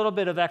with a little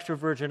bit of extra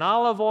virgin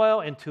olive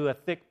oil into a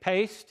thick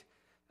paste,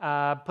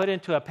 put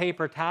into a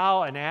paper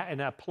towel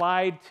and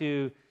applied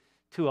to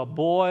a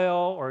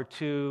boil or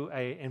to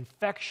an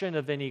infection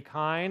of any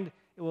kind,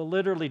 it will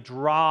literally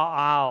draw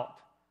out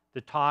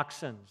the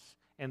toxins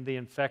and the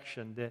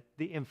infection,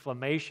 the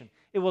inflammation.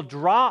 It will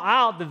draw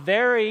out the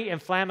very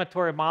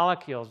inflammatory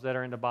molecules that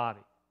are in the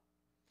body.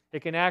 It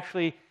can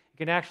actually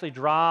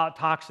draw out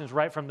toxins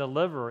right from the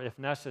liver if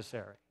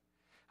necessary.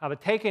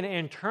 But taken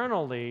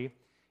internally,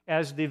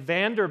 as the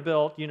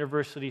Vanderbilt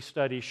University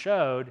study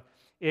showed,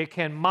 It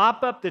can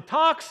mop up the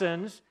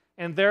toxins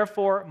and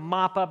therefore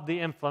mop up the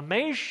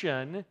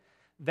inflammation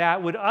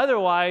that would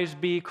otherwise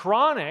be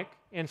chronic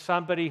in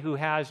somebody who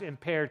has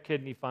impaired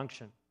kidney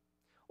function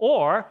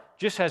or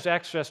just has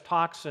excess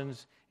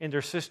toxins in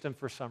their system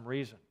for some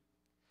reason.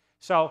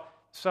 So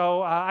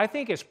I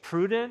think it's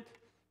prudent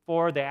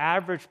for the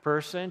average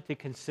person to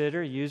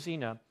consider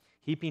using a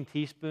heaping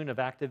teaspoon of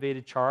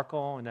activated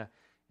charcoal and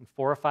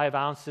 4 or 5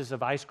 ounces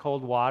of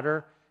ice-cold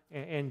water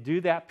and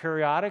do that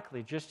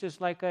periodically, just as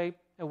like a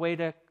way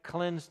to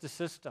cleanse the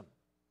system.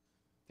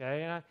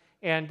 Okay?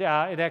 And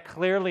that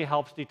clearly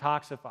helps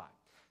detoxify.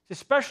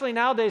 Especially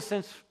nowadays,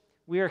 since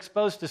we are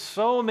exposed to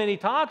so many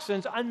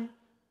toxins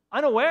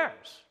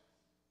unawares.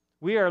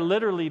 We are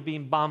literally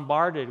being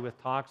bombarded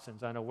with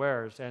toxins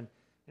unawares. And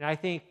I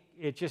think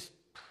it's just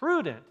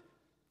prudent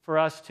for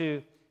us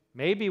to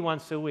maybe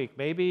once a week,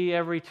 maybe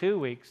every 2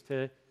 weeks,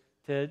 to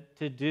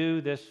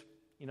do this,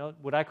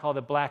 what I call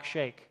the black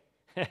shake.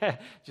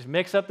 Just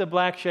mix up the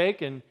black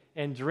shake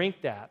and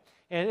drink that.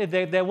 And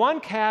the one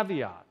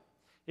caveat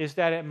is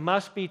that it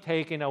must be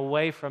taken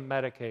away from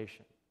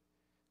medication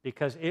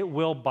because it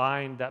will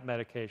bind that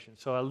medication.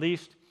 So at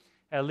least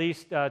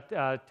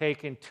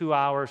taking 2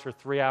 hours or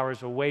 3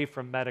 hours away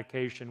from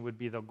medication would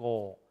be the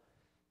goal.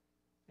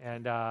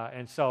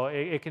 And so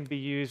it can be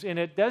used, and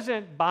it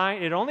doesn't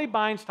bind. It only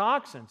binds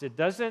toxins. It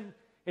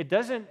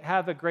doesn't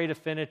have a great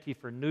affinity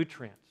for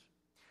nutrients.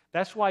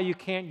 That's why you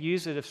can't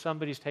use it if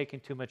somebody's taking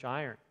too much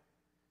iron.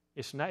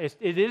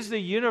 It is the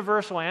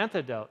universal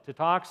antidote to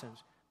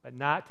toxins, but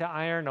not to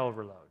iron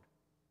overload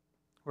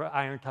or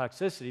iron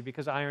toxicity,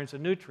 because iron's a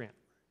nutrient,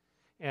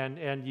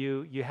 and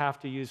you have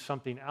to use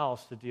something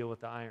else to deal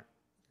with the iron.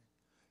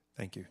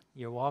 Thank you.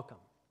 You're welcome.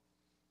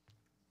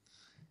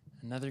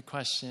 Another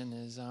question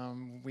is,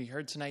 we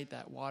heard tonight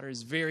that water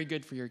is very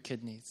good for your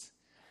kidneys.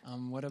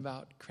 What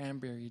about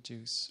cranberry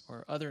juice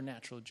or other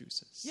natural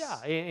juices?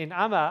 Yeah, and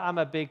I'm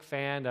a big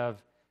fan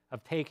of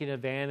taking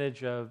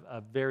advantage of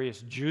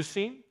various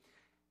juicing.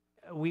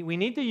 We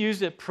need to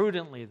use it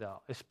prudently,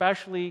 though.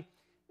 Especially,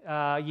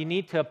 you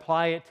need to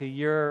apply it to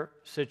your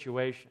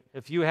situation.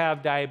 If you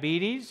have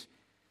diabetes,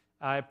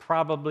 it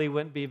probably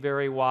wouldn't be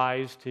very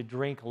wise to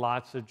drink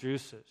lots of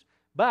juices.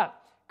 But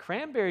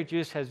cranberry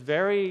juice has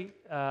very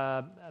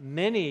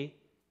many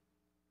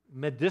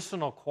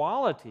medicinal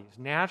qualities,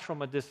 natural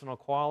medicinal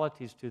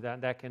qualities to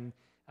that can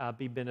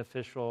be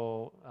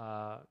beneficial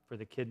for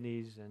the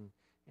kidneys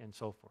and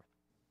so forth.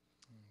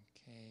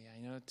 Okay, I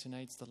know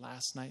tonight's the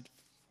last night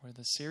for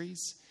the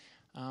series,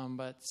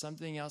 but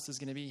something else is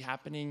going to be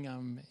happening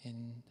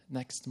in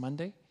next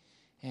Monday,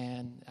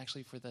 and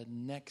actually for the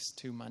next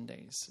 2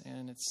 Mondays,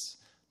 and it's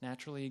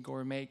Naturally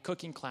Gourmet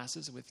cooking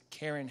classes with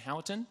Karen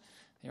Houghton.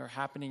 They are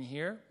happening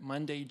here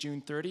Monday,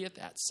 June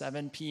 30th at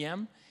 7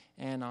 p.m.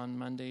 and on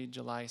Monday,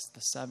 July the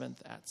 7th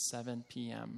at 7 p.m.